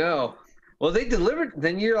 Yeah, I know. Well, they delivered.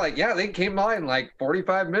 Then you're like, yeah, they came by in like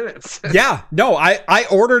 45 minutes. Yeah, no, I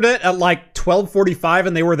ordered it at like 12:45,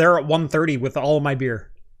 and they were there at 1:30 with all of my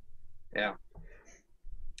beer. Yeah.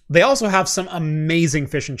 They also have some amazing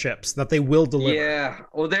fish and chips that they will deliver. Yeah.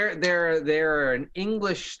 Well, they're an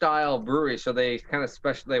English style brewery, so they kind of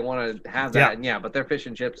special. They want to have that. Yeah. And yeah, but their fish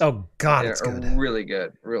and chips. Oh God, it's good. Really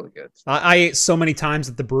good. Really good. I ate so many times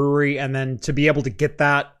at the brewery, and then to be able to get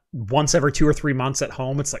that once every 2 or 3 months at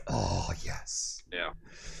home, it's like, oh yes. Yeah.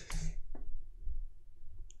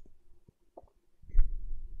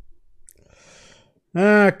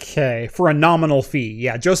 Okay, for a nominal fee.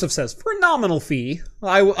 Yeah, Joseph says, for a nominal fee,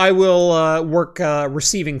 I will work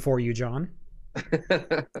receiving for you, John.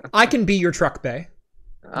 I can be your truck bay.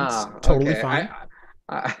 That's totally fine.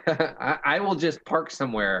 I will just park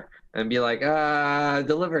somewhere and be like,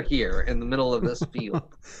 deliver here in the middle of this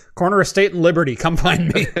field. Corner Estate and Liberty, come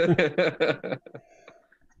find me.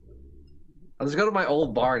 I'll just go to my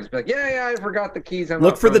old bar and just be like, yeah, I forgot the keys.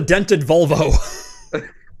 Look for the dented Volvo.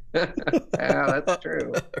 Yeah, that's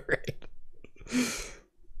true.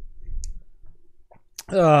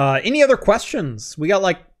 Right. Any other questions? We got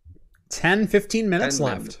like 10, 15 minutes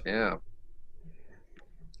left. Yeah.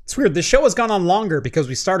 It's weird. The show has gone on longer because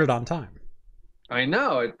we started on time. I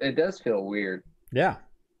know. It does feel weird. Yeah.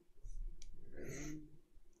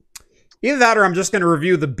 Either that or I'm just going to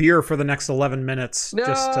review the beer for the next 11 minutes. No.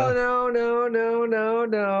 Let's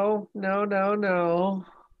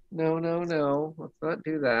not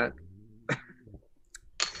do that.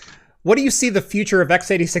 What do you see the future of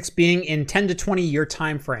x86 being in 10 to 20 year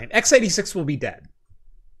time frame? x86 will be dead.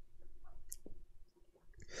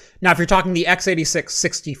 Now, if you're talking the x86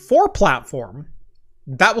 64 platform,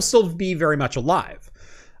 that will still be very much alive.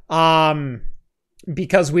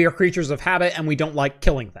 Because we are creatures of habit and we don't like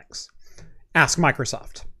killing things. Ask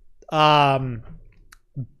Microsoft. Ask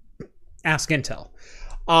Intel.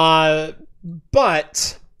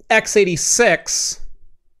 But x86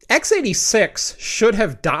 should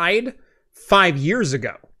have died 5 years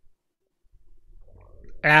ago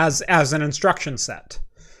as an instruction set.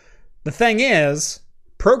 The thing is,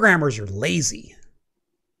 programmers are lazy,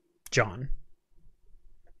 John.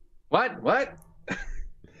 What?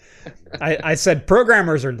 I said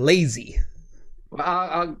programmers are lazy.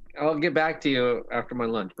 Well, I'll get back to you after my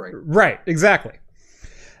lunch break. Right, exactly.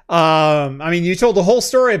 I mean, you told the whole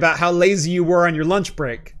story about how lazy you were on your lunch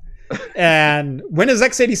break. And when is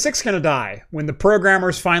x86 going to die? When the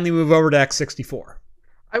programmers finally move over to x64.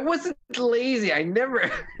 I wasn't lazy. I never...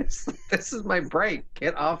 This is my break.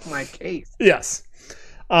 Get off my case. Yes.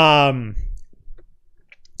 Yeah.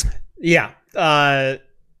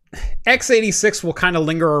 x86 will kind of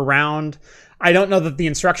linger around. I don't know that the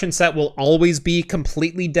instruction set will always be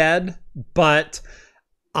completely dead, but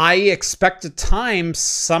I expect a time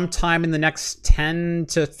sometime in the next 10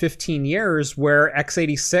 to 15 years where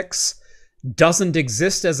x86 doesn't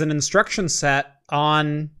exist as an instruction set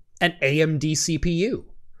on an AMD CPU,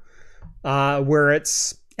 where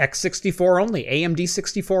it's x64 only, AMD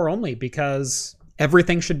 64 only, because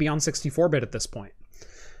everything should be on 64-bit at this point.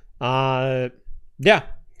 Yeah.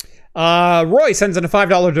 Roy sends in a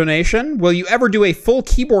 $5 donation. Will you ever do a full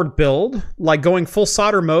keyboard build, like going full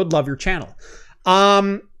solder mode? Love your channel.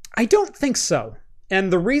 I don't think so.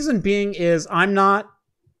 And the reason being is I'm not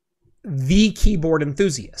the keyboard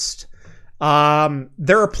enthusiast.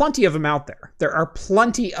 There are plenty of them out there. There are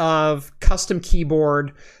plenty of custom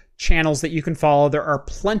keyboard channels that you can follow. There are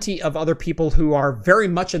plenty of other people who are very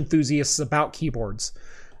much enthusiasts about keyboards.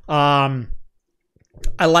 I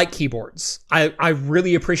like keyboards. I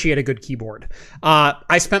really appreciate a good keyboard.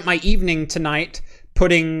 I spent my evening tonight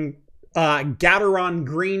putting Gateron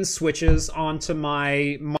green switches onto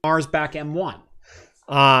my Marsback M1.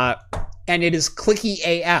 And it is clicky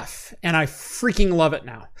AF, and I freaking love it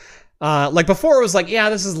now. Like before it was like, yeah,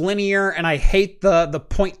 this is linear, and I hate the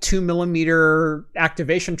 0.2 millimeter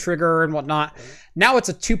activation trigger and whatnot. Now it's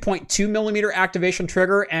a 2.2 millimeter activation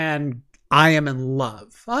trigger, and I am in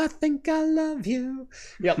love. I think I love you.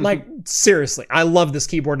 Yeah, like seriously, I love this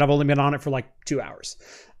keyboard, and I've only been on it for like 2 hours.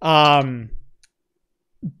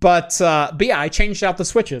 But yeah, I changed out the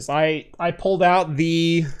switches. I pulled out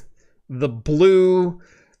the blue,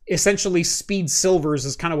 essentially speed silvers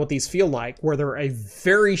is kind of what these feel like, where they're a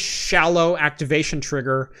very shallow activation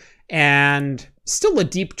trigger and still a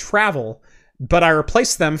deep travel, but I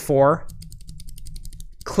replaced them for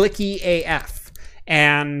clicky AF.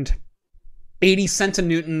 And 80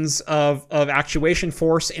 centinewtons of actuation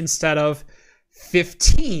force instead of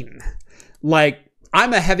 15. Like,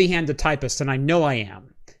 I'm a heavy-handed typist, and I know I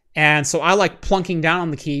am. And so I like plunking down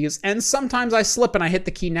on the keys, and sometimes I slip and I hit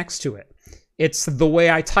the key next to it. It's the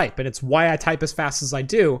way I type, and it's why I type as fast as I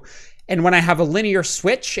do. And when I have a linear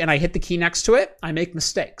switch and I hit the key next to it, I make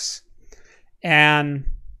mistakes. And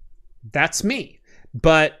that's me.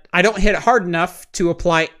 But I don't hit it hard enough to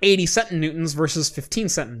apply 80 centinewtons versus 15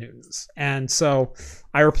 centinewtons. And so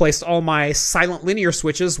I replaced all my silent linear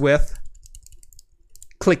switches with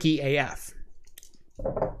clicky AF.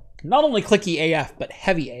 Not only clicky AF, but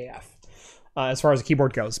heavy AF as far as the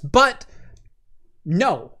keyboard goes. But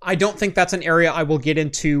no, I don't think that's an area I will get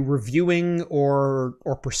into reviewing or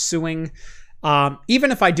pursuing.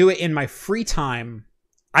 Even if I do it in my free time,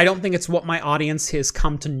 I don't think it's what my audience has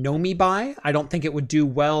come to know me by. I don't think it would do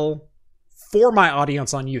well for my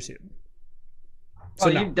audience on YouTube. So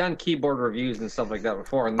you've done keyboard reviews and stuff like that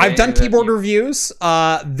before. And I've done keyboard reviews.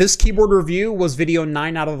 This keyboard review was video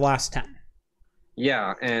 9 out of the last 10.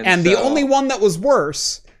 Yeah. And the only one that was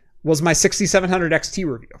worse was my 6700 XT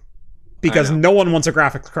review. Because no one wants a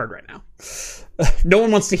graphics card right now. No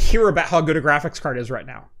one wants to hear about how good a graphics card is right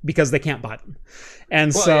now because they can't buy them.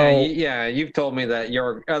 And yeah, you've told me that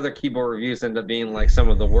your other keyboard reviews end up being like some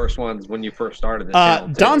of the worst ones when you first started this channel.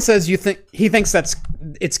 Don says he thinks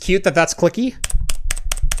it's cute that's clicky.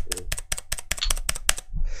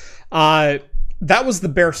 That was the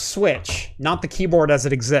bare switch, not the keyboard as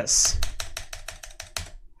it exists.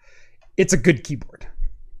 It's a good keyboard.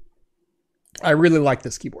 I really like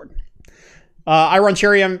this keyboard. I run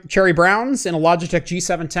Cherry Browns in a Logitech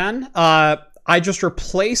G710. I just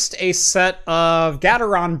replaced a set of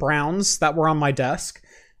Gateron Browns that were on my desk,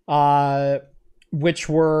 which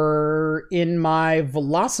were in my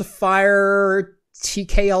Velocifier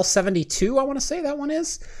TKL72, I want to say that one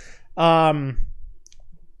is.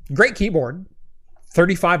 Great keyboard,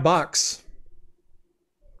 $35.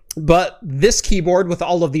 But this keyboard with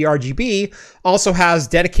all of the RGB also has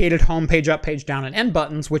dedicated home, page up, page down, and end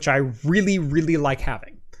buttons, which I really, really like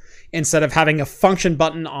having, instead of having a function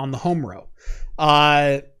button on the home row.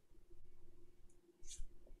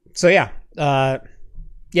 So yeah,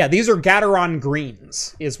 these are Gateron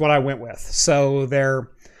greens is what I went with. So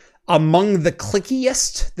they're among the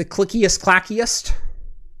clickiest, clackiest.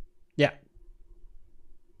 Yeah.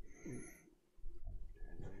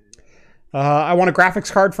 I want a graphics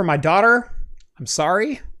card for my daughter. I'm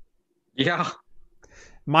sorry. Yeah.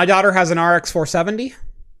 My daughter has an RX 470.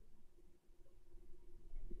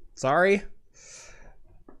 Sorry.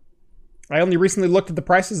 I only recently looked at the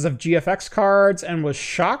prices of GFX cards and was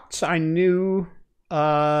shocked. I knew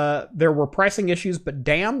there were pricing issues, but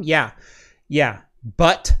damn. Yeah.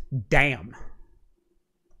 But damn.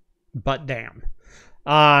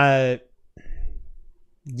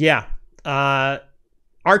 Yeah.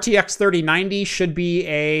 RTX 3090 should be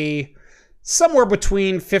a somewhere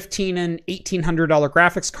between $1,500 and $1,800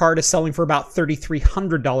 graphics card, is selling for about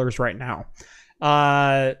 $3,300 right now.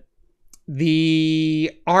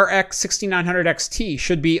 The RX 6900 XT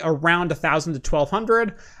should be around $1,000 to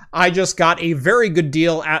 $1,200. I just got a very good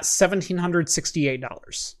deal at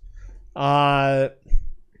 $1,768.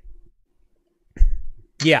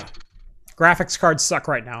 Yeah, graphics cards suck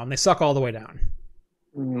right now, and they suck all the way down.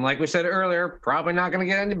 Like we said earlier, probably not going to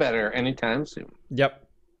get any better anytime soon. Yep,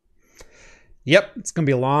 it's going to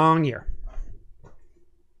be a long year.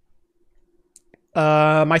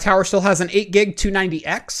 My tower still has an 8 gig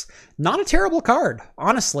 290X. Not a terrible card,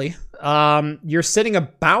 honestly. You're sitting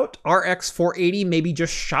about RX 480, maybe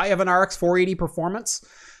just shy of an RX 480 performance.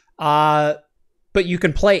 But you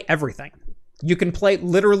can play everything. You can play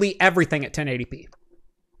literally everything at 1080p.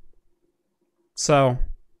 So,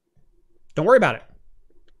 don't worry about it.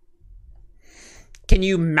 Can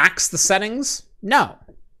you max the settings? No.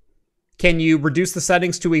 Can you reduce the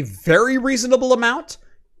settings to a very reasonable amount?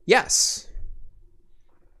 Yes.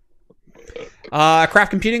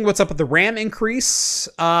 Craft Computing, what's up with the RAM increase?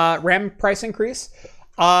 RAM price increase?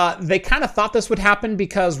 They kind of thought this would happen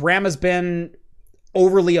because RAM has been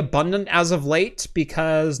overly abundant as of late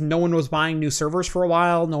because no one was buying new servers for a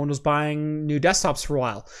while. No one was buying new desktops for a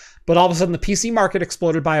while. But all of a sudden, the PC market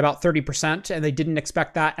exploded by about 30%, and they didn't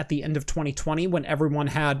expect that at the end of 2020 when everyone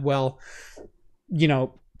had,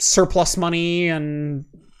 surplus money and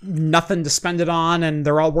nothing to spend it on, and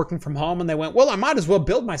they're all working from home, and they went, well, I might as well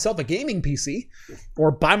build myself a gaming PC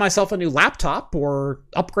or buy myself a new laptop or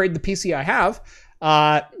upgrade the PC I have.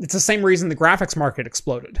 It's the same reason the graphics market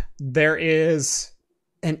exploded. There is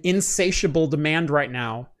an insatiable demand right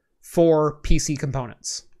now for PC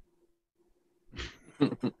components.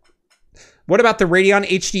 What about the Radeon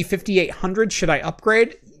HD 5800? Should I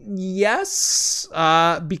upgrade? Yes,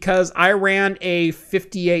 because I ran a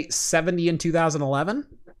 5870 in 2011.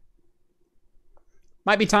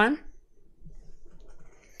 Might be time.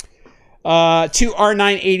 Two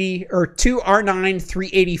R980 or two R9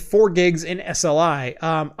 384 gigs in SLI.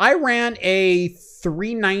 I ran a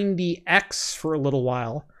 390X for a little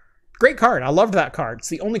while. Great card. I loved that card. It's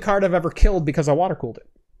the only card I've ever killed because I water cooled it.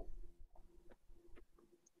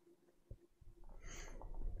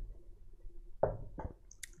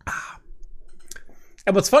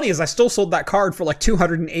 And what's funny is I still sold that card for like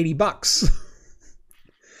 $280.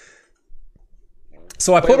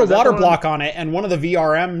 So I put a water block on it, and one of the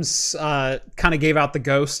VRMs kind of gave out the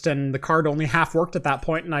ghost, and the card only half worked at that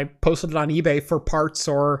point, and I posted it on eBay for parts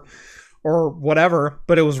or whatever.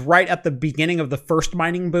 But it was right at the beginning of the first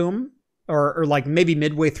mining boom, or like maybe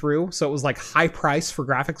midway through. So it was like high price for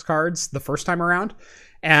graphics cards the first time around,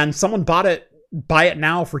 and someone buy it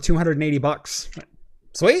now for $280.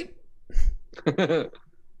 Sweet.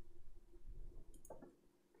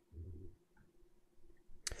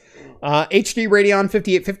 HD Radeon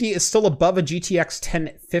 5850 is still above a GTX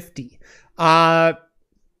 1050. I'd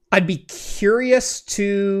be curious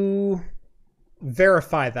to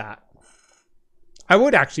verify that. I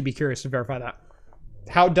would actually be curious to verify that.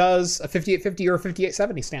 How does a 5850 or a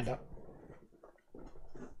 5870 stand up?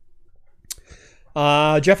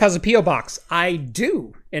 Jeff has a P.O. box. I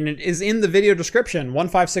do, and it is in the video description.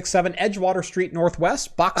 1567 Edgewater Street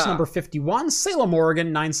Northwest, box number 51, Salem,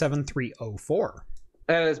 Oregon 97304.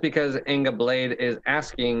 That is because Inga Blade is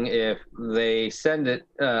asking if they send it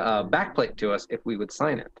a backplate to us if we would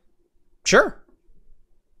sign it. Sure.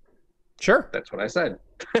 That's what I said.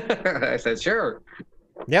 I said sure.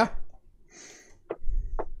 Yeah.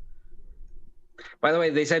 By the way,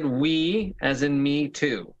 they said we, as in me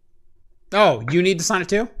too. Oh, you need to sign it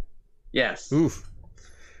too? Yes. Oof.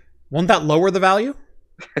 Won't that lower the value?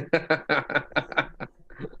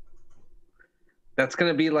 That's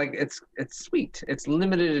gonna be like it's sweet. It's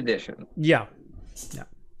limited edition. Yeah.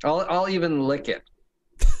 I'll even lick it.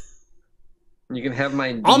 You can have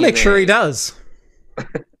my DNA. I'll make sure he does.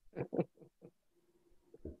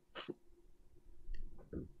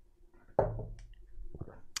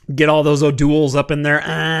 Get all those O'Douls up in there.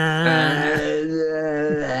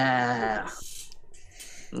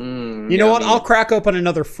 You know what? I'll crack open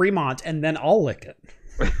another Fremont and then I'll lick it.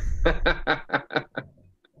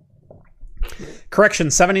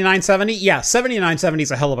 Correction, 7970. Yeah, 7970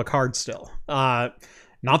 is a hell of a card still.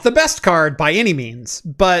 Not the best card by any means,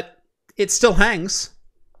 but it still hangs.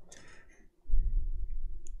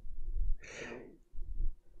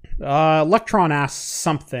 Electron asked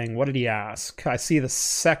something. What did he ask? I see the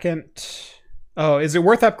second. Oh, is it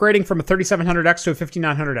worth upgrading from a 3700X to a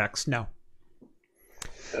 5900X? No.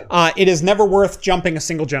 It is never worth jumping a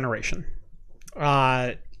single generation.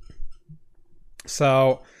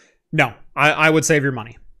 So, no. I would save your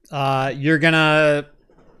money. You're going to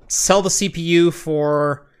sell the CPU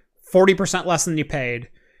for 40% less than you paid.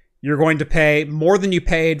 You're going to pay more than you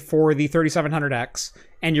paid for the 3700X,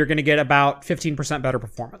 and you're going to get about 15% better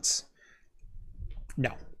performance.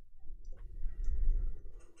 No.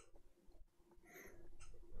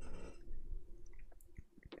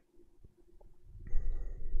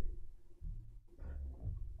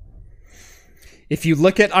 If you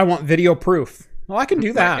lick it, I want video proof. Well, I can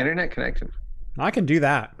do that. Internet connection. I can do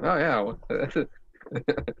that. Oh, yeah.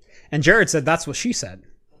 And Jared said that's what she said.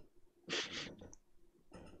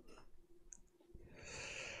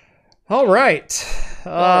 All right.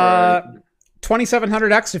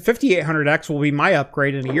 2700X to 5800X will be my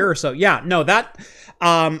upgrade in a year or so. Yeah, no, that...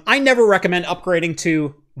 I never recommend upgrading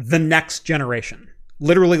to the next generation.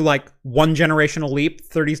 Literally like one generational leap,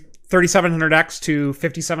 3700X to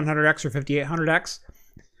 5700X or 5800X.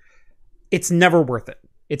 It's never worth it.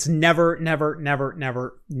 It's never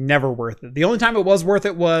worth it. The only time it was worth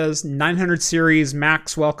it was 900 series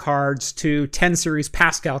Maxwell cards to 10 series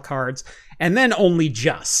Pascal cards, and then only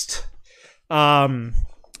just. You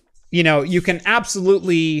know, you can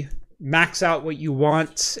absolutely max out what you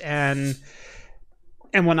want and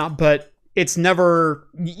whatnot, but it's never...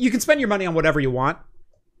 You can spend your money on whatever you want,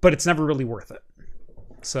 but it's never really worth it.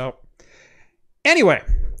 So, anyway,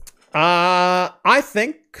 I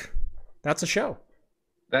think that's a show.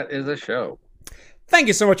 That is a show. Thank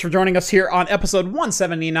you so much for joining us here on episode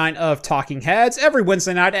 179 of Talking Heads, every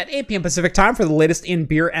Wednesday night at 8 p.m. Pacific time for the latest in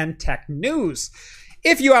beer and tech news.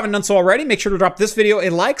 If you haven't done so already, make sure to drop this video a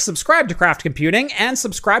like, subscribe to Craft Computing, and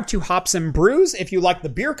subscribe to Hops and Brews if you like the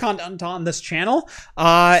beer content on this channel,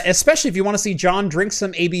 especially if you want to see John drink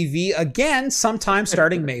some ABV again sometime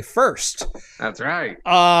starting May 1st. That's right.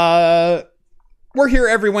 We're here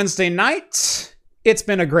every Wednesday night. It's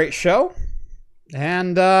been a great show.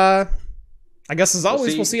 And I guess as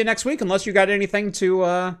always, we'll see you next week unless you got anything to...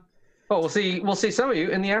 Oh, we'll see some of you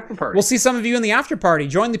in the after party. We'll see some of you in the after party.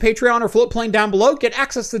 Join the Patreon or Float Plane down below. Get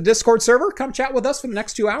access to the Discord server. Come chat with us for the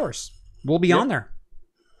next 2 hours. We'll be on there.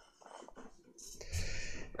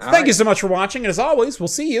 Thank you so much for watching. And as always, we'll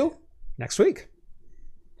see you next week.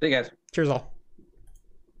 See you guys. Cheers all.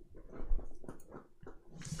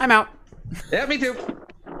 I'm out. Yeah, me too.